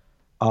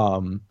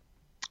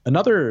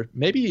 Another,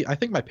 maybe I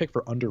think my pick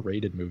for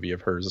underrated movie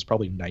of hers is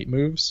probably Night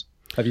Moves.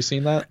 Have you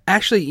seen that?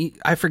 Actually,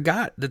 I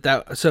forgot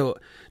that. So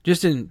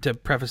just to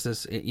preface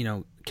this,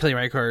 Kelly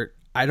Reichardt,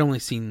 I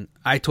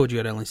told you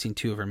I'd only seen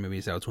two of her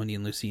movies. That was Wendy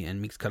and Lucy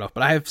and Meek's Cutoff,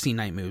 but I have seen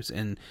Night Moves,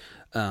 and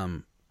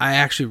I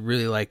actually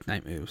really like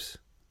Night Moves.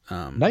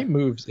 Night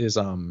Moves is,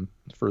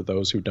 for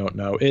those who don't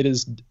know, it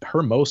is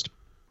her most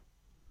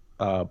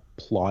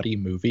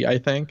plotty movie, I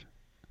think.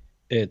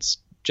 It's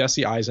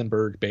Jesse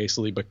Eisenberg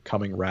basically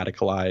becoming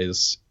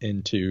radicalized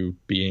into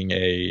being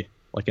an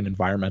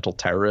environmental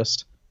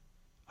terrorist.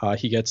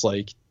 He gets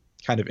like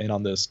kind of in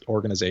on this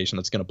organization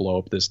that's going to blow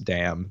up this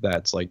dam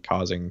that's like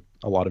causing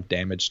a lot of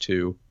damage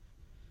to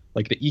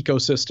like the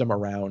ecosystem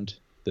around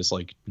this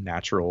like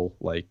natural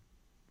like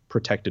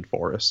protected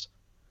forest.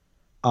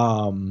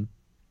 And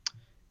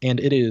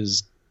it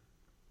is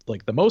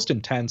like the most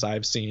intense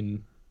I've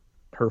seen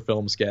her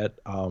films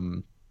get.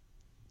 Kind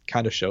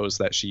of shows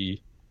that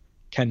she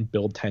can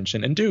build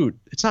tension, and dude,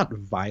 it's not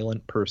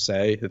violent per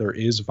se. There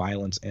is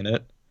violence in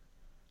it.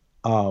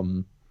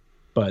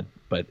 But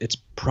it's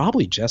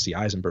probably Jesse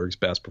Eisenberg's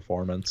best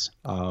performance.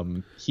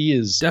 He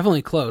is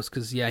definitely close,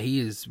 because he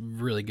is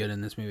really good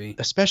in this movie,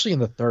 especially in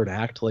the third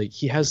act. Like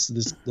he has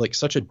this like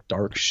such a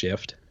dark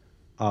shift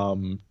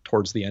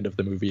towards the end of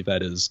the movie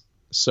that is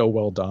so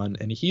well done,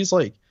 and he's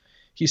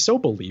so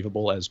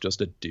believable as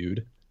just a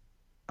dude.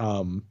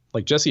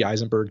 Like Jesse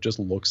Eisenberg just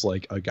looks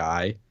like a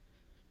guy,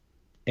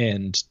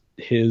 and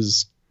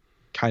his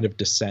kind of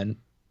descent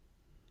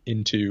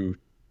into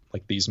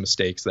like these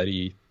mistakes that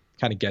he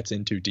kind of gets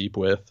into deep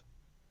with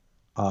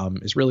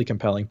is really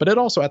compelling. But it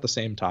also at the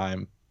same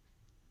time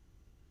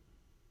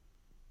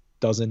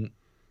doesn't,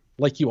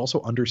 like, you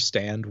also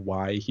understand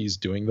why he's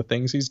doing the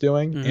things he's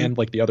doing, mm-hmm. and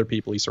like the other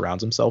people he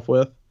surrounds himself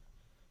with.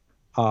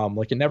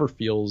 Like it never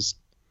feels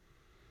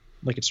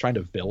like it's trying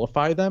to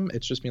vilify them.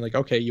 It's just being like,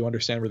 okay, you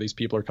understand where these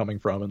people are coming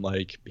from, and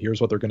like here's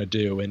what they're going to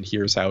do, and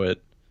here's how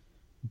it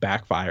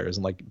backfires.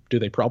 And like, do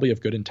they probably have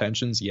good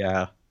intentions?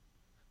 Yeah.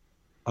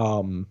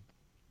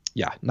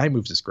 Yeah, Night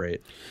Moves is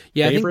great.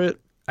 Yeah, favorite.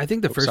 I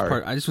think the first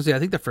part. I just want to say, I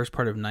think the first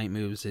part of Night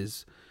Moves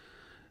is,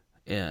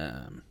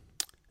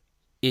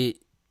 it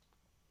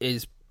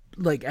is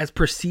like as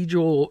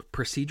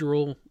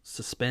procedural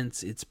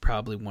suspense. It's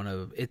probably one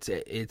of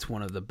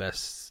the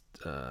best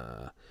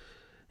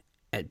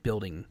at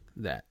building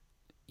that.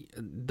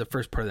 The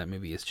first part of that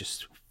movie is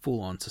just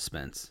full on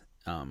suspense.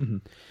 Mm-hmm.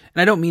 And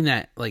I don't mean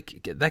that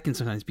like that can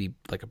sometimes be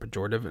like a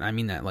pejorative, and I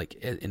mean that like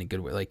in a good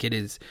way. Like it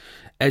is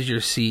edge your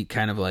seat,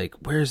 kind of like,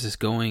 where is this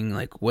going?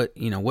 Like what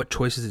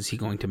choices is he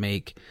going to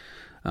make?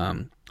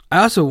 I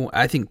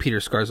think Peter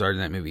Skarsgård in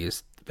that movie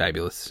is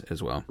fabulous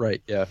as well.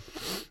 Right. Yeah.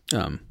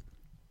 But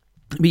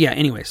yeah.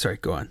 Anyway, sorry.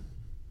 Go on.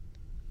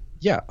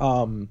 Yeah.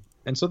 And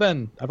so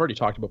then I've already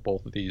talked about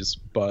both of these,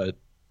 but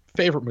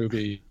favorite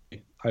movie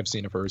I've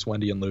seen of hers,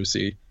 Wendy and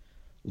Lucy.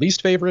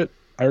 Least favorite,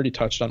 I already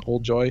touched on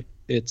Old Joy.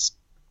 It's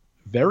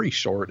very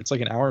short. It's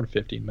like an hour and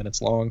 15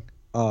 minutes long.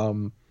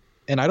 And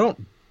I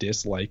don't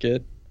dislike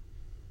it,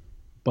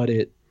 but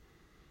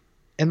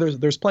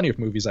there's plenty of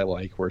movies I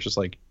like where it's just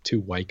like two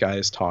white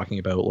guys talking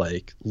about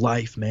like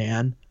life,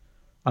 man.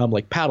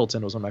 Like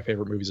Paddleton was one of my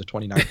favorite movies of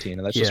 2019,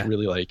 and that's just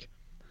really like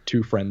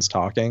two friends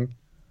talking.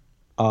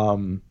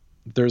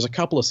 There's a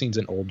couple of scenes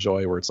in Old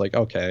Joy where it's like,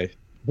 okay,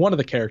 one of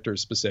the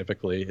characters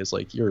specifically is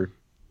like, you're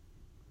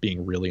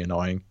being really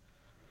annoying.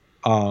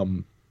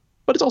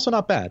 But it's also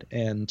not bad,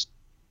 and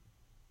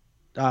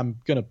I'm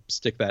gonna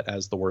stick that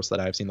as the worst that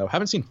I've seen, though.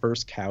 Haven't seen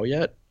First Cow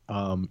yet.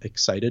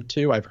 Excited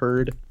to. I've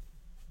heard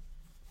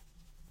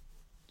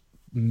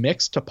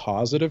mixed to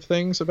positive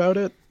things about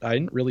it. I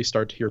didn't really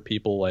start to hear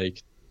people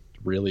like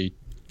really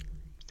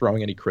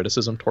throwing any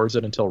criticism towards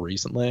it until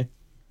recently.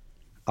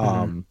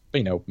 But,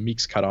 you know,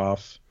 Meek's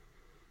Cutoff,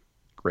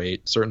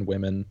 great. Certain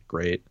Women,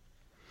 great.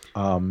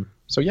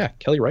 So yeah,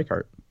 Kelly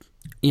Reichardt.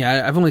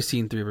 Yeah, I've only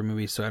seen 3 of her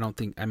movies, so I don't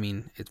think. I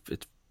mean,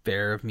 it's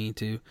fair of me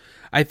to.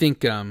 I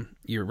think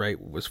you're right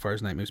as far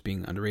as Night Moves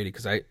being underrated,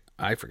 because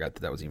I forgot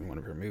that was even one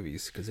of her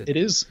movies. Because it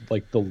is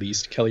like the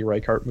least Kelly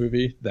Reichardt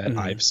movie that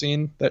I've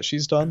seen that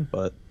she's done.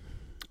 But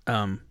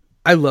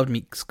I loved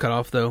Meek's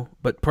Cutoff though,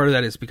 but part of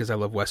that is because I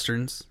love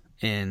westerns,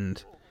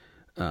 and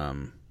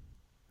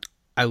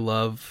I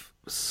love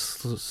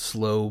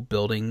slow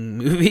building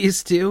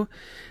movies too.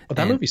 But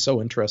that movie's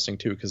so interesting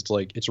too, because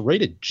like it's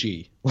rated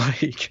G.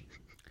 Like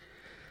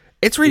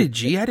it's rated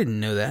G. I didn't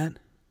know that.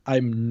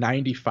 I'm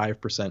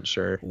 95%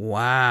 sure.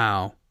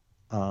 Wow.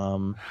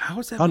 How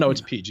is that? Oh no,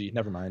 it's PG.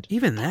 Never mind.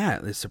 Even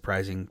that is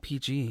surprising.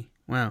 PG.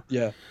 Wow.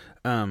 Yeah.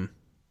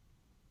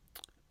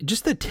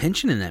 Just the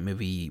tension in that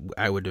movie,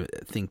 I would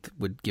think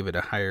would give it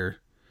a higher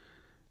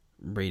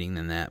rating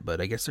than that.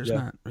 But I guess there's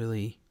not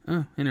really.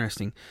 Oh,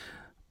 interesting.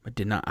 I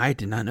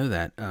did not know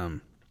that.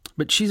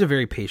 But she's a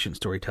very patient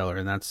storyteller,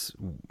 and that's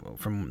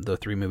from the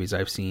 3 movies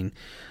I've seen.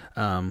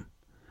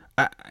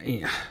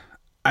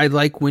 I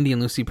like Wendy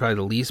and Lucy probably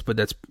the least, but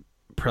that's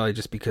probably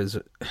just because,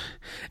 and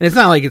it's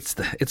not like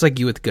it's like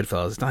you with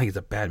Goodfellas. It's not like it's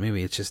a bad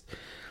movie. It's just,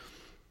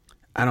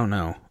 I don't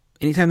know.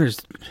 Anytime there's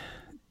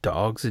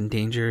dogs in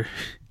danger,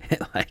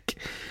 like,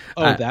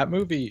 that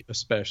movie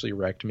especially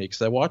wrecked me,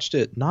 because I watched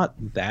it not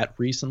that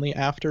recently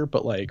after,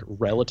 but like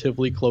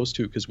relatively close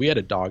to, because we had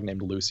a dog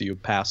named Lucy who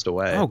passed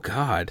away. Oh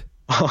God.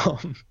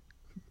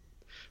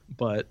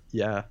 But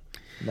yeah,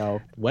 no,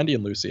 Wendy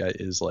and Lucy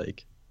is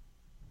like,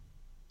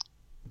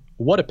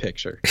 what a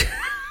picture.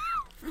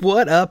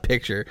 What a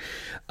picture.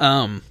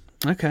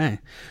 Okay.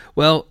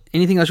 Well,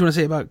 anything else you want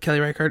to say about Kelly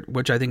Reichardt,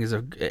 which I think is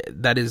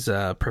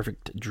a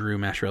perfect Drew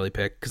Mascherelli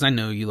pick, because I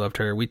know you loved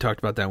her. We talked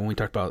about that when we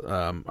talked about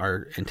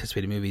our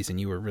anticipated movies,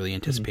 and you were really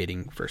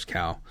anticipating First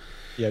Cow.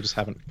 Yeah, I just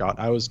haven't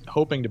I was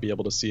hoping to be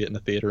able to see it in the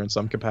theater in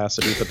some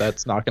capacity, but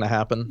that's not going to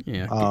happen.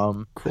 Yeah.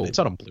 Cool. It's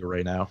out on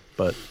Blu-ray now,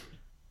 but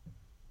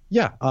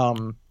yeah,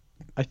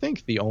 I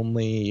think the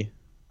only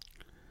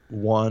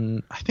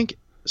one, I think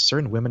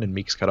Certain Women and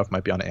Meek's Cutoff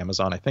might be on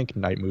Amazon. I think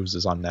Night Moves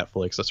is on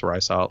Netflix. That's where I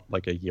saw it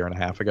like a year and a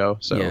half ago.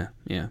 So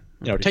yeah.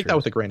 You know, take that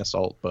with a grain of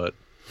salt. But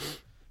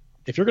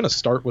if you're going to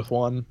start with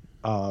one,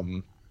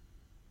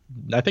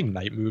 I think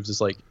Night Moves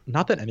is like,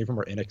 not that any of them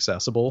are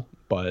inaccessible,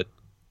 but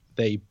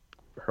a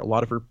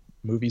lot of her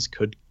movies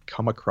could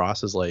come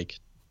across as like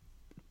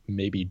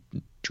maybe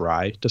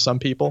dry to some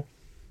people.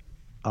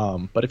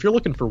 But if you're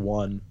looking for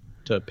one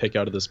to pick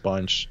out of this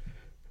bunch,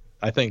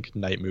 I think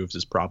Night Moves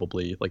is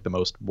probably like the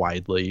most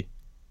widely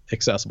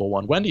accessible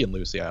one. Wendy and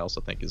Lucy I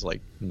also think is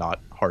like not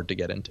hard to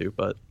get into,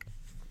 but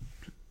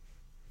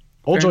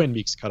Old Joy and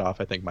Meek's Cutoff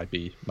I think might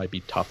be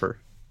tougher.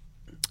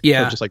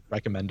 Yeah. So just like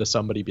recommend to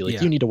somebody, be like,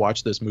 you need to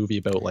watch this movie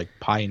about like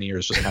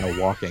pioneers just kind of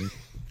walking.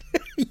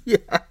 Yeah,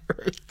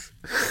 right.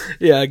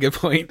 Yeah, good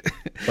point.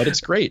 But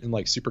it's great and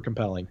like super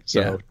compelling.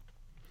 So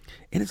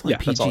and it's like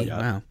PG.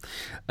 Wow.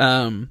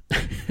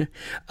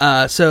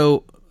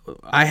 So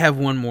I have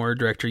one more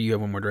director, you have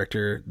one more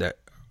director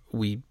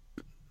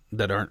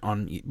that aren't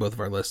on both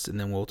of our lists, and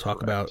then we'll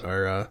talk about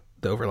our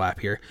the overlap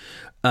here.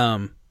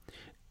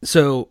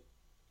 So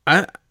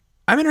I'm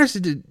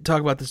interested to talk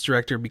about this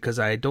director because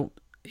I don't.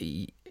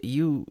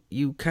 You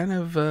kind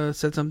of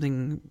said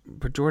something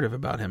pejorative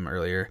about him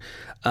earlier,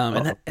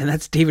 and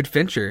that's David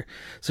Fincher.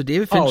 So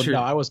David Fincher. Oh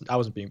no, I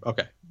wasn't being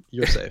okay.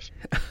 You're safe.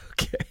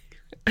 Okay.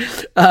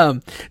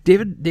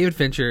 David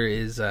Fincher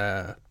is,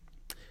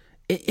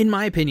 in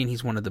my opinion,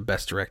 he's one of the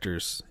best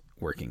directors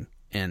working,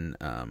 and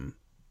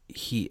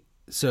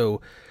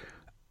So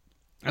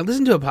I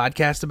listened to a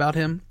podcast about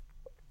him.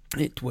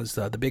 It was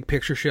the Big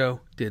Picture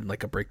Show, did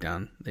like a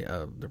breakdown,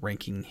 the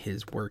ranking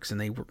his works, and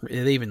they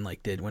even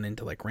like went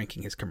into like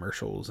ranking his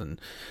commercials and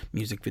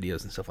music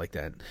videos and stuff like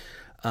that.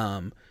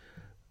 I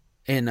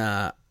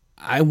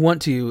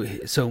want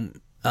to. So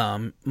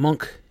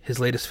Monk, his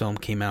latest film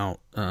came out,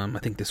 I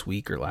think this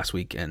week or last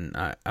week, and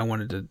I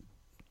wanted to.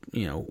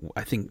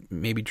 I think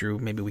maybe Drew,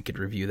 maybe we could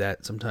review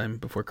that sometime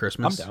before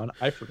Christmas. I'm down.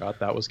 I forgot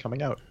that was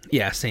coming out.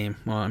 Yeah, same.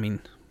 Well, I mean,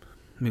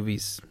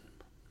 movies,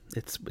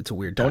 it's a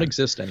weird time. Don't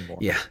exist anymore.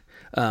 Yeah.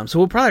 So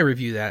we'll probably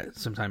review that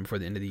sometime before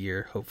the end of the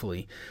year,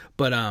 hopefully.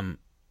 But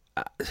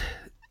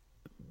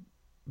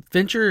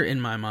Fincher,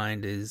 in my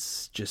mind,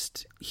 is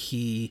just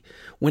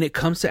when it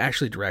comes to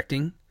actually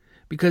directing,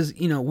 because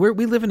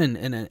we live in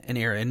an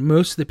era, and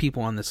most of the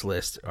people on this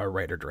list are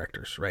writer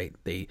directors, right?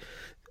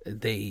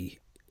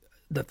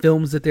 the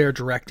films that they're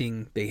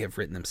directing, they have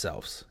written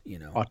themselves, you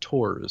know.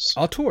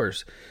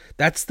 Auteurs.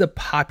 That's the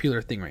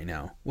popular thing right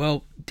now.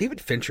 Well, David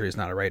Fincher is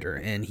not a writer,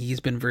 and he's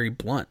been very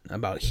blunt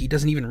about he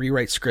doesn't even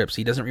rewrite scripts.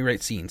 He doesn't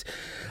rewrite scenes.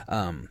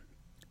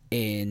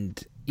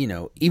 And, you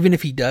know, even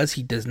if he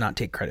does not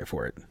take credit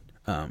for it,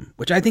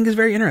 which I think is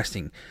very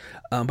interesting.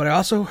 But I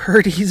also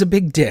heard he's a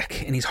big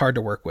dick, and he's hard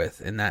to work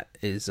with, and that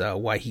is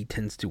why he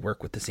tends to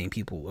work with the same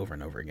people over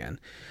and over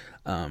again.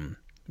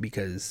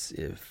 Because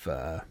if...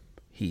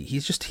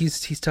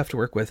 He's tough to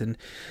work with, and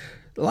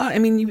a lot. I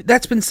mean,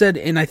 that's been said,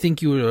 and I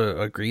think you would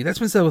agree. That's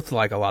been said with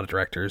like a lot of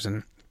directors,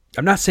 and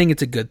I'm not saying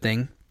it's a good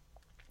thing.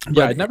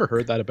 Yeah, I'd never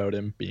heard that about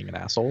him being an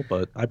asshole,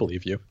 but I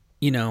believe you.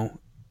 You know,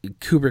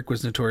 Kubrick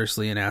was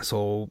notoriously an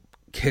asshole.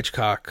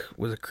 Hitchcock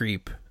was a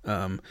creep.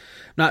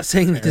 Not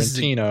saying that this is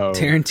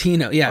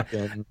Tarantino. Yeah,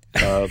 fucking,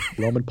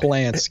 Roman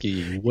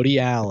Polanski, Woody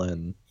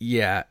Allen.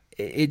 Yeah.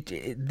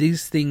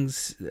 These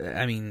things,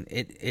 I mean,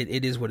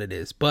 it is what it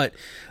is, but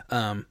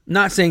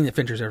not saying that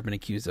Fincher's ever been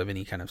accused of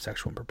any kind of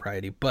sexual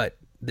impropriety, but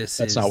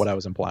that's not what I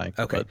was implying.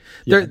 Okay. But,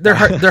 yeah.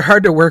 They're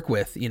hard to work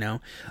with, you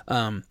know.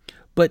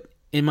 But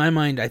in my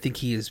mind, I think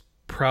he is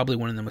probably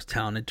one of the most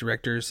talented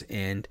directors,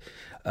 and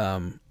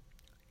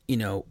you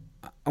know,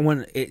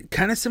 it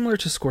kind of similar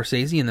to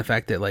Scorsese in the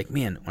fact that, like,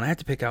 man, when I have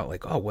to pick out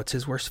like, oh, what's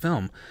his worst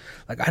film,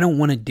 like, I don't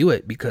want to do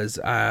it because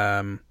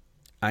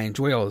I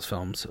enjoy all his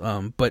films,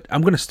 but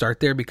I'm going to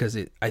start there because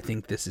I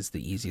think this is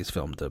the easiest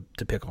film to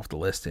pick off the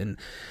list, and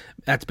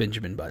that's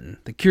Benjamin Button.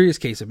 The Curious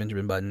Case of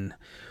Benjamin Button,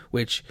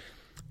 which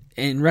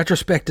in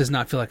retrospect does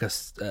not feel like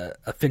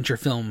a Fincher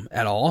film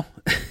at all.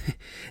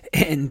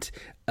 And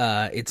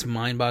it's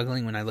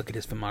mind-boggling when I look at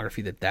his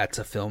filmography that that's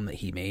a film that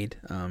he made.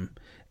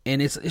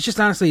 And it's just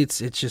honestly, it's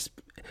just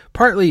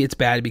partly it's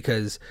bad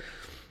because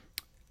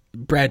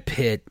Brad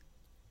Pitt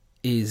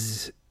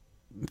is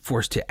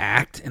forced to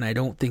act, and I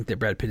don't think that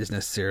Brad Pitt is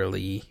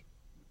necessarily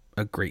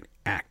a great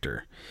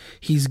actor.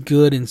 He's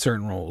good in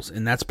certain roles,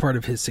 and that's part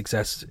of his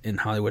success in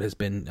Hollywood has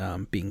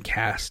been being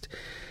cast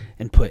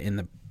and put in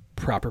the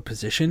proper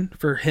position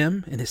for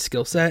him and his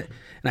skill set,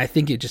 and I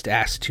think it just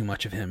asks too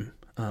much of him,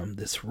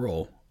 this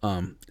role.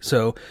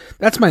 So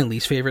that's my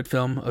least favorite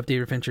film of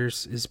David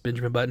Fincher's is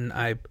Benjamin Button.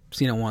 I've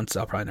seen it once.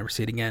 I'll probably never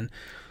see it again.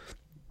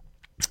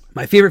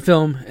 My favorite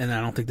film, and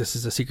I don't think this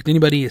is a secret to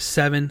anybody, is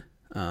Seven.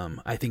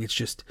 I think it's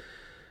just,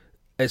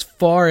 as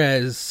far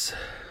as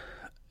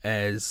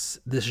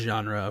this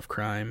genre of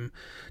crime,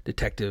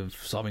 detective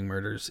solving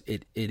murders,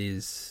 it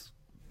is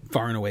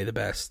far and away the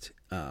best.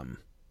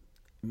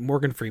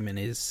 Morgan Freeman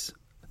is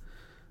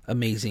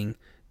amazing.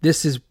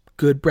 This is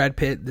good Brad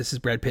Pitt. This is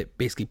Brad Pitt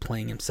basically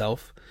playing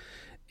himself,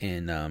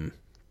 and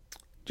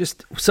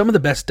just some of the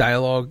best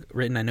dialogue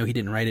written. I know he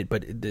didn't write it,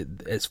 but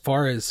as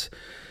far as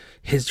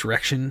his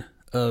direction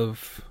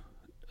of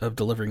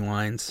delivering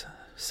lines,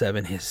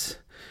 Seven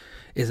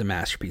is a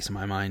masterpiece in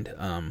my mind.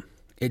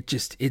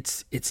 It's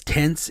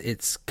tense.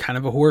 It's kind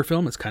of a horror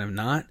film. It's kind of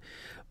not,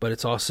 but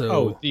it's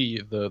also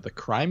the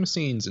crime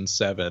scenes in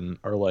Seven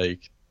are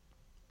like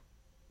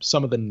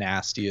some of the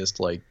nastiest,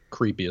 like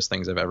creepiest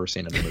things I've ever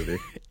seen in a movie.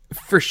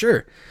 For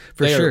sure.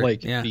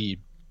 The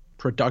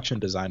production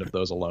design of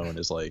those alone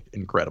is like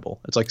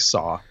incredible. It's like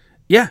Saw.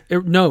 Yeah,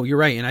 no, you're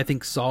right, and I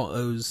think Saw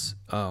owes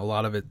a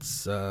lot of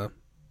its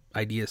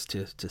ideas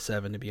to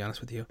Seven, to be honest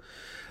with you.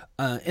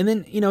 And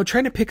then, you know,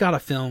 trying to pick out a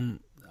film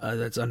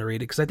that's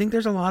underrated, because I think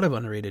there's a lot of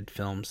underrated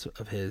films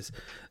of his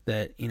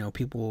that, you know,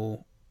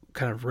 people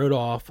kind of wrote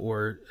off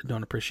or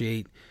don't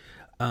appreciate.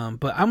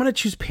 But I'm going to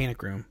choose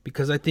Panic Room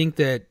because I think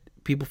that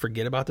people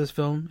forget about this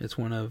film. It's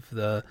one of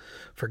the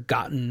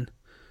forgotten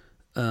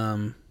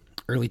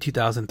early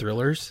 2000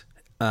 thrillers.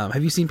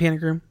 Have you seen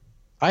Panic Room?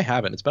 I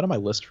haven't. It's been on my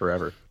list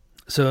forever.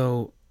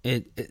 So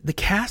the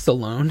cast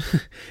alone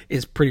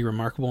is pretty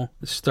remarkable.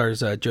 It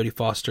stars Jodie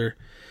Foster.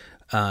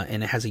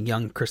 And it has a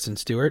young Kristen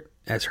Stewart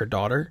as her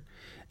daughter.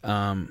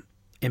 And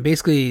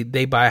basically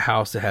they buy a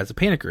house that has a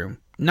panic room.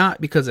 Not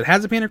because it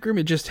has a panic room,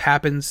 it just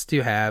happens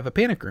to have a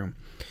panic room.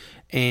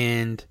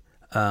 And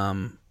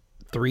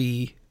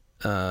three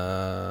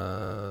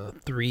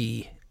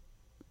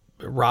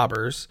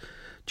robbers,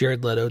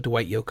 Jared Leto,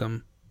 Dwight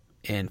Yoakam,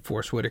 and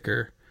Forrest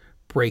Whitaker,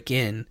 break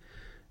in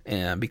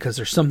because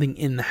there's something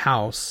in the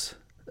house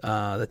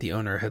that the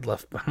owner had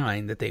left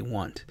behind that they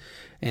want.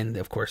 And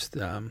of course,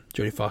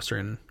 Jodie Foster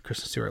and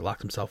Kristen Stewart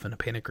locked themselves in a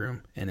panic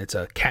room, and it's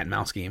a cat and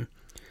mouse game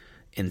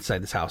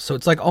inside this house. So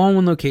it's like all in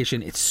one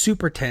location. It's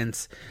super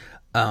tense.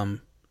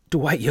 Dwight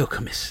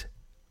Yoakam is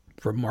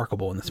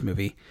remarkable in this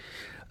movie.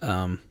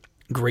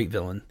 Great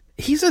villain.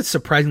 He's a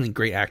surprisingly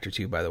great actor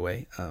too, by the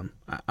way.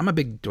 I'm a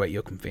big Dwight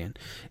Yoakam fan.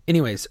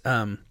 Anyways,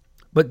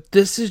 but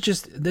this is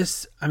just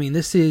this. I mean,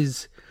 this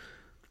is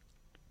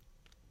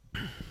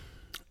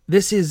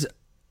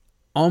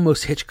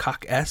almost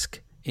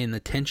Hitchcock-esque in the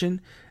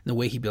tension and the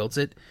way he builds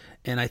it.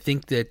 And I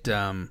think that,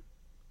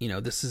 you know,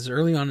 this is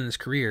early on in his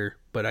career,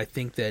 but I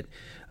think that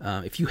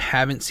if you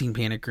haven't seen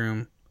Panic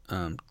Room,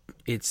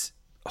 it's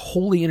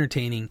wholly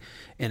entertaining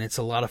and it's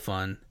a lot of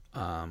fun.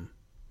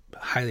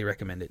 Highly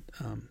recommend it.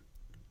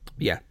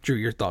 Yeah, Drew,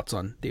 your thoughts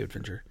on David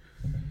Fincher?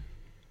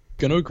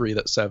 gonna agree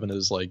that Seven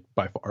is like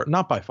by far,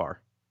 not by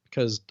far,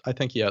 because I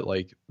think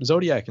like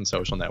Zodiac and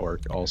Social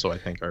Network also I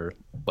think are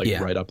like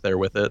right up there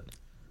with it.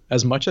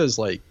 As much as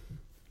like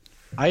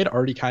I had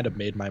already kind of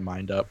made my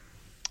mind up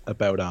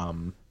about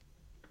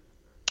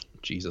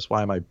Jesus,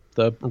 why am I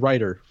the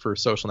writer for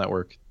Social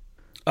Network?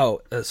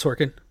 Oh,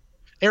 Sorkin.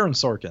 Aaron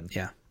Sorkin.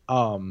 Yeah.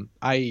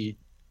 I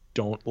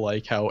don't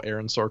like how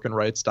Aaron Sorkin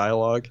writes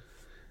dialogue.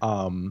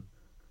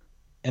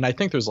 And I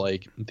think there's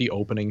like the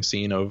opening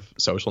scene of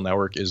Social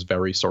Network is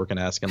very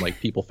Sorkin-esque and like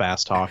people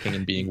fast talking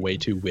and being way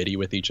too witty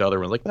with each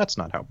other. And like, that's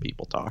not how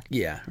people talk.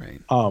 Yeah,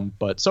 right.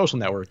 But Social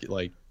Network,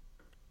 like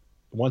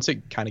once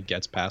it kind of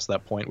gets past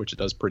that point, which it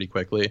does pretty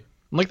quickly,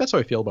 and like that's how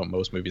I feel about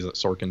most movies that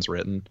Sorkin's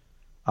written.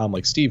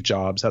 Like Steve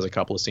Jobs has a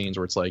couple of scenes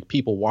where it's like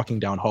people walking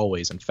down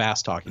hallways and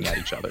fast talking at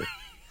each other.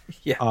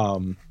 Yeah.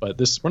 But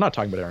we're not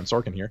talking about Aaron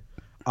Sorkin here.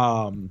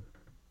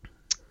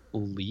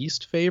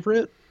 Least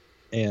favorite,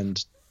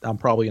 and I'm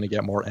probably going to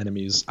get more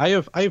enemies. I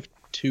have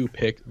two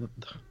pick.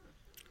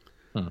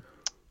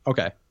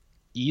 Okay.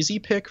 Easy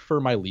pick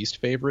for my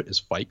least favorite is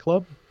Fight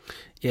Club.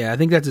 Yeah, I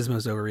think that's his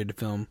most overrated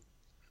film.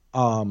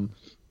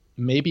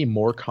 Maybe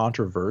more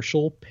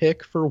controversial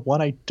pick for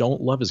one I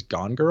don't love is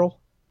Gone Girl.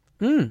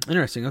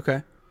 Interesting.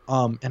 Okay.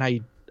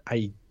 And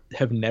I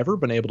have never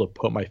been able to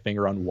put my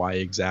finger on why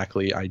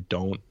exactly I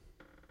don't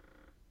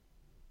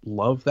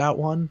love that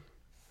one.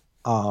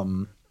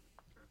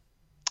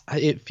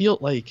 It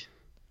felt like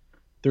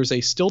there's a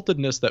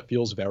stiltedness that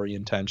feels very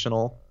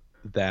intentional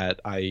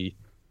that I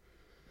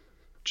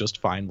just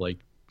find like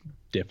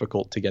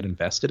difficult to get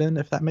invested in,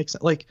 if that makes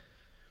sense. Like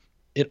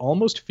it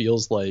almost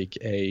feels like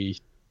a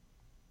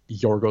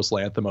Yorgos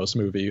Lanthimos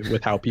movie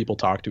with how people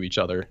talk to each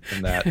other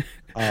and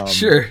that.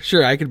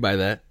 Sure, I could buy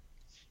that.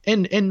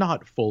 And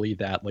not fully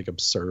that like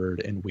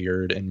absurd and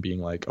weird and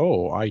being like,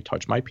 oh, I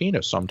touch my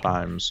penis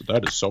sometimes.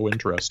 That is so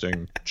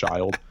interesting,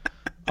 child.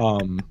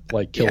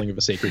 Like killing of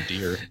a sacred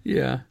deer.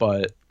 Yeah.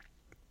 But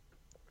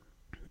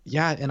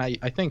yeah, and I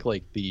think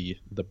like the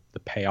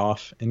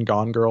payoff in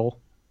Gone Girl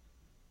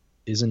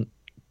isn't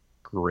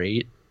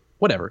great.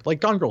 Whatever. Like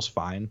Gone Girl's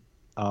fine.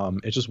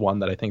 It's just one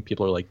that I think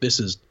people are like,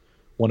 this is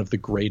one of the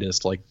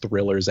greatest like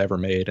thrillers ever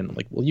made. And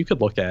like, well, you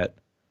could look at,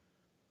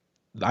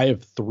 I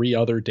have 3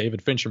 other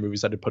David Fincher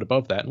movies I'd put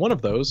above that. And one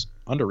of those,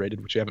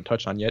 underrated, which you haven't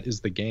touched on yet, is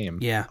The Game.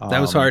 Yeah,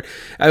 that was hard.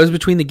 I was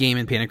between The Game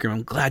and Panic Room.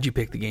 I'm glad you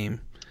picked The Game.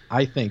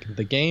 I think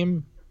The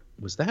Game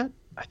was that.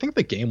 I think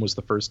The Game was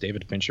the first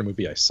David Fincher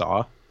movie I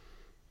saw.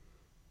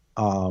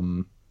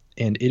 And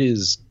it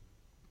is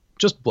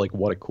just like,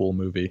 what a cool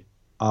movie.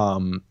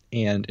 And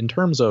in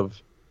terms of,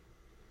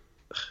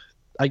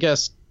 I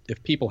guess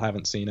if people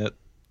haven't seen it,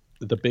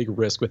 the big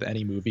risk with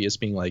any movie is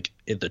being like,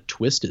 the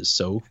twist is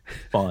so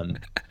fun.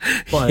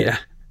 But yeah.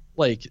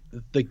 Like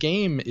The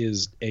Game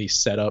is a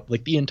setup,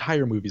 like the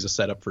entire movie is a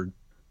setup for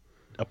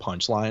a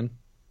punchline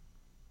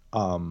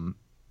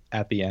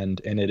at the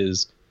end. And it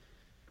is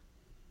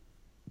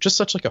just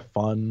such like a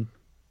fun,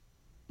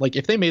 like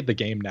if they made The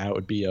Game now, it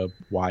would be a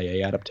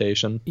YA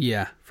adaptation.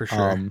 Yeah, for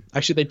sure.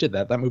 Actually they did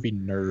that. That movie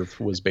Nerve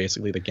was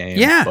basically The Game.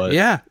 Yeah. But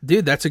yeah.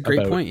 Dude, that's a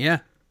great point. Yeah.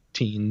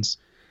 Teens.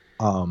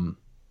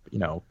 You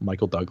know,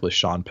 Michael Douglas,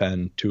 Sean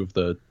Penn, 2 of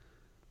the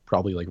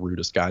probably like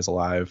rudest guys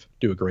alive,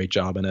 do a great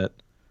job in it.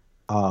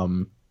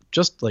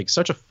 Just like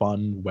such a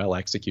fun, well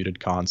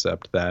executed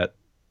concept that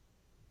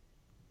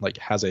like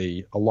has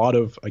a lot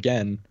of,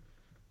 again,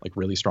 like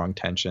really strong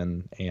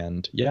tension.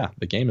 And yeah,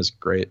 The Game is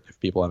great if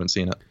people haven't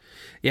seen it.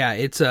 Yeah,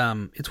 it's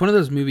one of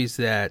those movies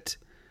that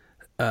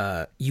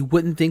you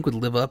wouldn't think would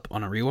live up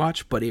on a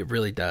rewatch, but it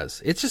really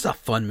does. It's just a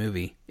fun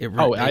movie.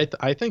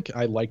 I think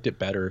I liked it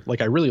better.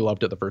 Like I really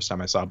loved it the first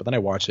time I saw it, but then I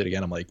watched it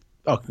again. I'm like,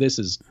 oh, this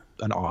is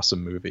an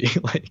awesome movie.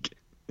 Like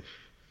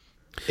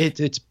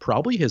it's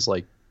probably his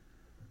like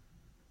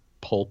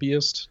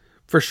pulpiest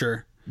for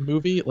sure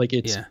movie. Like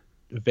it's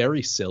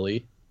very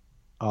silly.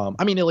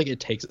 I mean, it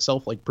takes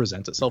itself, like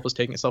presents itself as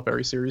taking itself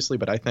very seriously,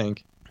 but I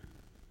think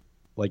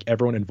like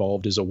everyone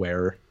involved is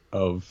aware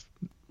of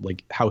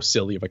like how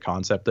silly of a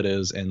concept it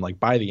is, and like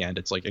by the end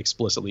it's like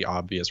explicitly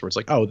obvious where it's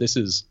like, oh, this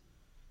is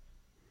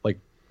like,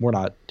 we're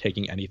not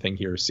taking anything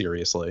here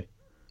seriously.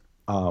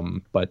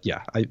 But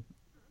yeah,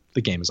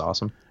 The Game is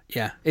awesome.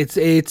 Yeah, it's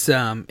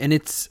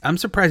I'm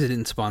surprised it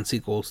didn't spawn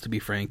sequels, to be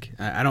frank.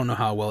 I don't know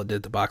how well it did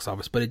at the box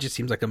office, but it just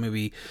seems like a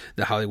movie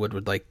that Hollywood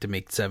would like to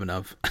make 7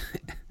 of.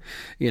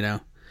 You know,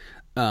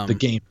 The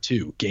Game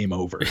 2, Game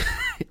Over.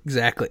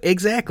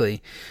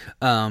 exactly.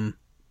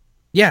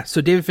 Yeah,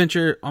 so David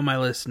Fincher on my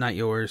list, not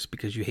yours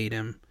because you hate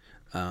him.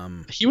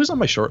 He was on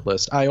my short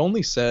list. I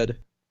only said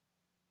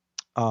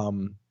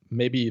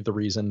maybe the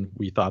reason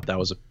we thought that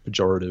was a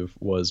pejorative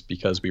was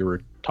because we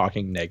were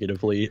talking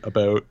negatively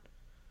about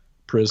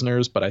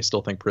Prisoners, but I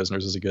still think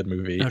Prisoners is a good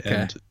movie. Okay.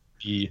 And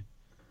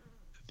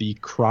the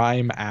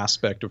crime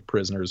aspect of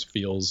Prisoners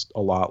feels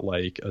a lot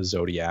like a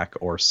Zodiac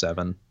or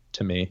Seven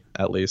to me,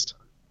 at least.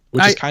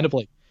 Which is kind of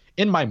like,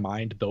 in my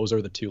mind, those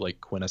are the 2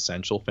 like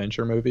quintessential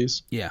Fincher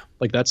movies. Yeah.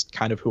 Like that's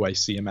kind of who I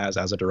see him as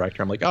a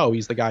director. I'm like, oh,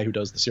 he's the guy who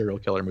does the serial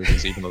killer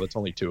movies, even though that's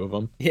only 2 of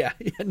them. Yeah.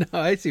 No,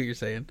 I see what you're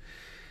saying.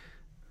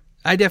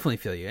 I definitely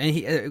feel you,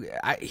 and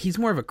he's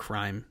more of a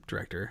crime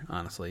director,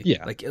 honestly.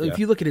 Yeah, like yeah. if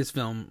you look at his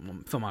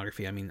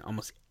filmography, I mean,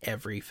 almost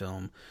every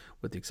film,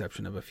 with the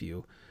exception of a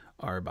few,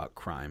 are about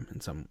crime in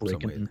some way.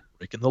 Breaking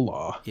the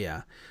law.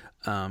 Yeah.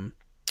 All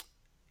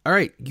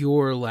right,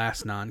 your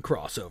last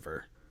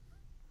non-crossover.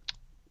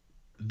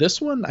 This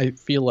one, I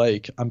feel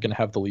like I'm gonna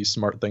have the least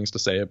smart things to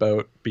say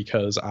about,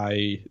 because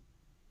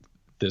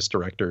this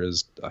director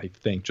is, I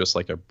think, just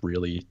like a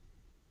really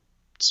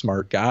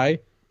smart guy.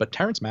 But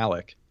Terrence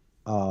Malick,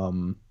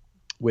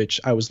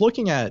 which I was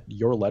looking at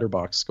your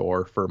Letterboxd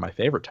score for my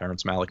favorite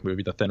Terrence Malick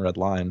movie, The Thin Red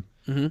Line,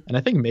 and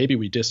I think maybe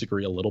we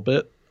disagree a little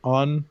bit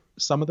on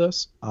some of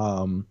this.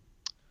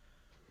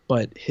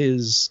 But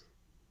his,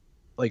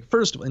 like,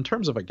 first, in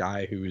terms of a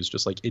guy who is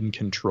just like in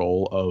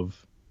control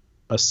of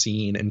a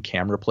scene and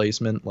camera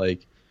placement,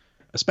 like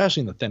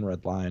especially in The Thin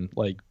Red Line,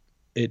 like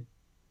it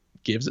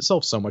gives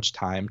itself so much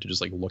time to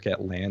just like look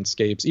at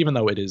landscapes, even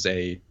though it is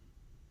a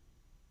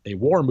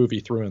war movie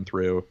through and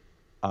through.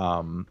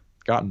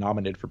 Got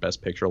nominated for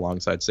Best Picture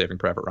alongside Saving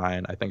Private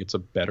Ryan. I think it's a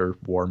better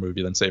war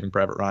movie than Saving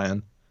Private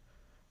Ryan.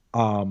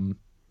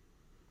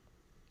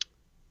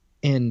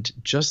 And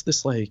just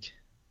this, like,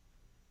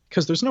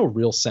 because there's no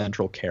real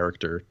central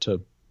character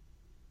to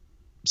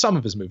some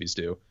of his movies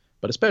do,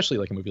 but especially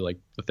like a movie like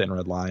The Thin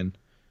Red Line,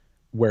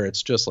 where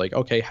it's just like,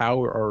 okay,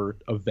 how are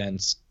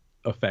events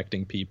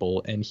affecting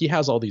people? And he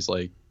has all these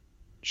like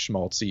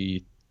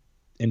schmaltzy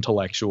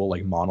intellectual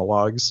like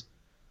monologues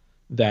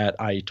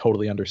that I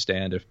totally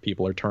understand if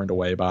people are turned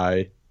away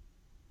by,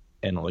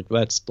 and like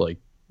that's like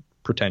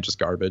pretentious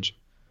garbage,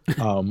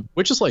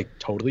 which is like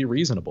totally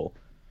reasonable.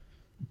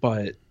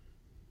 But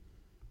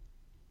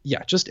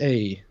yeah, just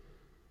a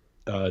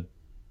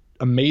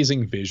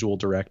amazing visual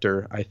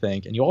director, I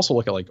think. And you also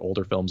look at like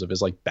older films of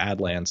his, like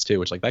Badlands too,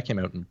 which like that came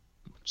out in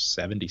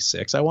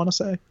 76, I want to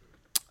say.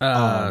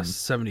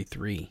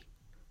 73.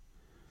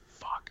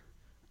 Fuck.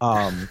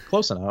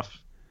 Close enough.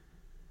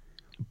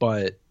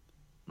 But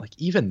like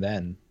even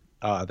then,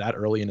 that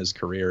early in his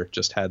career,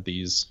 just had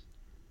these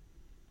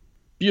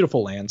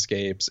beautiful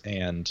landscapes.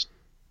 And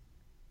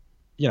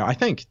you know, I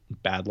think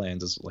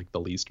Badlands is like the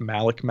least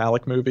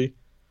Malick movie,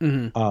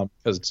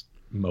 because it's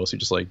mostly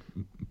just like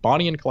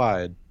Bonnie and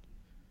Clyde.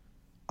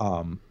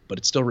 But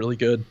it's still really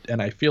good,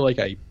 and I feel like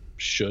I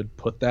should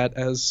put that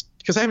as,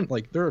 because I haven't,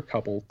 like, there are a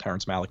couple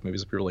Terrence Malick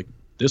movies that people are like,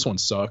 this one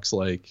sucks,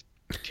 like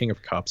King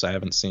of Cups I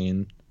haven't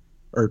seen,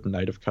 or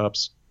Knight of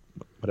Cups,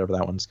 whatever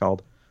that one's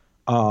called,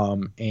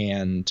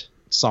 and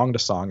Song to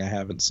Song I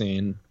haven't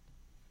seen,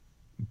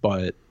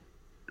 but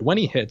when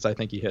he hits, I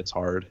think he hits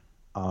hard.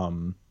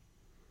 And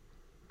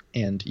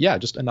yeah,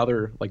 just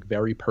another like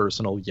very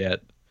personal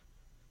yet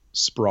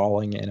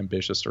sprawling and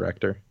ambitious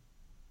director.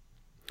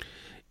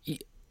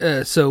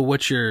 So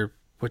what's your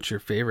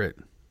favorite?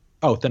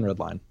 Oh, Thin Red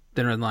Line.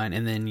 Thin Red Line,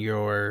 and then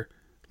your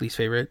least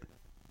favorite?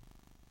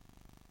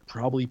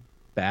 Probably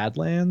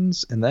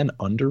Badlands, and then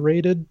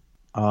underrated.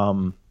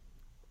 I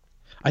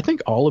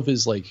think all of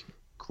his like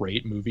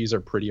great movies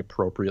are pretty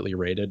appropriately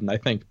rated, and I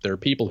think there are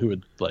people who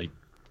would like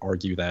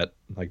argue that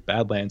like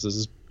Badlands is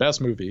his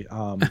best movie.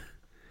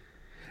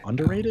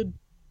 Underrated,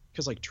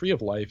 because like Tree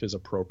of Life is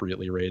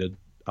appropriately rated.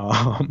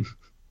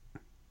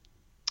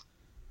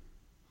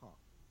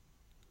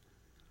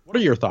 What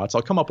are your thoughts?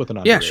 I'll come up with an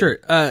underrated. Yeah, sure.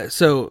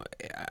 So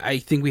I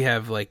think we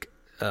have like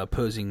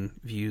opposing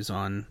views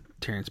on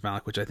Terrence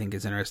Malick, which I think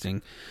is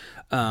interesting.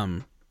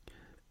 My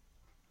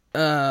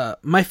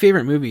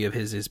favorite movie of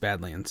his is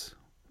Badlands,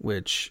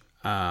 which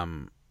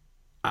I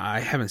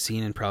haven't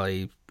seen in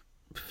probably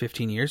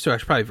 15 years, so I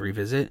should probably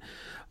revisit.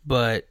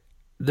 But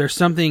there's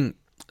something.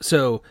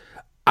 So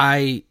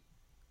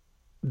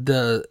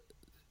the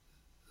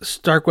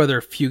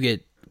Starkweather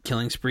Fugate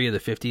killing spree of the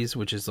 50s,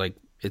 which is like,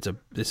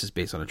 this is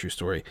based on a true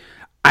story.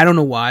 I don't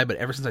know why, but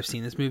ever since I've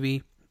seen this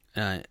movie,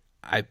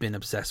 I've been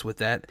obsessed with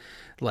that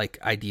like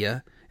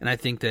idea, and I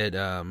think that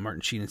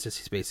Martin Sheen and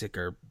Sissy Spacek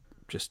are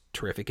just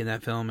terrific in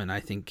that film, and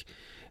I think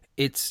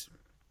it's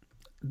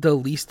the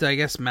least, I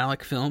guess,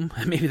 Malick film.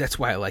 Maybe that's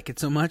why I like it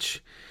so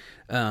much.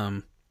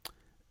 I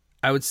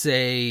would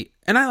say,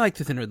 and I like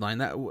The Thin Red Line.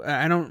 That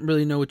I don't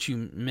really know what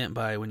you meant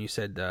by when you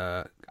said.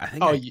 I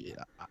think. Oh, yeah.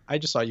 I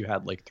just saw you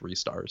had like 3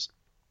 stars.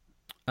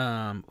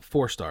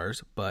 4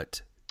 stars,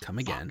 but come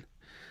again.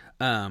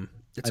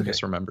 It's okay. I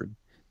misremembered.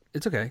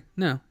 It's okay.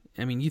 No,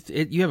 I mean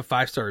you have a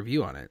 5-star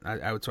review on it.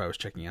 That's why I was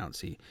checking out and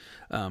see.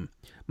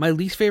 My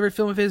least favorite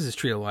film of his is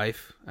Tree of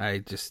Life. I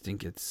just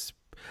think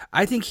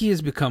I think he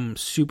has become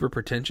super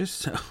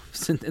pretentious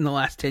in the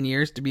last 10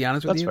 years. To be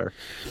honest with you, that's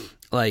fair.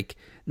 Like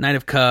Knight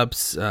of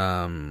Cups.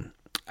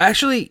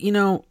 Actually, you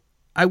know,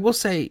 I will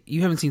say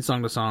you haven't seen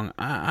Song to Song.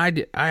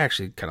 I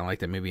actually kind of like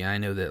that movie. I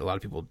know that a lot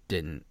of people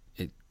didn't.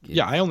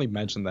 Yeah, I only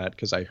mentioned that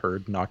because I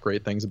heard not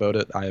great things about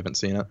it. I haven't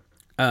seen it.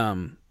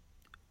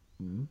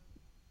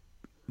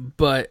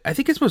 But I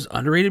think his most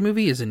underrated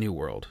movie is The New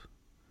World.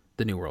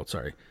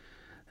 Sorry.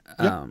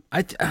 Yeah.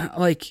 I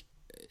like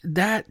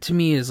that. To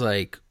me is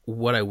like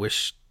what I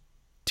wish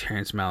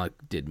Terrence Malick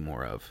did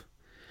more of,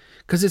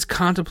 because it's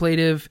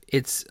contemplative.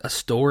 It's a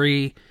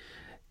story.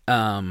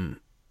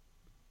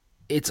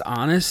 it's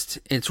honest,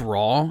 it's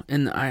raw,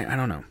 and I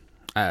don't know.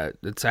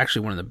 It's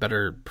actually one of the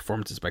better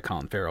performances by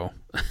Colin Farrell.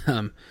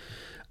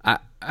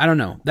 I don't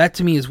know. That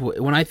to me is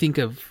when I think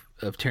of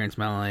Terrence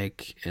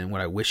Malick and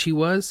what I wish he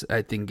was.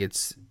 I think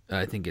it's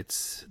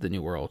The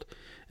New World,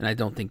 and I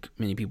don't think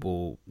many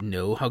people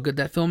know how good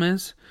that film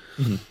is.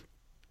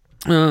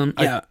 Mm-hmm.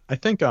 I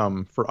think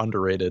for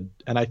underrated,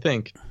 and I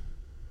think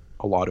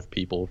a lot of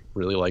people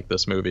really like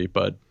this movie,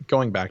 but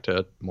going back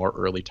to more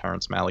early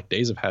Terrence Malick,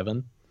 Days of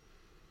Heaven,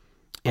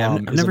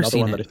 I've never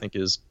seen one it. that I think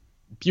is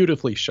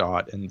beautifully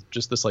shot and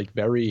just this like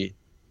very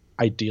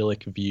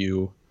idyllic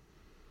view,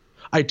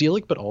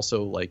 but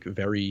also like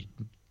very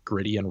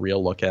gritty and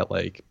real look at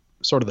like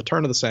sort of the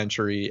turn of the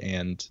century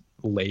and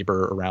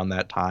labor around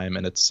that time,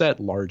 and it's set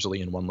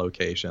largely in one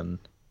location.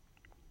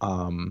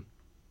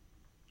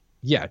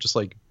 Just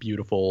like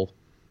beautiful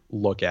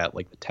look at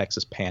like the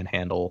Texas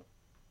Panhandle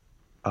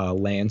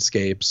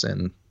landscapes,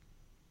 and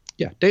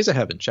Days of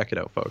Heaven, check it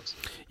out, folks.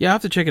 Yeah, I'll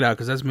have to check it out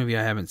because that's a movie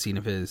I haven't seen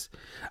of his.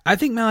 I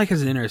think Malick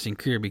has an interesting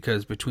career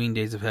because between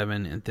Days of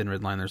Heaven and Thin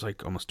Red Line, there's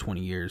like almost 20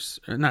 years.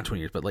 Or not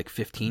 20 years, but like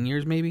 15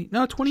 years maybe?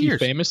 No, 20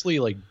 years. He famously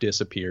like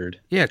disappeared.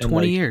 Yeah,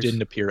 20 years.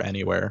 Didn't appear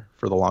anywhere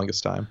for the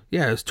longest time.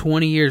 Yeah, it was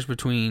 20 years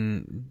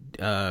between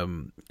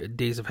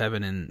Days of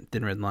Heaven and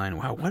Thin Red Line.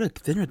 Wow, what a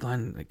Thin Red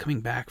Line like,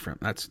 coming back from.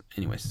 That's,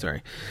 anyway,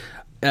 sorry.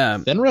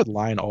 Thin Red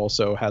Line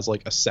also has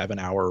like a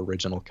 7-hour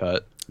original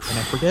cut. And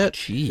I forget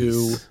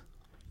who...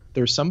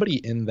 There's somebody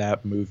in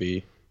that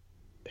movie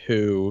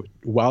who,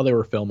 while they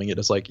were filming it,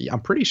 is like, I'm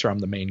pretty sure I'm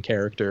the main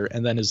character,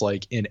 and then is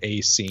like in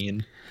a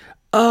scene.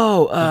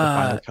 Oh, in the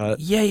final cut.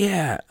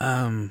 Yeah.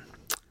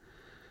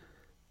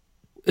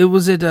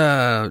 Was it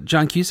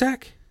John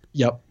Cusack?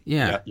 Yep.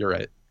 Yeah, you're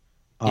right.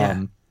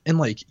 And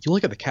like you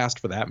look at the cast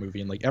for that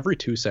movie, and like every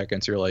 2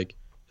 seconds, you're like,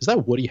 is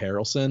that Woody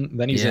Harrelson? And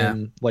then he's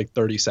in like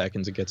 30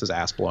 seconds and gets his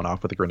ass blown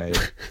off with a grenade.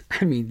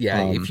 I mean,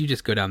 if you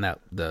just go down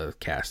the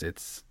cast,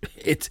 it's.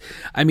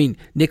 I mean,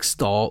 Nick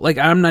Stahl. Like,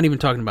 I'm not even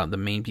talking about the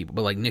main people,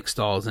 but like Nick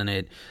Stahl's in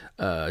it.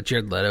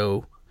 Jared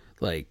Leto,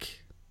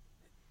 like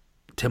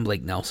Tim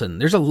Blake Nelson.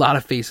 There's a lot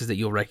of faces that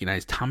you'll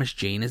recognize. Thomas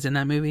Jane is in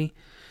that movie.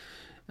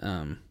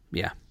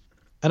 Yeah.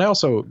 And I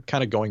also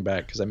kind of going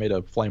back because I made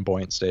a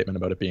flamboyant statement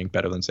about it being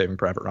better than Saving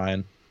Private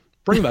Ryan.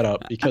 Bring that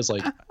up because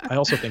like I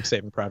also think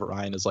Saving Private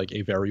Ryan is like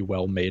a very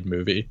well made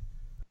movie.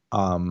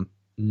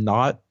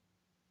 Not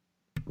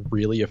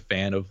really a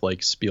fan of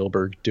like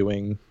Spielberg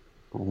doing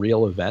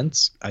real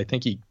events. I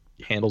think he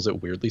handles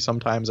it weirdly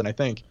sometimes, and I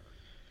think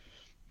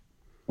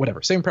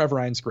whatever, Saving Private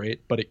Ryan's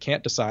great, but it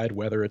can't decide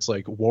whether it's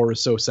like war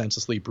is so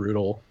senselessly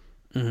brutal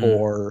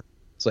or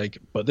it's like,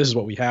 but this is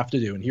what we have to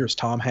do, and here's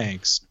Tom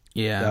Hanks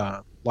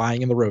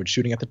lying in the road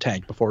shooting at the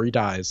tank before he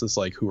dies. It's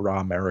like hoorah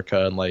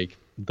America, and like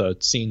the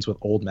scenes with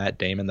old Matt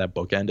Damon that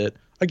bookend it.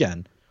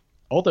 Again,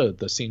 all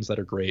the scenes that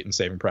are great in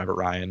Saving Private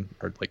Ryan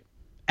are like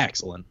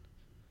excellent.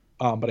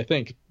 But I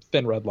think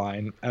Thin Red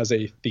Line as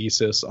a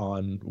thesis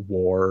on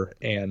war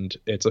and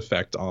its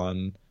effect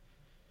on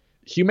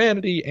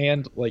humanity,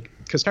 and like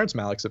because Terrence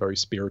Malick's a very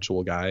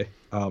spiritual guy,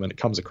 and it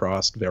comes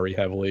across very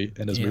heavily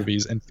in his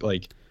movies, and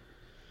like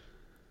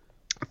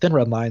Thin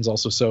Red Line's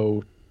also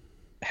so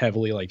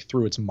heavily like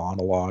through its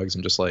monologues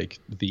and just like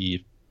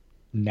the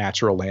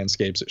natural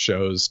landscapes it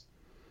shows,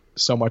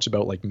 so much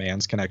about like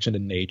man's connection to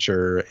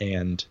nature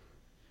and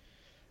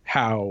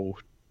how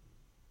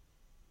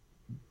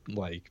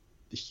like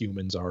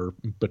humans are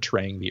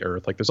betraying the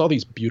earth. Like there's all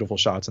these beautiful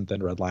shots in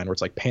Thin Red Line where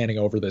it's like panning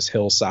over this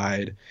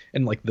hillside,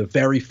 and like the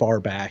very far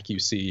back you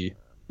see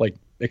like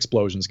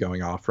explosions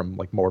going off from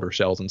like mortar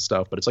shells and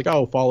stuff, but it's like,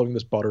 oh, following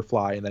this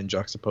butterfly and then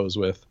juxtaposed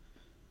with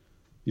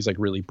these like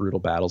really brutal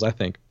battles. I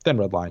think Thin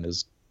Red Line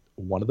is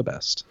one of the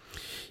best.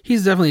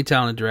 He's definitely a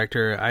talented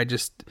director.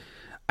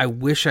 I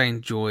wish I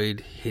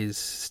enjoyed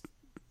his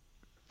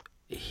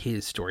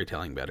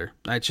storytelling better.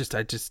 It's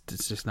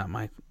just not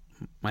my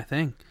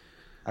thing.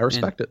 I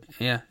respect it.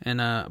 Yeah, and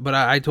but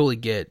I totally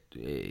get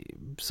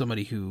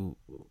somebody who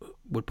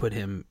would put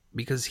him,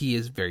 because he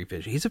is very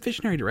visionary. He's a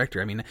visionary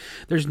director. I mean,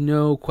 there's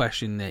no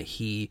question that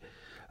he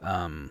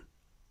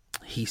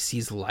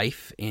sees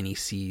life and he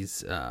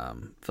sees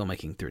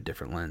filmmaking through a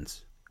different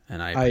lens,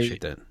 and I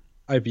appreciate that.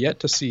 I've yet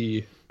to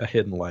see A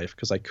Hidden Life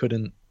because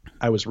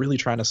I was really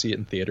trying to see it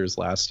in theaters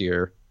last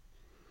year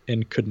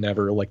and could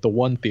never. Like the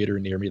one theater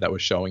near me that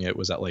was showing it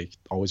was at like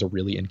always a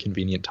really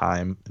inconvenient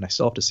time, and I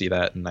still have to see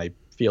that, and I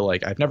feel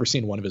like I've never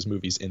seen one of his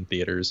movies in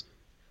theaters.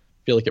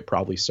 I feel like it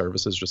probably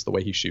services just the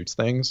way he shoots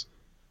things,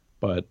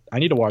 but I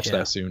need to watch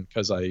that soon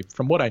because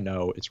from what I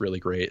know, it's really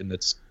great, and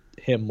it's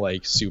him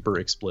like super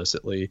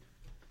explicitly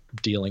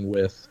dealing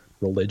with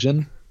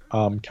religion,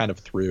 kind of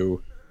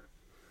through,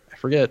 I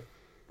forget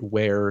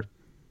where,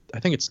 I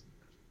think it's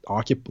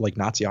like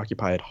Nazi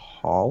occupied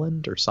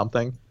Holland or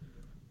something.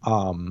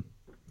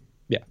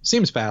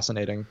 Seems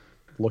fascinating.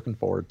 Looking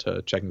forward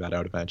to checking that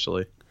out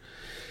eventually.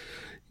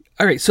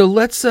 All right, so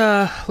let's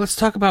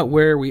talk about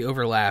where we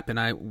overlap, and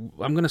I'm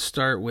going to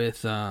start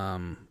with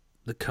the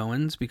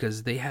Coens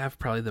because they have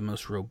probably the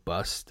most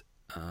robust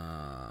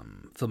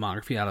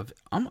filmography out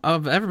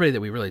of everybody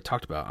that we really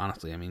talked about.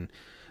 Honestly, I mean,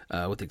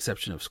 with the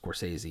exception of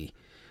Scorsese.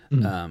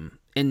 Mhm.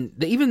 And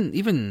they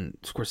even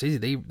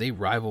Scorsese, they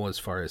rival as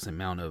far as the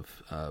amount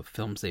of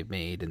films they've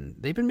made, and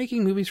they've been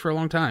making movies for a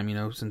long time,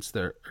 since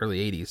the early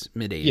 80s,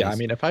 mid Yeah, I 80s.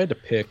 mean, if I had to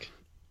pick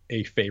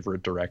a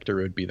favorite director,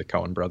 it would be the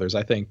Coen brothers.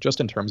 I think just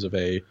in terms of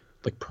a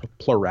like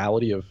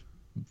plurality of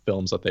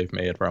films that they've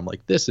made, where I'm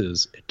like,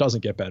 it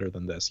doesn't get better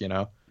than this, you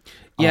know?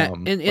 Yeah,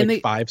 and Like they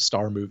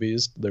 5-star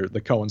movies, the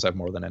Coens have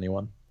more than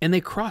anyone. and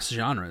they cross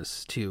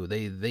genres too.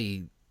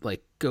 They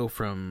like go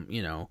from,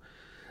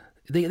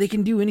 they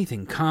can do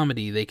anything.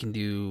 Comedy, they can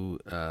do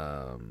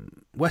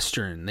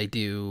western, they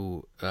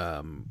do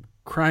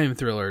crime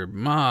thriller,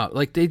 mob,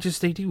 like they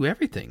do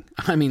everything.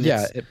 I mean,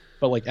 Yeah, it's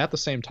but like at the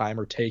same time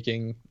are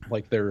taking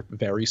like their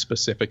very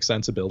specific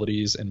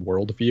sensibilities and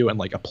worldview and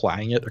like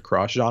applying it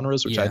across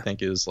genres, which I yeah.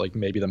 think is like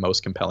maybe the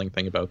most compelling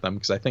thing about them,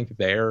 because I think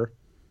their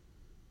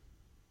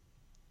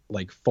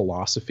like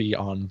philosophy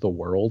on the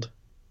world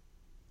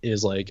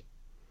is like,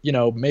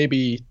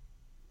 maybe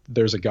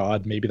there's a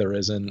god, maybe there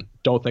isn't.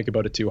 Don't think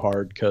about it too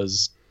hard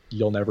because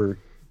you'll never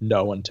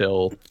know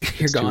until You're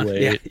it's too gone. Yeah,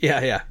 late.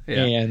 yeah.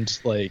 And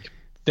like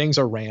things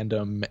are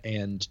random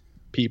and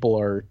people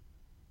are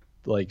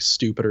like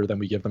stupider than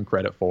we give them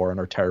credit for and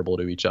are terrible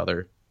to each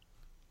other.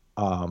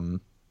 Um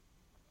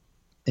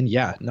and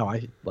yeah, no,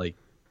 I like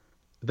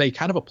they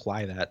kind of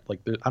apply that. Like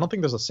I don't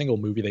think there's a single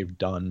movie they've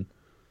done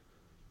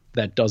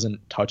that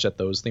doesn't touch at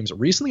those themes.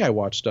 Recently I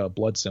watched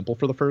Blood Simple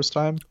for the first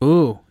time,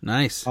 Ooh,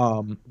 nice.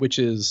 which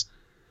is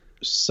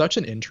such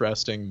an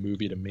interesting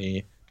movie to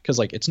me because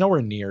like it's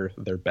nowhere near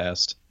their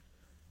best,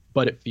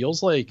 but it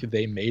feels like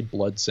they made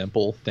Blood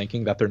Simple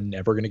thinking that they're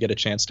never going to get a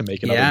chance to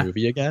make another Yeah,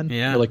 movie again.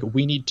 yeah. They're like,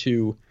 we need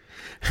to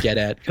get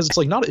at, because it's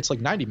like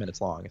 90 minutes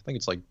long. I think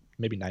it's like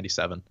maybe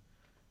 97.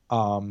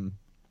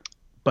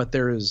 But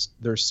there's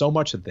so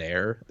much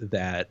there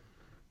that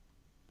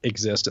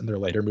exist in their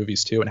later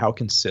movies too, and how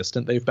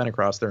consistent they've been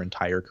across their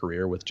entire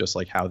career with just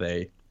like how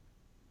they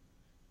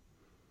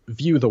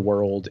view the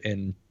world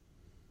and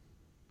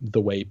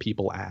the way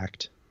people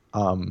act.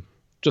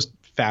 Just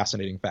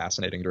fascinating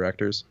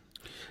directors.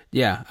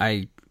 Yeah,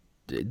 I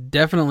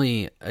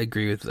definitely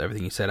agree with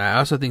everything you said. I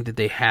also think that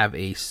they have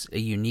a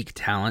unique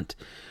talent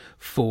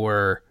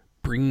for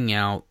bringing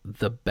out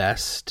the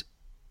best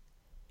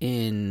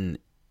in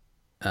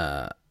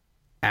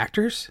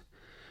actors.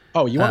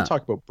 Oh, you want to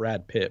talk about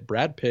Brad Pitt?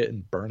 Brad Pitt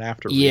and Burn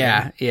After Reading,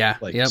 Yeah,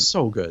 like yep,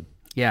 so good.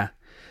 yeah.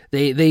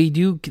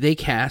 They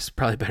cast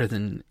probably better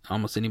than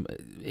almost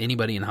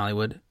anybody in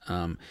Hollywood.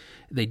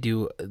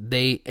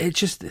 It's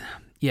just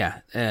yeah.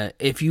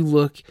 If you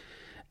look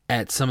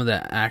at some of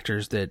the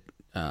actors that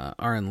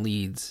are in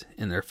leads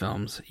in their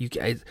films, you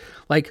guys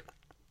like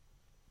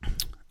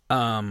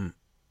oh,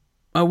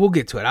 we'll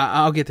get to it.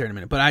 I'll get there in a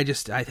minute. But I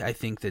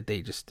think that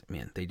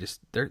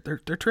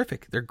they're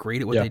terrific. They're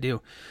great at what Yeah. they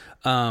do.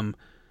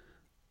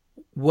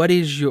 What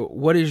is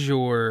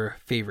your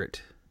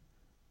favorite?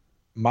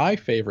 My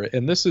favorite,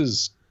 and this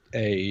is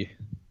a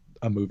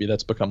movie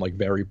that's become like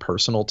very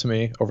personal to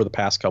me over the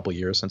past couple of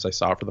years since I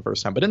saw it for the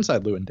first time. But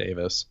Inside Llewyn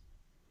Davis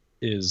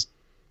is,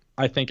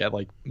 I think, at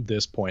like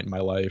this point in my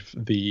life,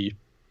 the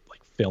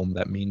like film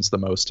that means the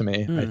most to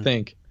me. I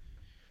think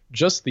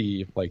just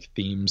the like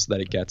themes that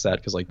it gets at,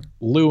 because like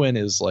Llewyn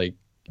is like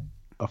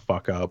a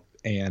fuck up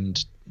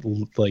and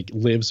like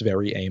lives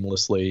very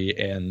aimlessly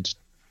and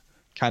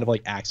kind of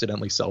like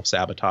accidentally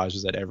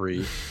self-sabotages at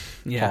every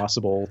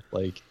possible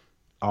like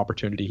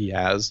opportunity he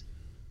has,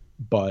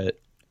 but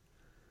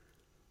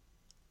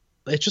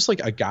it's just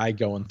like a guy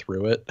going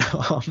through it.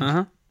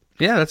 Yeah,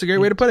 that's a great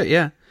way to put it.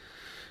 Yeah,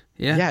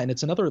 And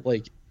it's another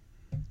like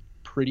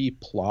pretty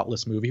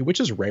plotless movie, which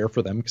is rare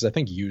for them because I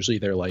think usually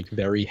they're like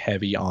very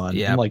heavy on.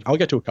 Yeah. And like I'll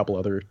get to a couple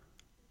other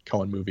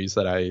Coen movies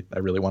that I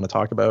really want to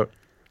talk about,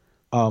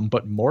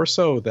 but more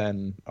so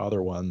than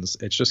other ones,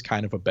 it's just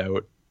kind of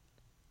about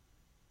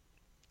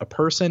a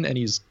person, and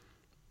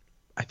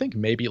I think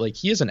maybe like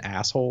he is an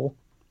asshole,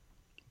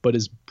 but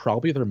is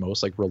probably their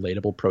most like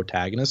relatable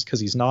protagonist because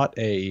he's not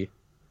a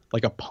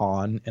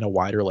pawn in a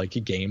wider like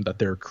game that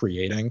they're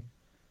creating.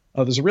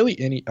 There's a really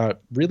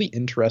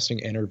interesting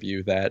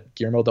interview that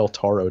Guillermo del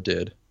Toro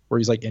did where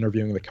he's like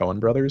interviewing the Coen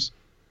brothers,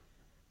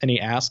 and he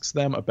asks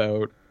them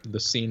about the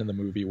scene in the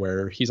movie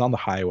where he's on the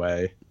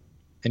highway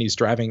and he's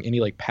driving and he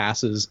like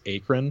passes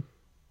Akron,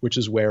 which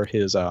is where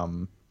his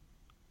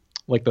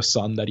like the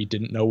son that he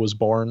didn't know was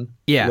born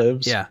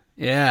lives. Yeah.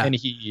 And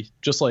he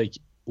just like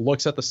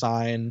looks at the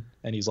sign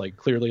and he's like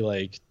clearly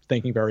like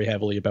thinking very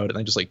heavily about it and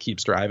then just like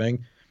keeps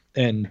driving.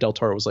 And Del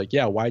Toro was like,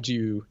 yeah, why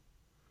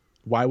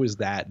was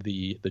that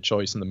the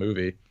choice in the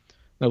movie? And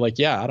they're like,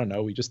 yeah, I don't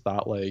know. We just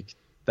thought like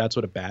that's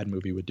what a bad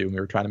movie would do. And we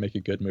were trying to make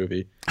a good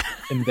movie.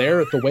 And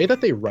the way that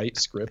they write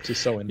scripts is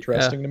so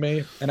interesting to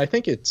me. And I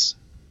think it's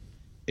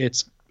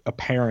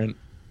apparent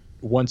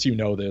once you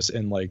know this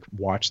and like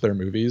watch their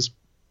movies,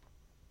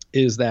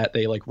 is that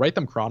they like write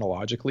them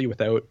chronologically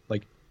without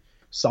like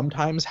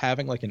sometimes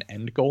having like an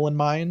end goal in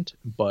mind,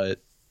 but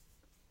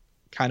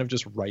kind of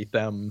just write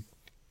them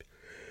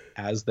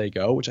as they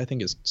go, which I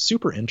think is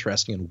super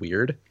interesting and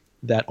weird.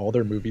 that all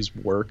their movies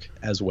work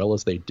as well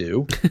as they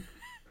do.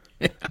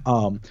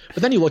 But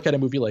then you look at a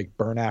movie like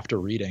Burn After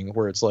Reading,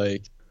 where it's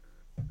like,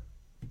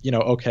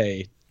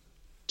 okay,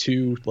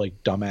 two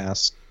like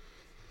dumbass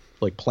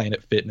like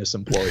Planet Fitness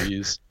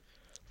employees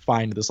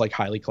find this like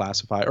highly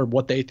classified, or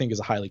what they think is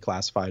a highly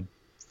classified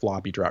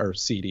floppy drive or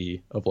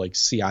CD of like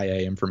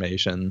CIA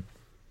information,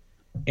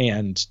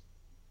 and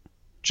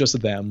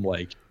just them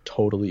like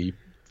totally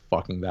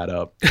fucking that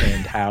up.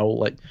 And how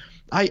like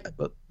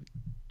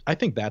I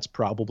think that's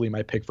probably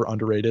my pick for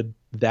underrated.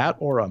 That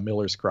or a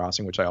Miller's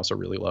Crossing, which I also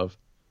really love.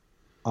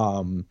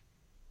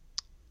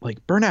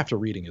 Like Burn After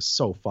Reading is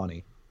so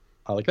funny.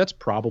 Like that's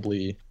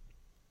probably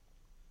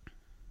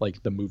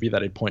like the movie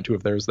that I'd point to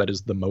of theirs that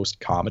is the most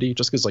comedy,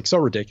 just because like so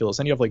ridiculous.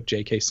 And you have like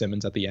J.K.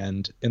 Simmons at the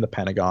end in the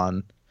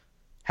Pentagon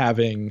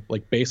having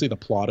like basically the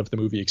plot of the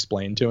movie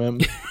explained to him,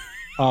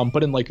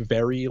 but in like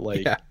very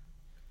like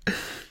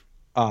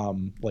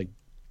like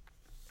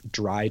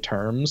dry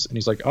terms, and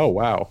he's like, oh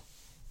wow,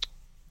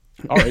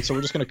 all right, so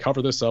we're just gonna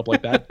cover this up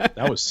like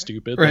that was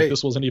stupid. Right. Like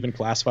this wasn't even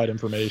classified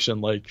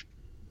information, like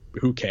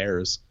who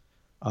cares.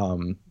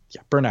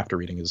 Burn After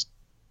Reading is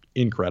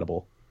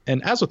incredible.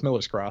 And as with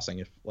Miller's Crossing,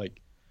 if like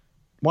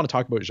want to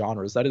talk about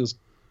genres, that is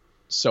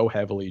so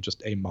heavily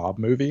just a mob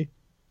movie,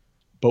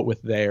 but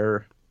with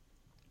their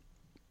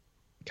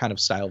kind of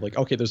style, like,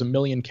 okay, there's a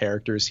million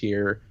characters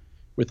here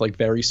with like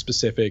very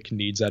specific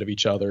needs out of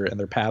each other, and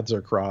their paths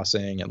are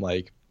crossing, and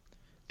like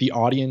the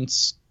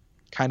audience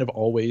kind of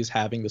always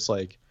having this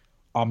like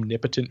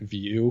omnipotent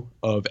view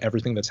of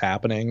everything that's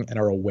happening and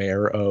are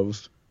aware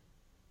of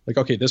like,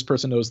 okay, this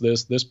person knows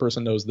this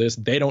person knows this,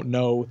 they don't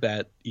know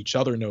that each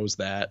other knows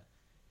that,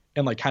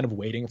 and like kind of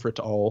waiting for it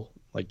to all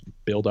like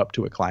build up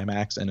to a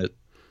climax, and it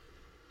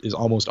is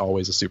almost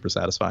always a super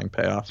satisfying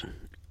payoff.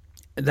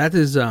 That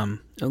is a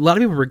lot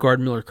of people regard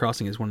Miller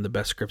Crossing as one of the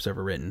best scripts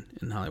ever written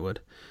in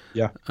Hollywood.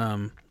 Yeah.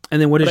 And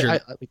then what is your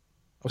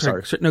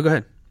sorry. No, go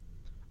ahead.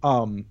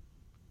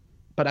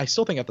 But I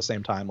still think at the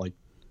same time, like,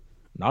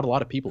 not a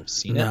lot of people have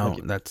seen it. Like,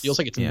 it feels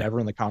like it's never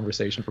in the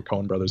conversation for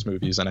Coen Brothers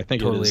movies, and I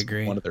think totally it is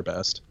agree. one of their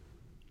best.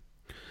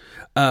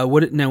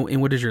 What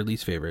is your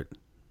least favorite?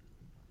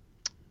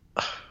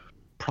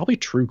 Probably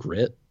True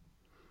Grit.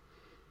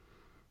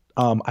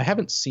 I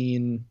haven't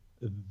seen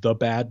the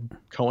bad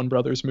Coen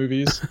Brothers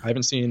movies. I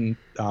haven't seen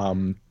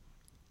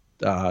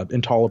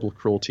Intolerable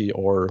Cruelty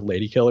or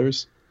Lady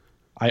Killers.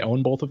 I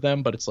own both of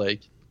them, but it's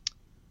like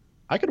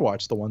I could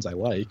watch the ones I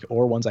like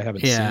or ones I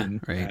haven't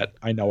seen that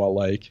I know I'll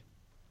like.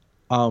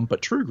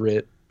 But True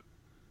Grit,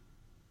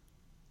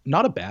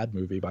 not a bad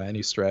movie by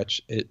any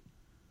stretch. It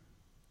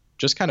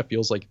just kind of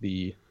feels like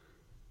the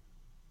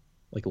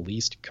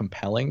least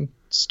compelling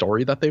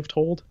story that they've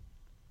told.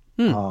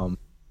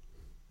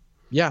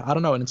 Yeah, I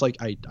don't know. And it's like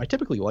I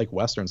typically like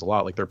Westerns a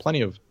lot. Like there are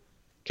plenty of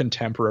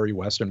contemporary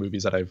Western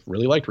movies that I've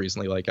really liked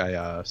recently. Like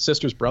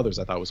Sisters Brothers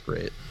I thought was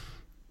great.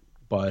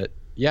 But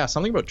yeah,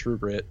 something about True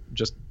Grit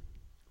just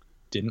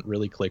didn't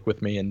really click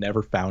with me, and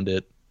never found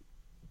it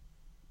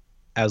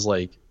as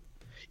like,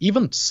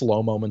 even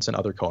slow moments in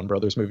other Coen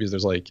Brothers movies,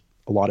 there's like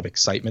a lot of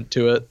excitement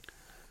to it.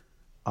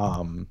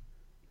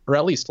 Or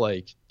at least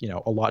like,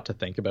 a lot to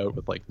think about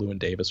with like Llewyn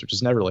Davis, which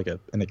is never like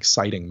an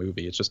exciting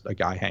movie. It's just a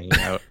guy hanging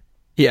out.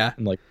 Yeah.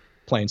 And like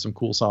playing some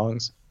cool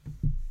songs.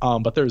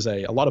 But there's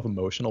a lot of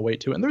emotional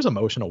weight to it. And there's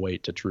emotional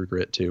weight to True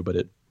Grit too, but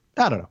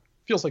I don't know,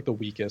 feels like the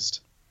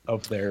weakest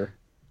of their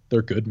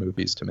good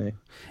movies to me.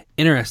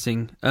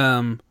 Interesting.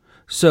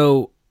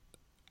 So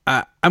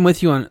I'm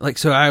with you on like,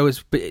 so I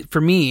was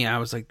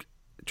like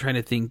trying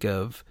to think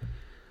of,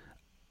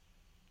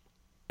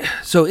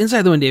 so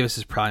Inside Llewyn Davis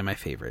is probably my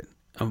favorite.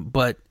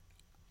 But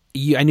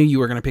I knew you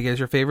were going to pick it as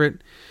your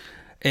favorite.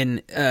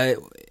 And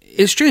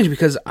it's strange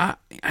because I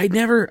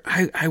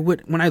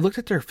would, when I looked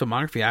at their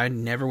filmography, I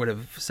never would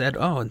have said,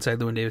 oh, Inside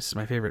Llewyn Davis is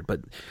my favorite.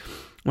 But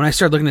when I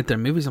started looking at their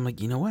movies, I'm like,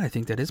 you know what? I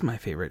think that is my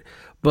favorite.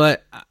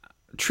 But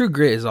True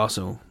Grit is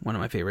also one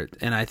of my favorites.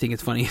 And I think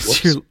it's funny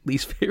it's your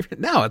least favorite.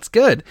 No, it's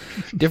good.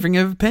 Differing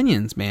of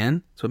opinions,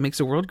 man. That's what makes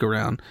the world go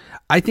round.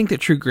 I think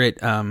that True Grit,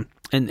 and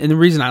the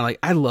reason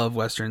I love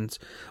Westerns,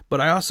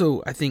 but I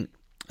think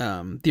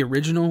the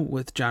original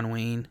with John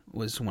Wayne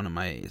is one of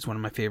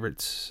my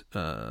favorites,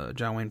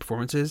 John Wayne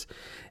performances,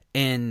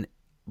 and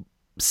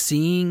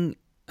seeing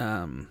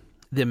them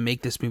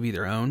make this movie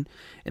their own,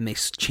 and they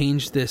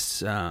changed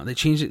this. They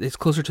changed it. It's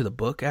closer to the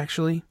book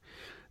actually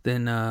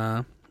than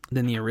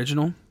the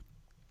original.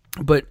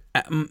 But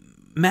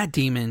Matt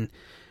Damon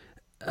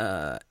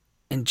and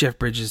Jeff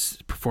Bridges'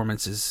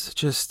 performance is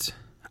just,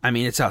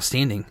 it's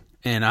outstanding,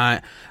 and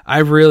I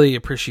really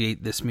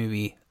appreciate this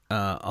movie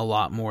a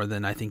lot more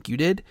than I think you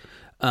did.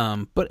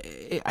 But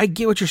I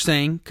get what you're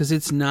saying, because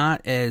it's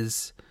not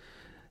as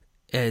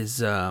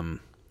it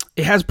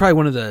has probably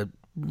one of the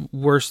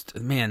worst,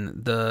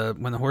 when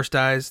the horse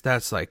dies,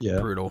 that's like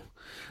brutal.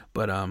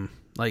 But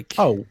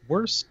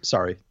worse.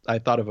 Sorry, I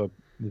thought of a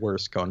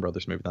worse Coen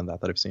Brothers movie than that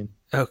I've seen.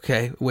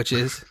 Okay, which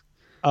is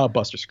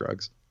Buster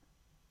Scruggs.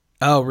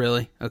 Oh,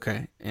 really?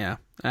 Okay, yeah,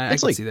 I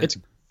can see that. It's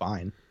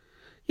fine.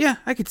 Yeah,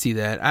 I could see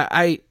that.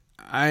 I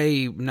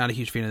I'm not a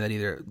huge fan of that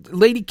either.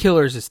 Lady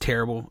Killers is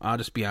terrible. I'll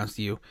just be honest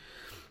with you.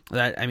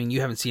 I mean,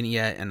 you haven't seen it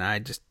yet,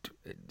 and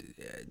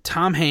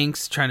Tom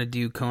Hanks trying to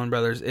do Coen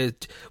Brothers.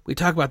 We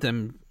talk about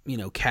them,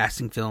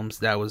 casting films.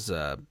 That was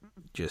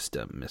just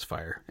a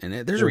misfire, and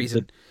there's a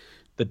reason.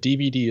 The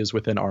DVD is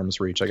within arm's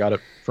reach. I got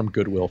it from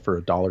Goodwill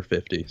for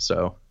 $1.50.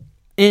 So,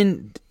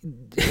 and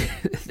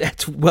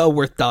that's well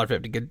worth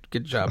 $1.50.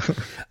 Good job.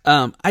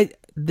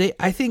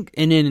 I think,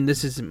 and then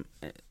this is,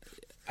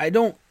 I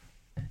don't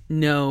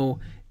know.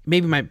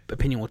 Maybe my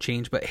opinion will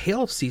change, but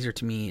Hail Caesar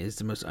to me is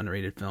the most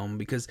underrated film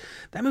because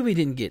that movie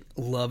didn't get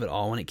love at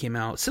all when it came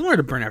out. Similar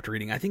to Burn After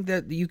Reading, I think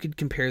that you could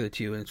compare the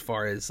two as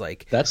far as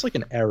like that's like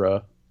an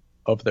era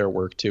of their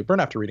work too. Burn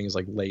After Reading is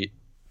like late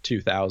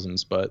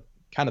 2000s, but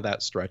kind of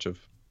that stretch of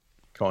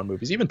Coen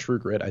movies. Even True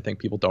Grit, I think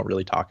people don't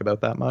really talk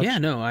about that much. Yeah,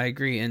 no, I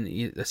agree. And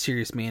A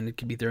Serious Man, it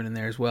could be thrown in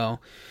there as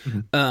well.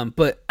 Mm-hmm.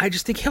 But I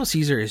just think Hail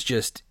Caesar is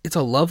it's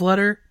a love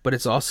letter, but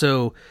it's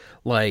also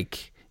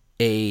like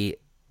a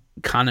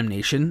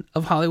condemnation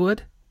of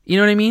Hollywood. You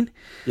know what I mean?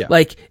 Yeah.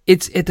 Like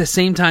it's at the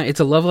same time, it's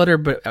a love letter,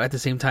 but at the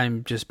same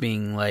time, just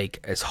being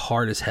like as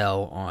hard as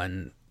hell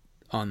on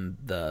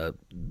the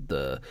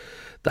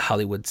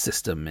Hollywood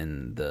system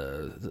and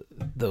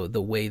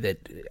the way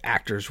that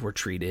actors were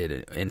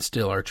treated and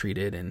still are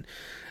treated and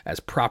as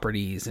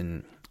properties,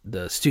 and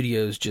the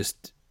studios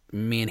just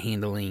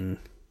manhandling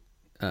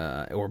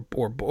or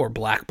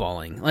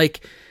blackballing.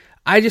 Like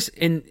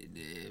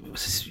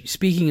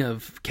speaking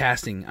of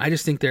casting, I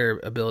just think their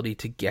ability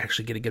to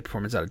actually get a good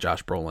performance out of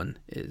Josh Brolin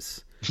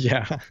is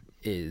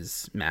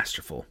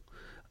masterful.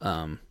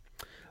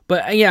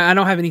 But yeah, I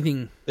don't have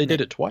anything. They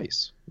did it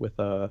twice with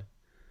that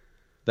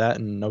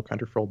and No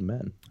Country for Old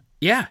Men.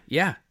 Yeah,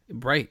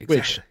 right. Exactly.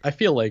 Which I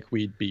feel like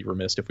we'd be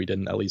remiss if we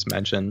didn't at least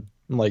mention.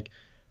 Like,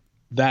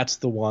 that's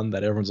the one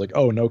that everyone's like,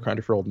 oh, No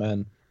Country for Old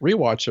Men.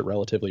 Rewatched it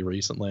relatively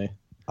recently.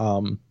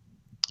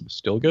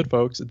 Still good,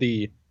 folks.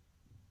 Javier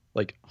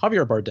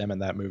Bardem in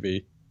that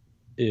movie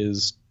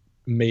is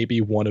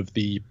maybe one of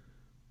the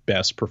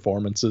best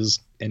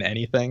performances in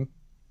anything.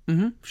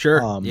 Mm-hmm.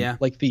 Sure. Yeah.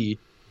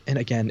 And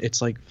again,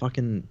 it's like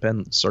fucking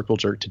been circle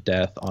jerked to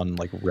death on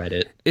like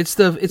Reddit. It's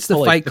the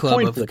Fight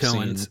Club of the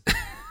Coens.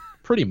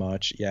 Pretty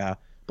much, yeah.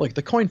 Like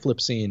the coin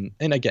flip scene,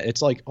 and again,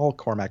 it's like all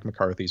Cormac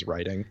McCarthy's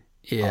writing.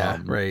 Yeah,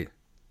 right.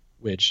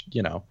 Which,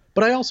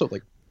 but I also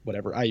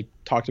whatever. I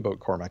talked about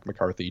Cormac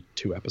McCarthy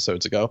 2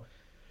 episodes ago,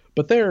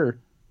 but their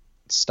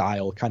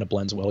style kind of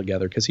blends well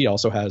together because he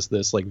also has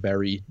this like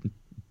very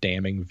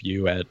damning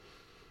view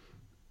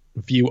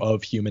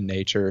of human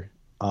nature.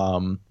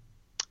 And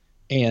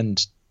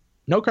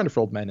No Country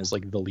for Old Men is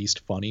like the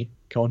least funny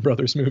Coen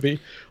Brothers movie.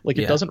 Like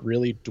it doesn't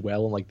really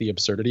dwell on like the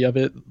absurdity of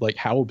it. Like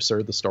how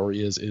absurd the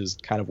story is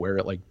kind of where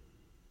it like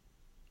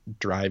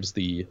drives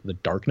the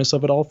darkness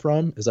of it all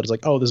from, is that it's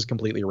like, oh, this is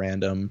completely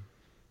random.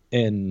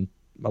 And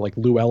like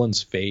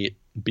Llewellyn's fate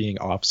being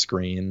off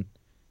screen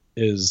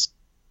is,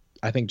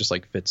 I think, just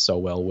like fits so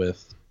well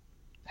with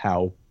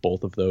how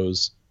both of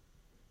those,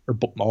 or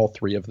all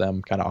 3 of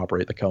them, kind of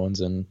operate, the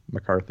Coens and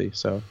McCarthy.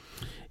 So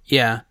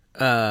yeah.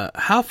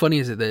 How funny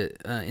is it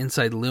that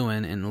Inside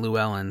Llewyn and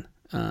Llewellyn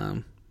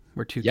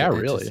were 2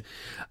 really.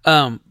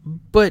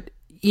 But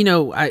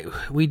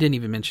we didn't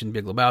even mention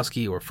Big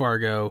Lebowski or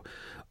Fargo.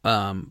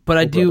 But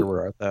I do.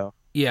 Where Art Thou?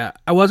 Yeah,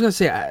 I was gonna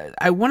say.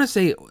 I want to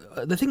say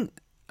the thing.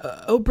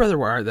 Oh Brother,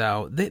 Where Art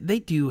Thou? They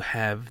do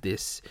have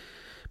this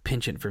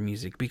penchant for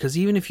music, because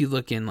even if you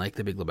look in like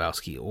The Big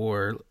Lebowski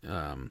or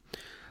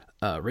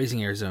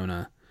Raising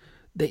Arizona,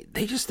 they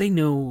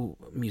know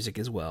music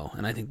as well,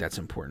 and I think that's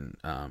important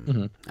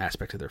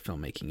aspect of their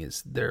filmmaking,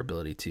 is their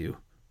ability to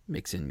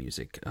mix in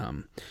music.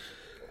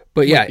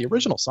 But yeah, the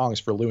original songs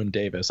for Llewyn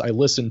Davis I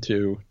listened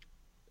to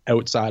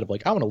outside of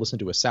like, I want to listen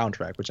to a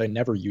soundtrack, which I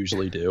never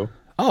usually do.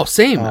 Oh,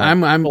 same.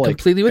 I'm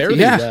completely with you.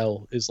 Yeah,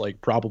 Well is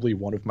like probably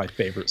one of my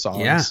favorite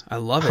songs. Yeah, I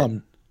love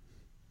it.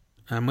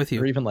 I'm with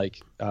you. Or even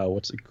like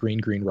what's it? Green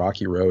Green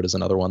Rocky Road is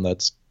another one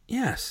that's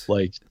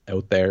like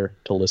out there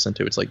to listen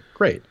to. It's like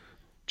great.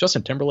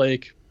 Justin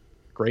Timberlake,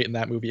 great in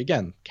that movie.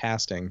 Again,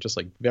 casting, just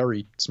like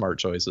very smart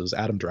choices.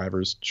 Adam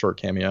Driver's short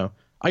cameo.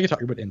 I could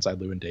talk about Inside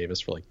Llewyn Davis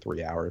for like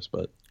 3 hours,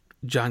 but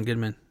John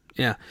Goodman.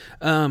 Yeah.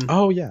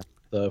 Oh yeah,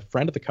 the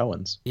friend of the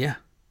Coens. Yeah.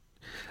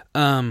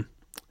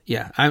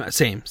 Yeah. I'm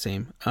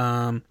same.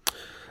 All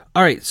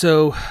right,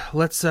 so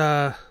let's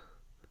go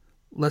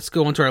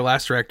on to our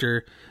last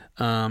director.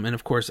 And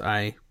of course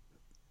I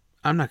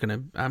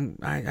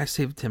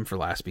saved him for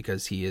last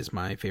because he is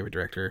my favorite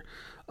director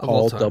of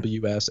all time. Paul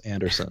W.S.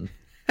 Anderson.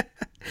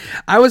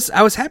 I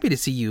was happy to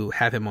see you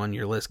have him on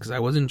your list, because I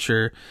wasn't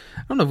sure.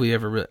 I don't know if we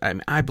ever.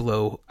 I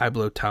blow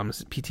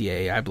Thomas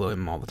PTA. I blow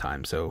him all the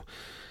time. So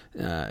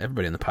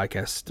everybody on the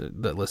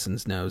podcast that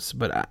listens knows.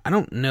 But I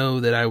don't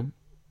know that I'm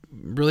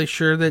really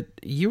sure that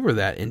you were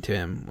that into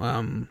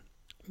him.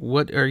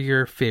 What are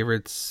your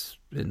favorites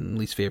and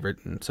least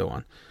favorite, and so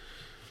on?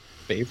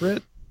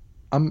 Favorite?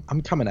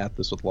 I'm coming at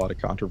this with a lot of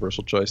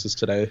controversial choices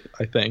today,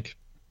 I think.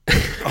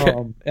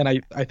 And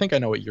I think I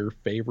know what your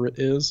favorite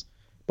is.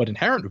 But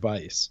Inherent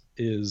Vice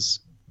is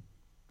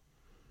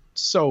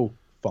so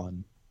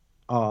fun.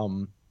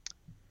 Um,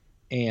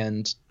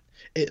 and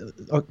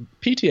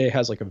PTA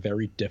has like a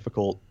very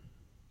difficult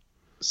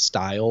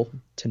style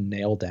to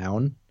nail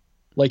down.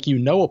 Like, you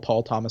know, a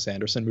Paul Thomas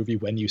Anderson movie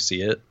when you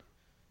see it,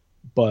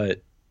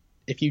 but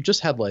if you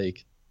just had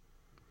like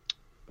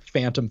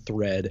Phantom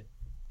Thread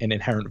and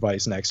Inherent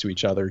Vice next to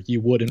each other,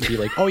 you wouldn't be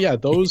like, oh yeah,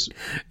 those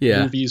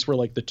Yeah. movies were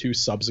like the two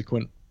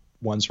subsequent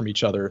ones from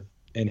each other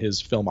in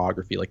his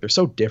filmography. Like, they're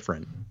so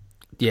different.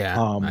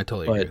 Yeah, I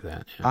totally agree But with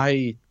that.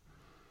 Yeah.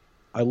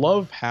 I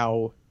love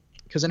how,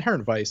 because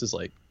Inherent Vice is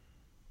like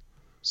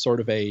sort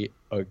of a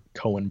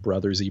Coen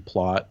Brothers-y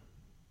plot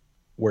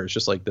where it's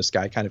just like this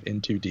guy kind of in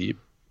too deep.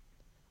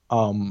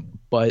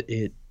 But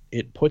it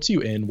puts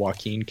you in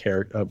Joaquin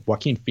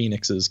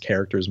Phoenix's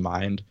character's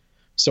mind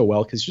so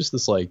well, because he's just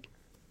this like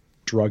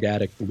drug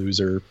addict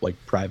loser, like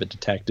private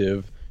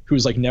detective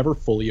who's like never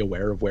fully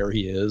aware of where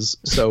he is.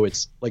 So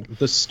it's like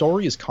the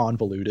story is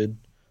convoluted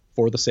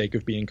for the sake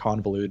of being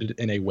convoluted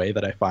in a way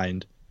that I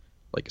find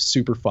like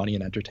super funny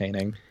and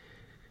entertaining.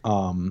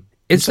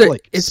 It's so,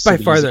 like, it's by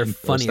far sleazy their and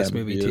gross funniest that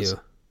movie is. too.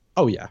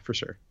 Oh yeah, for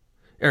sure.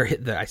 Or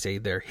I say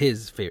they're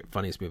his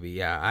funniest movie.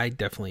 Yeah, I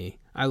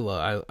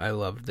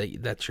love that.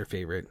 That's your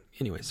favorite.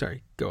 Anyway,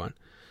 sorry. Go on.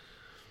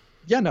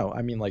 Yeah, no,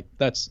 I mean, like,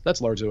 that's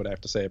largely what I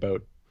have to say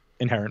about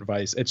Inherent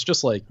Vice. It's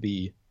just like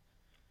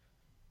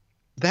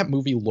that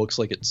movie looks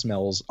like it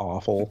smells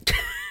awful.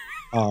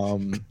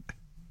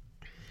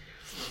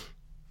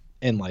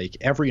 And like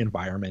every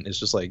environment is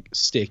just like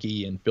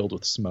sticky and filled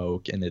with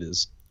smoke, and it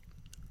is,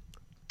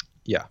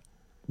 yeah,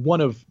 one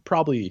of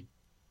probably,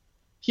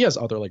 he has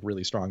other like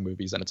really strong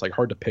movies, and it's like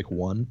hard to pick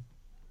one.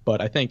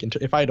 But I think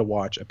if I had to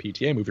watch a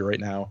PTA movie right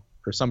now,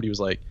 or somebody was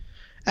like,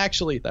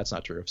 actually, that's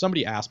not true. If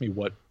somebody asked me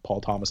what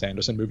Paul Thomas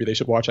Anderson movie they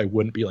should watch, I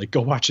wouldn't be like,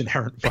 go watch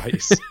Inherent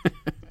Vice.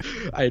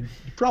 I'd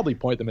probably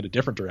point them in a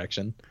different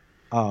direction.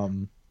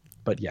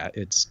 But yeah,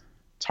 it's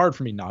hard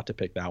for me not to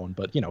pick that one.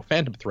 But, you know,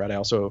 Phantom Thread,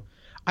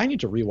 I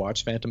need to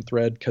rewatch Phantom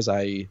Thread, because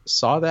I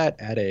saw that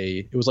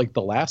it was like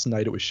the last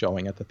night it was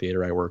showing at the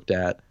theater I worked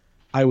at.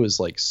 I was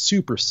like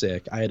super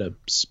sick. I had a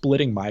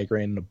splitting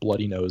migraine and a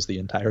bloody nose the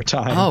entire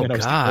time. Oh, and I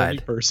was God. the only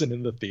person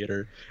in the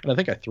theater. And I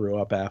think I threw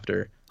up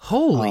after.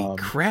 Holy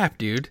crap,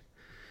 dude!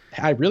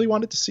 I really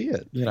wanted to see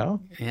it, you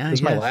know? Yeah, it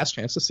was my last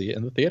chance to see it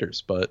in the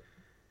theaters.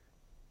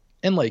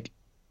 And like,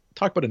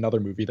 talk about another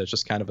movie that's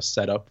just kind of a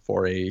setup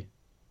for a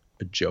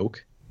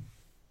joke.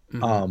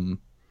 Mm-hmm.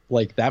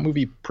 Like, that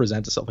movie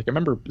presents itself. Like, I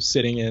remember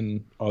sitting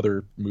in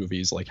other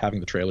movies, like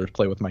having the trailers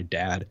play with my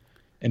dad,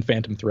 and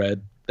Phantom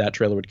Thread, that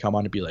trailer would come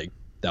on and be like,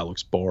 that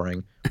looks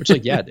boring. Which,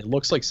 like, yeah, it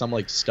looks like some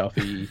like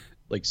stuffy,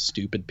 like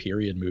stupid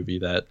period movie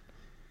that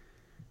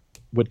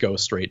would go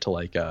straight to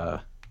like I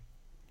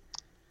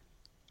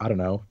don't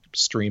know,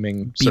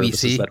 streaming BBC?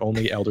 services that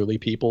only elderly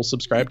people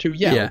subscribe to.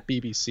 Yeah, Yeah. like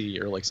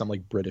BBC or like some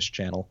like British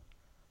channel.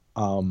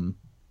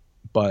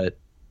 But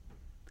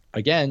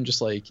again, just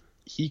like,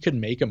 he could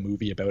make a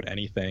movie about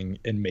anything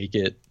and make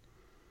it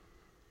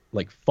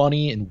like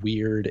funny and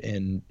weird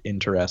and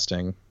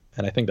interesting.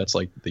 And I think that's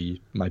like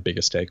my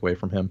biggest takeaway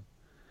from him.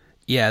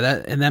 Yeah,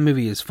 that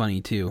movie is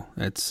funny too.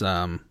 It's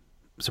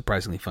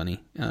surprisingly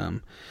funny.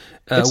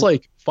 It's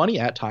like funny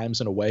at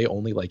times in a way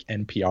only like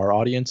NPR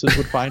audiences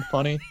would find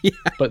funny. Yeah.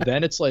 But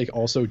then it's like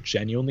also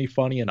genuinely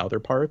funny in other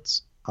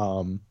parts.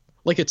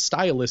 Like, it's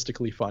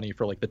stylistically funny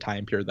for like the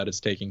time period that it's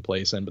taking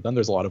place in, but then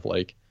there's a lot of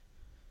like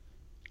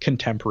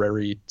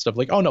contemporary stuff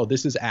like, oh no,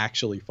 this is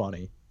actually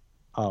funny,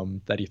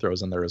 that he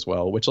throws in there as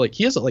well, which, like,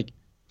 he is like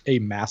a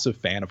massive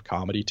fan of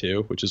comedy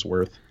too, which is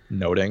worth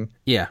noting.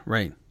 Yeah,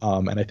 right.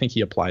 And I think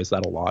he applies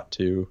that a lot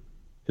to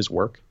his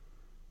work.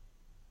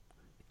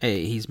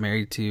 Hey, he's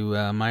married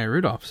to Maya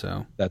Rudolph,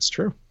 so That's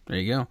true. there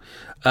you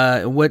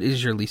go. What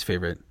is your least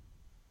favorite?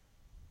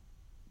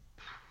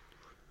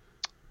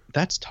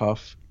 That's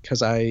tough,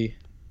 because I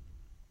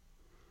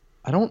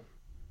don't,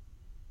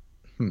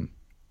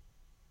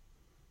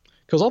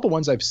 because all the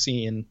ones I've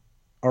seen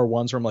are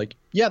ones where I'm like,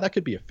 yeah, that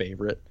could be a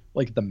favorite.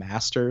 Like The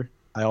Master,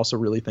 I also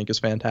really think is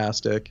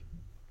fantastic.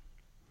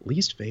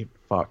 Least favorite,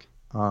 fuck.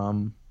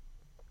 Boogie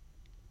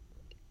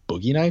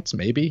Nights,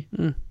 maybe.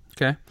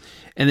 Okay.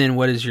 And then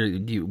what is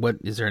what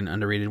is there an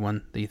underrated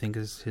one that you think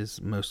is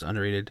his most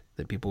underrated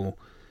that people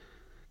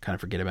kind of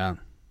forget about?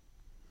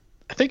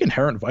 I think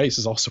Inherent Vice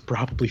is also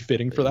probably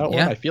fitting for that one.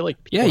 I feel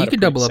like people you had a could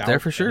pretty double up there sour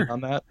for sure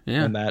opinion on that.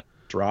 Yeah. When that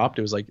dropped,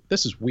 it was like,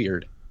 this is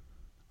weird.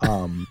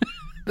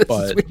 This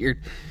but is weird.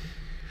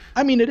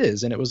 I mean, it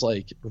is, and it was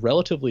like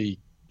relatively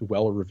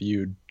well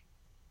reviewed,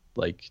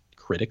 like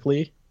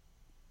critically.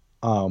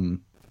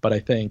 But I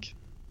think,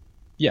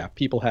 yeah,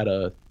 people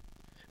have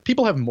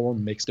more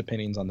mixed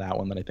opinions on that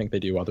one than I think they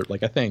do other.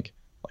 Like, I think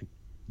like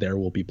There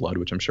Will Be Blood,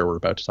 which I'm sure we're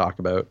about to talk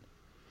about.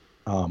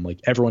 Like,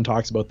 everyone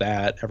talks about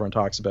that. Everyone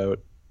talks about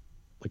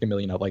like a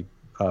million of like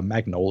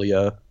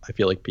Magnolia. I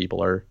feel like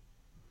people are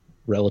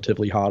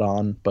relatively hot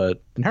on,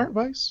 but Inherent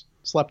Vice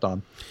slept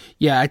on.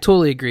 Yeah, I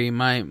totally agree.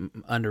 My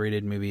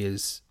underrated movie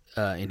is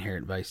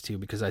Inherent Vice too,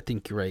 because I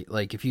think you're right.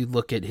 Like, if you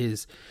look at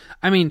if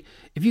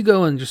you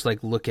go and just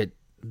like look at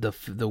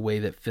the way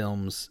that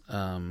films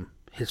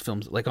his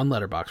films, like on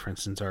Letterboxd, for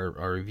instance, are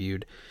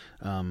reviewed,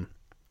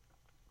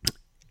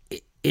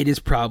 it is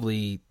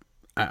probably,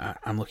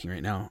 I'm looking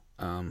right now,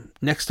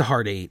 next to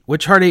Hard Eight,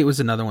 which Hard Eight was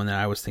another one that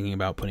I was thinking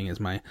about putting as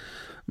my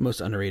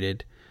most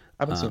underrated.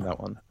 I haven't seen that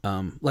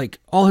one. Like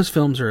all his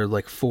films are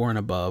like 4 and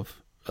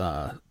above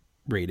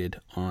rated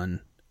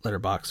on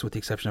Letterboxd, with the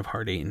exception of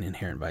Hard Eight and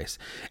Inherent Vice.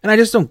 And I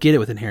just don't get it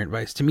with Inherent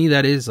Vice. To me,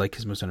 that is like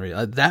his most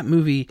underrated. That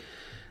movie,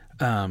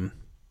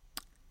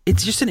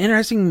 it's just an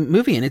interesting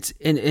movie, and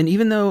and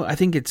even though I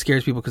think it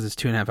scares people because it's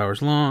 2.5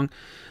 hours long,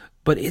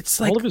 but it's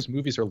like all of his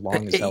movies are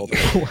long as hell.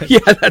 Yeah,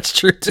 that's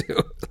true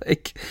too.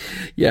 Like,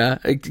 yeah,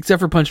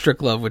 except for Punch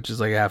Drunk Love, which is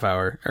like a half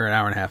hour or an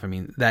hour and a half. I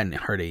mean, that and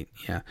Hard Eight,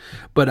 yeah.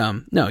 But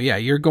no, yeah,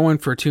 you're going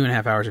for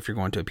 2.5 hours if you're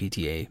going to a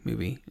PTA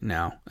movie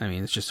now. I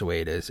mean, it's just the way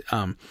it is.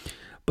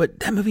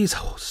 But that movie is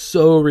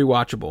so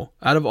rewatchable.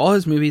 Out of all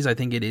his movies, I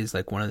think it is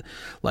like one of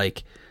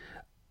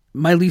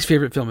my least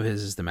favorite film of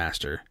his is The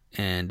Master,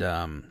 and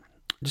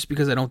just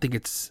because I don't think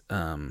it's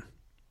a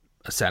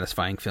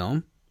satisfying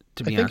film.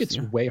 To be honest, I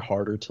think it's way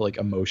harder to like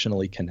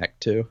emotionally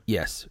connect to.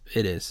 Yes,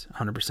 it is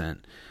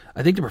 100%.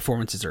 I think the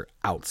performances are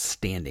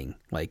outstanding.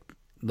 Like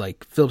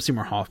Philip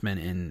Seymour Hoffman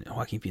and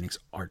Joaquin Phoenix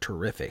are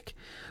terrific,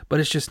 but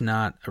it's just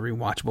not a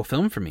rewatchable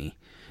film for me.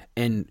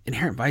 And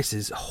Inherent Vice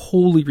is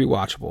wholly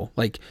rewatchable.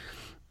 Like,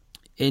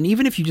 and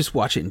even if you just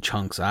watch it in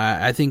chunks,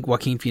 I think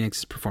Joaquin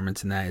Phoenix's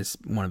performance in that is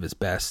one of his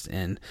best.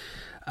 And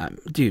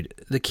dude,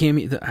 the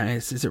cameo,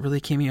 is it really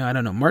a cameo? I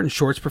don't know. Martin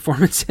Short's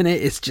performance in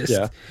it is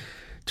just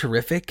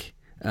terrific.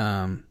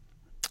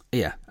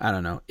 Yeah, I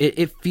don't know.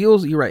 It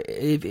feels, you're right.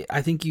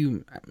 I think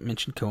you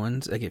mentioned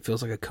Coen's, like it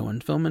feels like a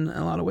Coen film in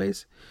a lot of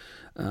ways.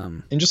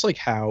 And just like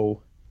how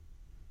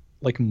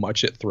like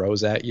much it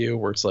throws at you,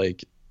 where it's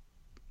like,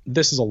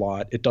 this is a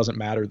lot. It doesn't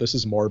matter. This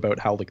is more about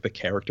how like the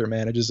character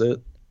manages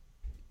it.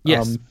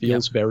 Yes.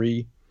 Feels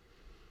very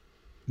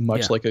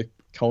much like a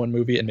Coen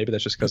movie, and maybe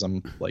that's just because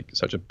I'm like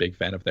such a big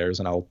fan of theirs,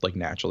 and I'll like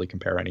naturally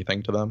compare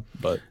anything to them.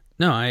 But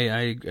no, I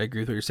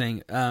agree with what you're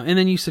saying. And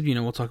then you said,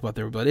 we'll talk about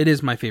There Will Be Blood. It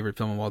is my favorite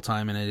film of all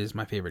time, and it is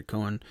my favorite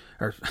Coen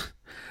or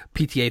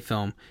PTA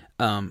film.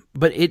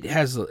 But it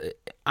has,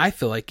 I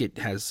feel like it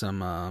has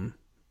some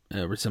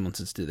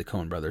resemblances to the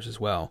Coen brothers as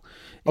well.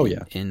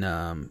 In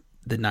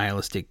the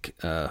nihilistic.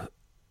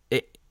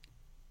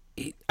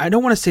 I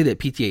don't want to say that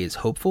PTA is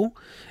hopeful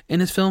in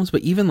his films,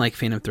 but even like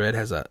Phantom Thread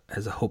has a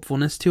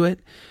hopefulness to it.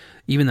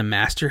 Even The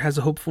Master has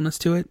a hopefulness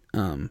to it.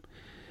 Go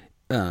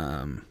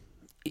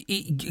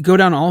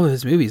down all of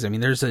his movies. I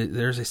mean, there's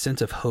a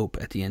sense of hope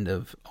at the end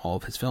of all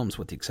of his films,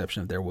 with the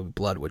exception of There Will Be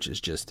Blood, which is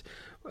just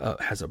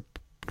has a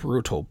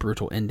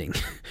brutal ending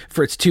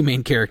for its two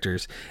main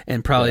characters,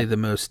 and probably the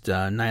most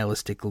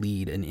nihilistic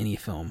lead in any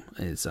film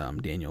is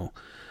Daniel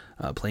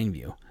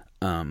Plainview.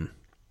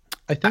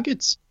 I think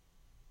it's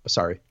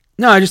sorry.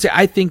 No,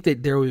 I think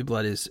that There Will Be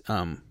Blood is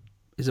a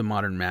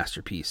modern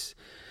masterpiece,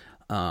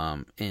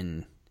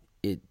 and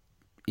it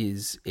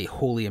is a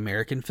wholly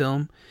American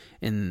film,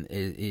 and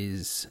it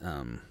is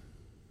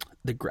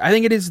I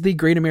think it is the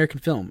great American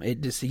film.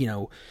 It just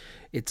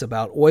it's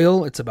about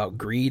oil, it's about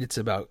greed, it's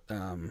about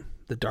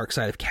the dark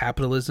side of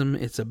capitalism,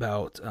 it's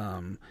about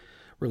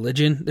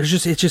religion.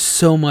 It's just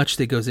so much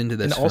that goes into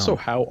this, and film. Also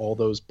how all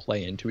those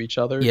play into each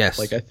other. Yes,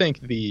 like I think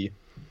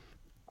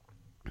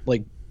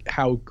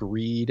how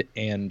greed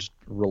and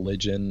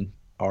religion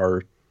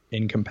are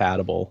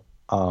incompatible.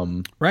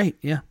 Right.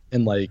 Yeah.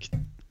 And like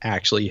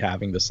actually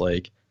having this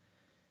like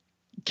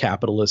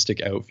capitalistic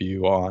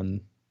outview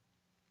on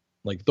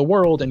like the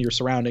world and your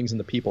surroundings and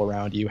the people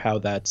around you, how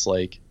that's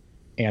like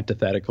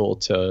antithetical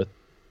to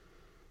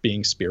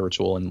being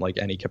spiritual in like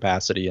any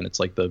capacity, and it's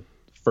like the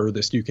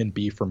furthest you can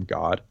be from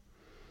God.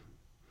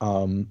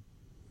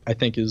 I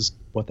think is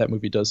what that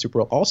movie does super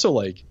well. Also,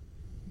 like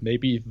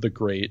maybe the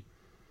great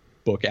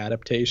book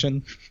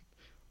adaptation,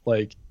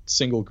 like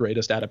single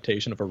greatest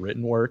adaptation of a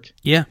written work,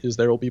 is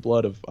There Will Be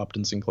Blood, of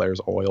Upton Sinclair's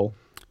Oil.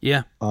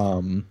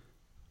 And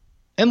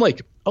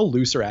like a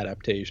looser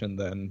adaptation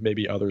than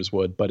maybe others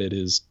would, but it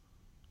is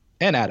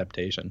an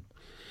adaptation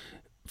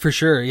for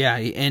sure.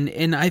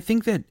 And I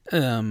think that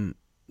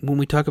when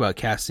we talk about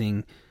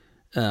casting,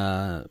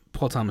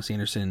 Paul Thomas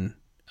Anderson,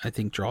 I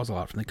think draws a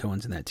lot from the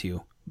Coens in that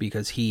too,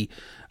 because he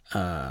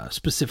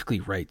specifically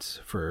writes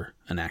for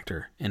an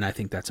actor, and I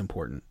think that's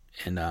important.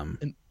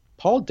 And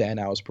Paul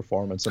Dano's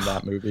performance in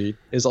that movie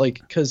is like,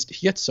 because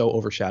he gets so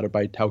overshadowed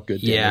by how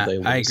good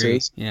Daniel Day-Lewis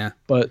is. Yeah,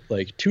 but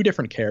like two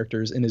different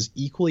characters, and is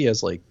equally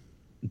as like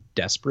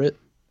desperate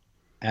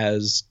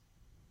as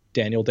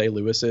Daniel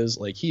Day-Lewis is.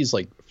 Like he's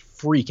like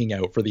freaking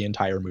out for the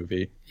entire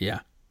movie.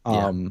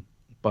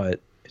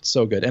 But it's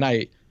so good.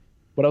 And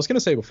what I was gonna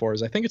say before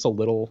is I think it's a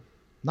little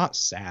not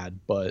sad,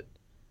 but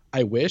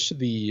I wish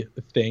the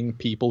thing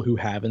people who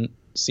haven't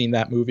seen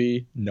that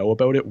movie know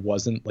about it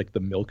wasn't like the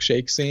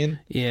milkshake scene.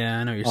 Yeah,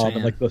 I know what you're saying.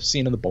 And like the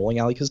scene in the bowling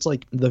alley, because it's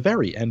like the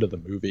very end of the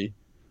movie.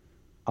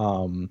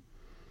 And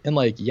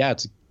like, yeah,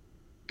 it's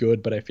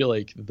good, but I feel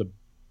like the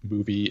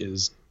movie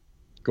is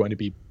going to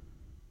be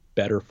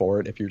better for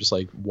it if you're just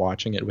like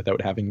watching it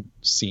without having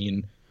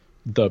seen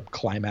the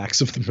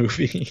climax of the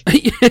movie.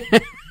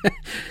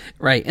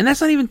 Right, and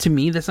that's not even, to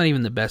me, that's not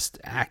even the best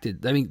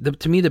acted. I mean,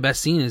 to me, the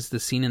best scene is the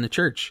scene in the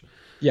church.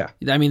 Yeah,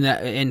 I mean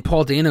that, and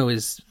Paul Dano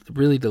is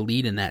really the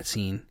lead in that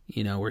scene.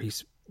 Where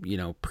he's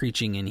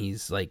preaching and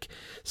he's like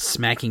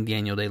smacking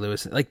Daniel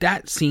Day-Lewis. Like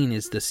that scene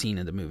is the scene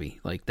of the movie.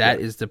 Like that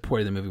is the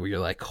point of the movie where you're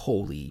like,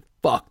 holy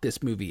fuck,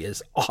 this movie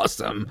is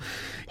awesome.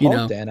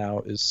 Paul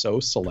Dano is so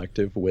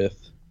selective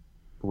with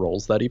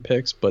roles that he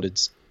picks, but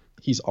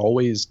he's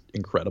always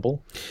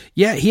incredible.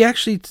 Yeah, he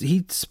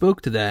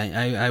spoke to that.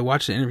 I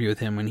watched an interview with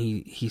him when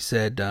he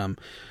said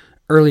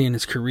early in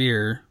his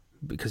career,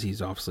 because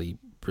he's obviously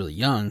really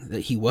young, that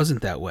he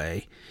wasn't that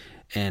way.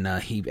 And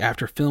he,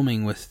 after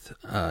filming with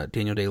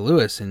Daniel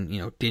Day-Lewis, and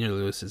Daniel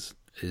Day-Lewis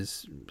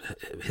is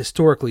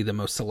historically the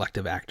most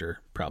selective actor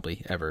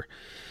probably ever.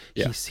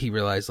 Yeah. He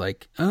realized,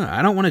 like,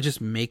 I don't want to just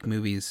make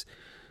movies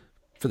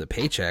for the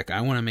paycheck.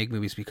 I want to make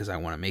movies because I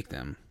want to make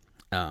them.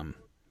 And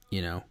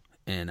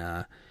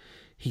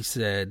he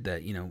said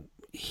that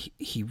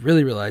he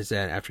really realized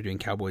that after doing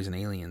Cowboys and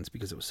Aliens,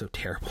 because it was so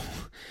terrible.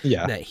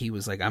 Yeah. That he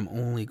was like, I'm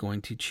only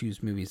going to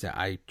choose movies that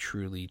I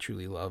truly,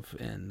 truly love.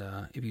 And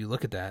if you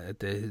look at that, at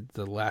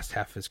the last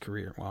half of his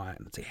career, well,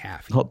 I'd say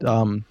half.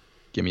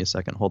 Give me a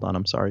second. Hold on.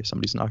 I'm sorry.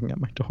 Somebody's knocking at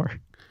my door.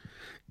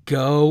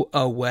 Go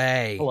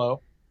away.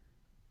 Hello.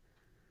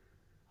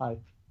 Hi.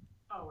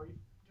 Oh, are you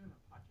doing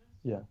a podcast?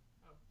 Yeah.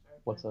 Oh, sorry.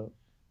 What's up? What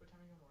time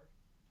are you going to work?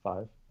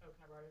 5. Oh,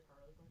 can I borrow your car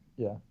really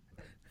quick?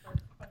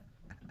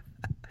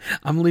 Yeah.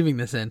 I'm leaving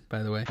this in,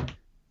 by the way.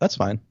 That's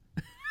fine.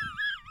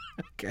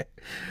 Okay.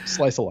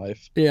 Slice of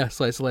life. Yeah,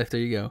 slice of life.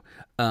 There you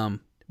go.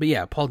 But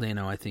yeah, Paul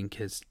Dano, I think,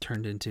 has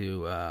turned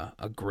into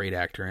a great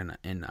actor,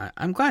 and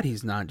I'm glad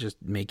he's not just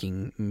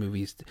making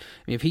movies. I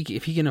mean,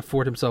 if he can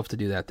afford himself to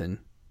do that, then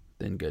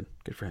good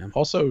for him.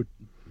 Also,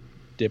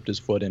 dipped his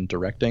foot in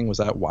directing. Was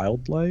that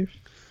Wildlife?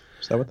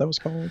 Is that what that was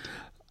called?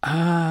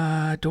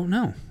 Don't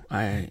know.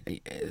 I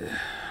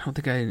don't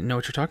think I know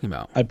what you're talking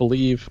about. I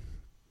believe.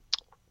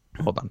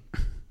 Hold on.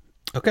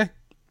 Okay.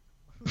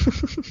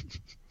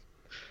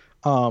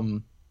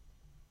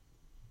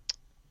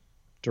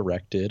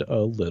 Directed a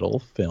little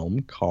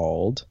film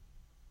called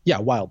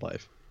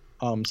Wildlife,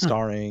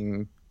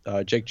 starring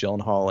Jake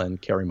Gyllenhaal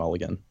and Carey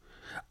Mulligan.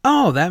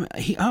 Oh,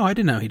 I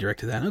didn't know he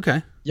directed that.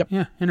 Okay. Yep.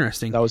 Yeah,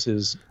 interesting. That was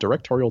his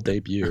directorial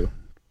debut.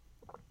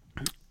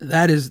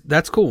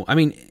 That's cool. I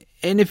mean,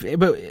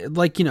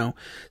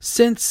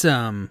 since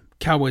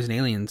Cowboys and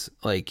Aliens,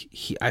 I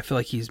feel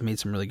like he's made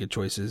some really good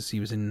choices. He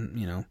was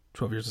in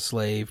 12 Years a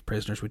Slave,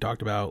 Prisoners, we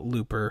talked about,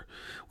 Looper,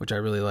 which I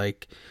really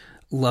like,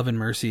 Love and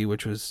Mercy,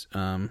 which was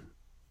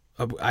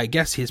I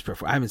guess I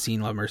haven't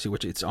seen Love and Mercy,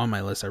 which it's on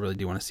my list. I really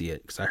do want to see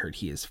it because I heard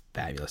he is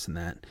fabulous in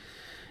that.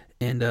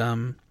 And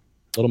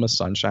Little Miss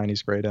Sunshine,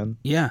 he's great in.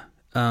 Yeah.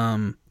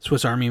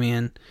 Swiss Army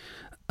Man.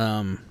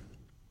 I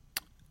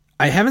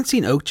haven't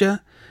seen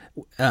Okja,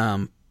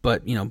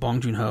 but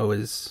Bong Joon-ho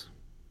was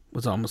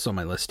almost on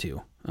my list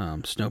too.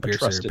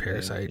 Snowpiercer,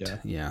 Parasite,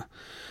 yeah.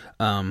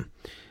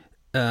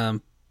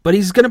 But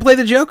he's gonna play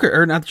the Joker,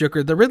 or not the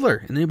Joker, the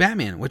Riddler in the new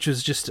Batman, which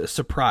was just a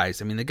surprise.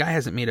 I mean, the guy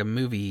hasn't made a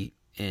movie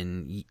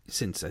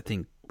since I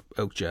think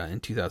Okja in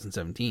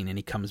 2017, and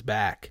he comes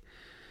back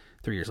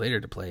 3 years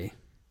later to play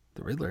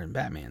the Riddler in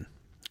Batman.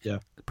 Yeah,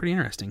 pretty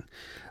interesting.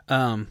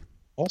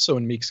 Also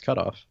in Meek's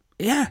Cutoff.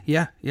 Yeah,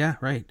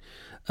 right.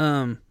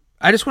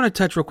 I just want to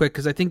touch real quick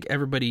because I think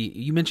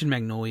you mentioned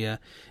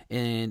Magnolia,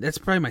 and that's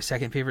probably my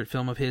second favorite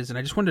film of his, and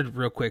I just wanted to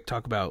real quick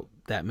talk about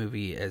that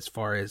movie as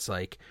far as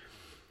that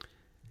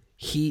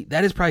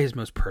is probably his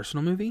most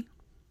personal movie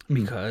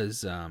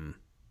because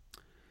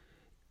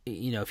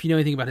if you know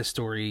anything about his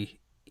story,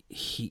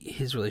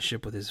 his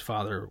relationship with his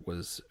father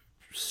was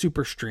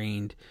super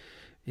strained.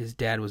 His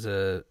dad was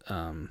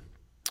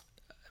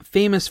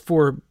famous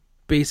for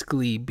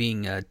basically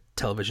being a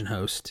television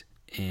host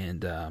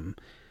and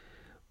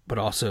but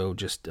also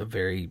just a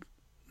very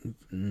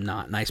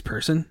not nice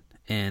person,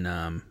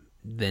 and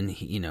then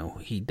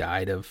he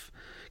died of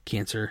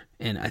cancer,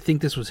 and I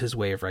think this was his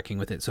way of reckoning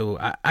with it. So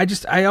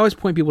I always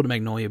point people to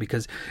Magnolia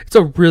because it's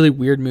a really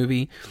weird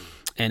movie,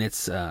 and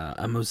it's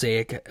a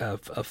mosaic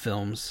of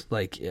films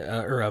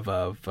or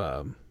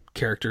of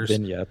characters,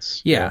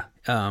 vignettes. Yeah.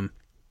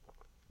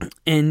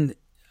 And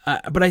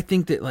but I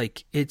think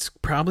that it's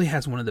probably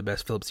has one of the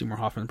best Philip Seymour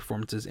Hoffman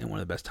performances and one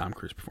of the best Tom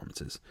Cruise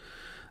performances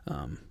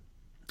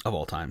of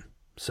all time.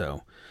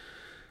 So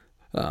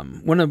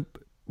one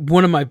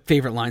of my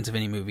favorite lines of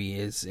any movie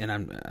is,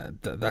 and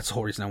that's the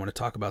whole reason I want to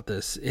talk about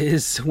this,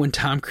 is when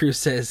Tom Cruise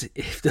says,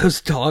 "If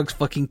those dogs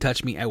fucking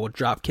touch me, I will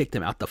drop kick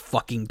them out the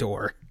fucking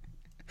door."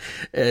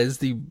 As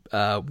the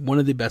one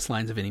of the best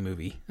lines of any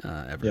movie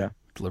ever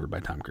delivered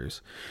by Tom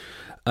Cruise.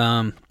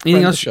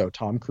 Anything else? Show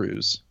Tom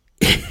Cruise.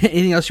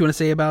 Anything else you want to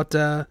say about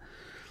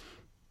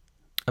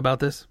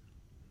this?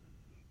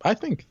 I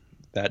think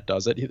that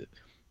does it.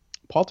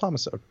 Paul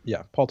Thomas.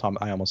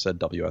 I almost said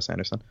W.S.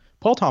 Anderson.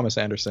 Paul Thomas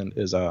Anderson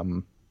is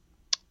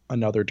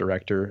another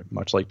director,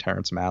 much like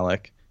Terrence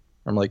Malick.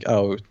 I'm like,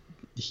 oh,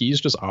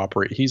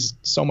 he's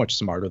so much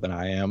smarter than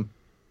I am.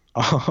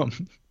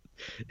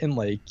 And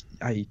like,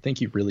 I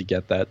think you really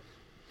get that.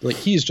 Like,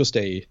 he's just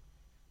a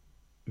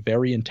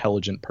very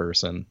intelligent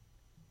person,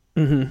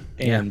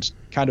 and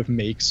kind of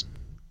makes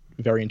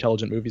very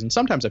intelligent movies. And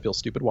sometimes I feel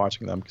stupid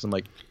watching them because I'm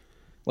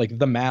like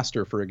The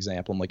Master, for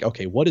example. I'm like,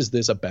 okay, what is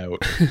this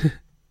about?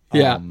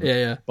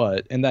 Yeah.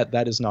 But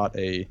that is not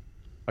a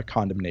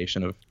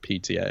condemnation of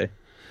PTA.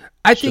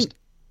 I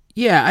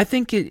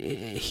think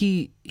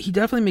he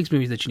definitely makes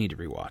movies that you need to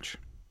rewatch.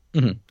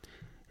 Mm-hmm.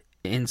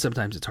 And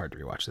sometimes it's hard to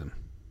rewatch them.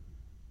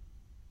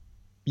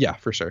 Yeah,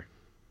 for sure.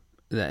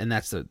 And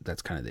that's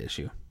kind of the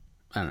issue.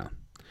 I don't know.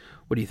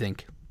 What do you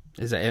think?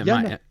 Is that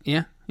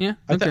yeah?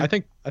 Okay. I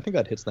think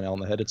that hits the nail on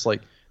the head. It's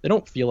like they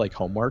don't feel like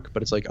homework,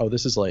 but it's like, oh,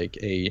 this is like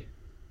he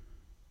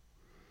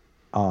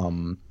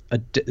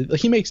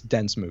makes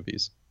dense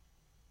movies.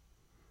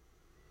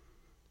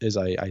 Is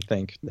I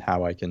think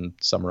how I can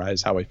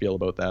summarize how I feel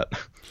about that.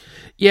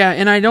 Yeah,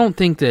 and I don't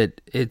think that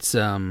it's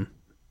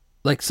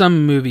like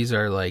some movies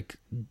are like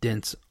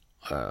dense,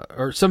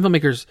 or some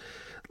filmmakers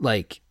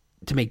like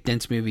to make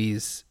dense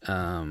movies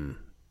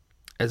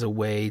as a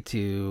way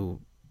to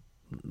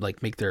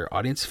like make their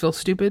audience feel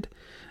stupid.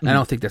 And I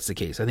don't think that's the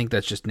case. I think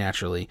that's just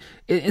naturally.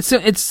 It's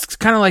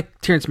kind of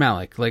like Terrence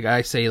Malick. Like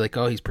I say, like,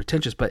 oh, he's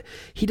pretentious, but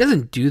he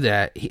doesn't do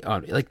that.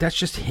 Like that's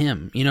just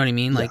him. You know what I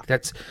mean? Like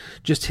that's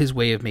just his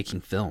way of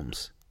making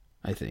films.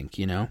 I think,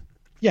 you know.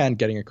 Yeah, and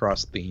getting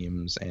across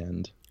themes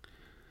and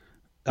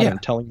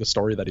telling the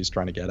story that he's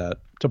trying to get at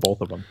to both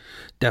of them.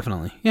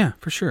 Definitely, yeah,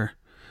 for sure.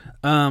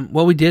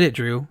 Well, we did it,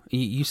 Drew.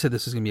 You said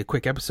this was gonna be a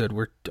quick episode.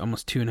 We're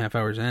almost 2.5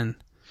 hours in.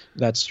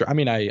 That's true. I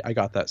mean, I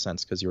got that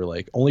sense because you were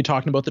like only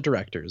talking about the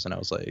directors, and I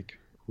was like,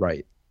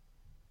 right.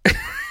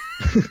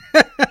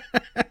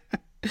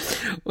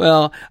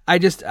 Well,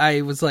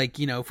 I was like,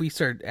 you know, if we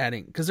start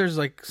adding, because there's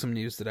like some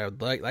news that I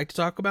would like to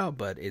talk about,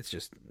 but it's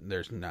just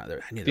there's not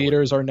there.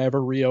 Theaters are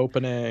never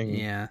reopening.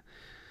 Yeah,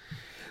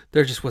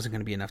 there just wasn't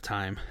going to be enough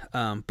time.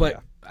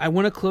 But I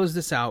want to close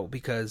this out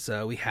because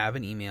we have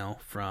an email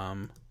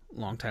from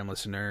longtime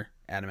listener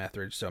Adam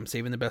Etheridge, so I'm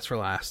saving the best for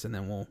last, and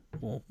then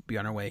we'll be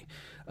on our way.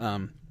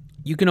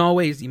 You can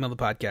always email the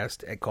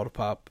podcast at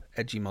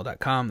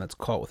calltopop@gmail.com. That's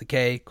call with a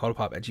K,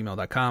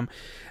 calltopop@gmail.com.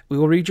 We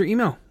will read your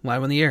email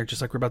live on the air,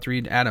 just like we're about to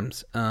read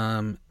Adam's.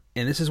 And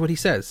this is what he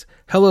says.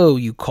 Hello,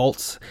 you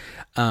cults.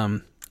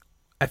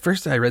 At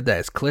first I read that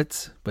as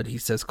clits, but he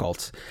says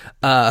cults.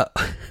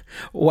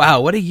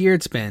 Wow, what a year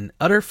it's been.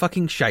 Utter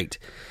fucking shite.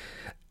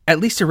 At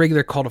least a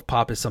regular Cult of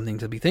Pop is something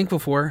to be thankful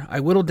for.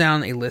 I whittled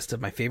down a list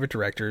of my favorite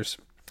directors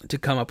to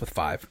come up with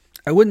 5.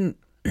 I wouldn't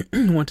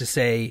want to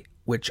say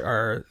which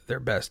are their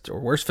best or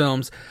worst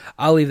films.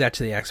 I'll leave that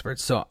to the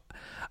experts. So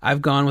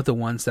I've gone with the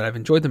ones that I've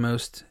enjoyed the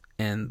most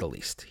and the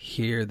least.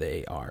 Here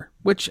they are.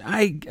 Which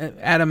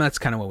Adam, that's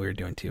kind of what we were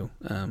doing too.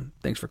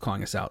 Thanks for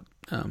calling us out.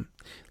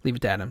 Leave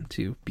it to Adam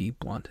to be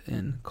blunt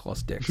and call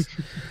us dicks.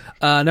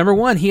 Number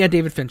 1, he had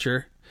David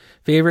Fincher.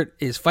 Favorite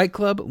is Fight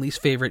Club.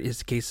 Least favorite is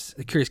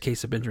The Curious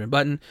Case of Benjamin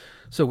Button.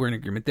 So we're in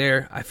agreement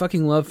there. I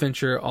fucking love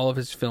Fincher. All of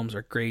his films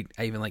are great.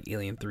 I even like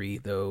Alien 3,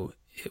 though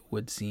it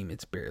would seem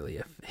it's barely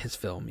his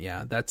film.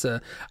 Yeah, that's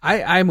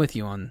I'm with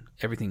you on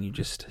everything you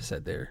just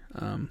said there,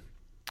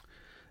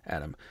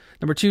 Adam.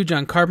 Number 2,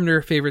 John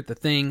Carpenter. Favorite, The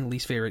Thing.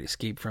 Least favorite,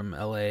 Escape from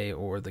L.A.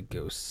 or The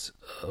Ghosts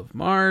of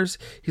Mars.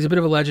 He's a bit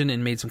of a legend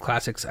and made some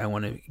classics. I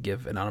want to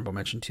give an honorable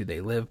mention to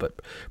They Live,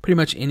 but pretty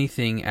much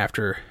anything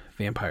after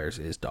vampires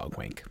is dog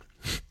wank.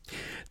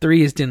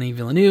 3 is Denis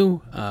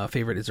Villeneuve.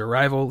 Favorite is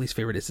Arrival. Least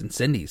favorite is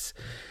Incendies.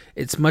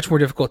 It's much more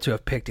difficult to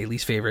have picked a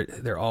least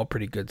favorite. They're all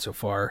pretty good so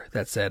far.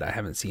 That said, I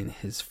haven't seen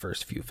his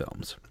first few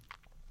films.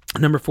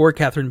 Number 4,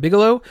 Catherine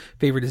Bigelow.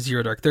 Favorite is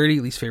Zero Dark 30.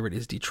 Least favorite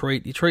is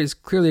Detroit. Detroit is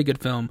clearly a good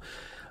film.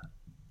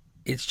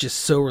 It's just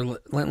so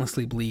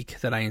relentlessly bleak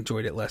that I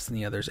enjoyed it less than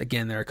the others.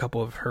 Again, there are a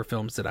couple of her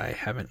films that I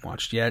haven't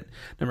watched yet.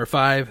 Number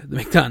 5, The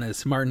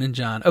McDonoughs, Martin and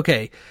John.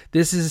 Okay,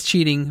 this is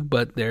cheating,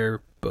 but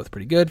they're both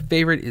pretty good.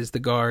 Favorite is The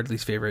Guard.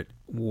 Least favorite,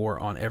 War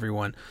on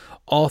Everyone.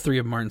 All 3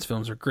 of Martin's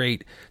films are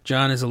great.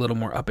 John is a little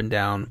more up and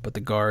down, but The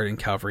Guard and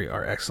Calvary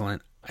are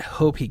excellent. I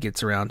hope he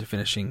gets around to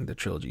finishing the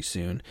trilogy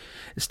soon.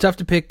 It's tough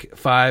to pick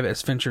 5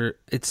 as Fincher.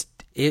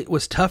 It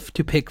was tough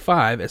to pick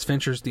 5 as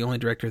Fincher's the only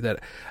director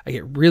that I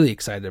get really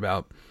excited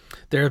about.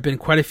 There have been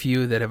quite a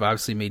few that have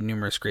obviously made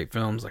numerous great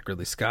films, like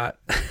Ridley Scott.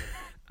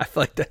 I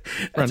feel like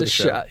that's a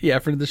shot. Yeah,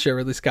 friend of the show,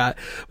 Ridley Scott.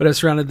 But I've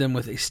surrounded them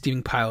with a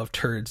steaming pile of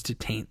turds to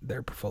taint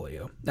their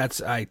portfolio.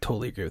 I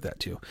totally agree with that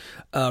too.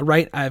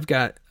 I've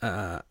got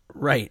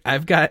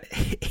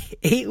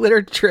 8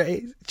 litter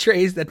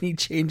trays that need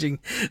changing.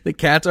 The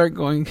cats aren't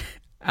going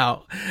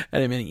out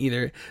at a minute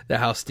either. The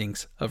house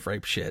stinks of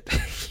ripe shit.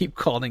 Keep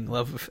calling,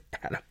 love of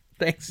Adam.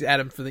 Thanks,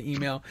 Adam, for the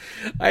email.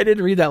 I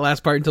didn't read that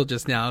last part until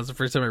just now. It was the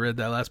first time I read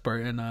that last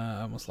part, and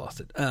I almost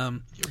lost it.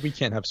 We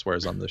can't have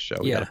swears on this show.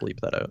 We gotta bleep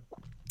that out.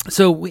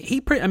 So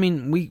we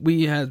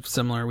had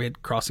similar. We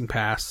had Crossing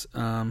Paths,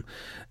 and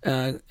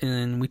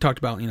we talked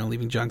about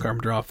leaving John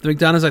Carpenter off. The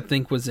McDonoughs, I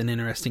think, was an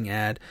interesting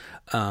ad.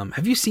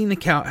 Have you seen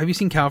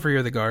Calvary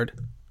or The Guard?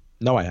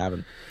 No, I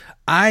haven't.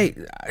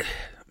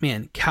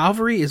 man,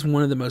 Calvary is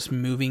one of the most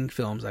moving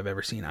films I've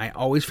ever seen. I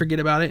always forget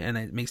about it, and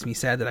it makes me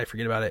sad that I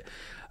forget about it.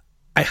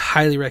 I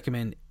highly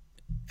recommend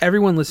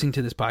everyone listening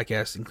to this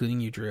podcast, including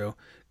you, Drew,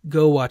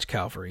 go watch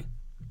Calvary.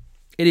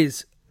 It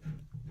is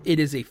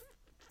a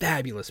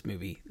fabulous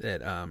movie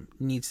that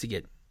needs to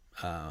get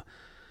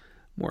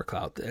more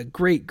clout.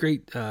 Great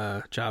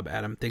job,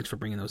 Adam. Thanks for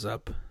bringing those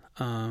up.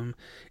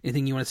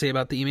 Anything you want to say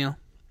about the email?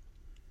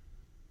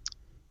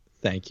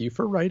 Thank you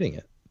for writing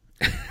it.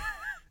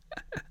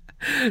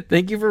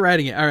 Thank you for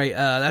writing it. All right,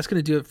 that's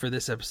going to do it for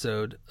this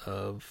episode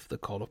of The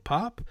Cult of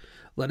Pop.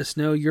 Let us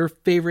know your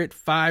favorite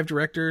 5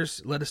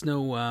 directors. Let us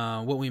know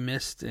what we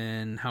missed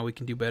and how we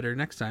can do better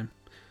next time.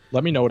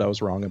 Let me know what I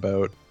was wrong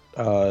about.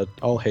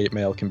 All hate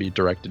mail can be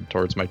directed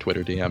towards my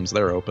Twitter DMs.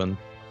 They're open.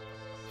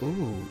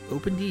 Ooh,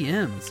 open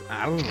DMs.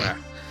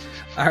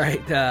 All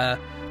right,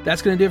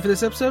 that's going to do it for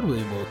this episode.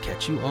 We will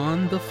catch you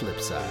on the flip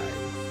side.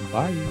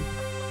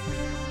 Bye.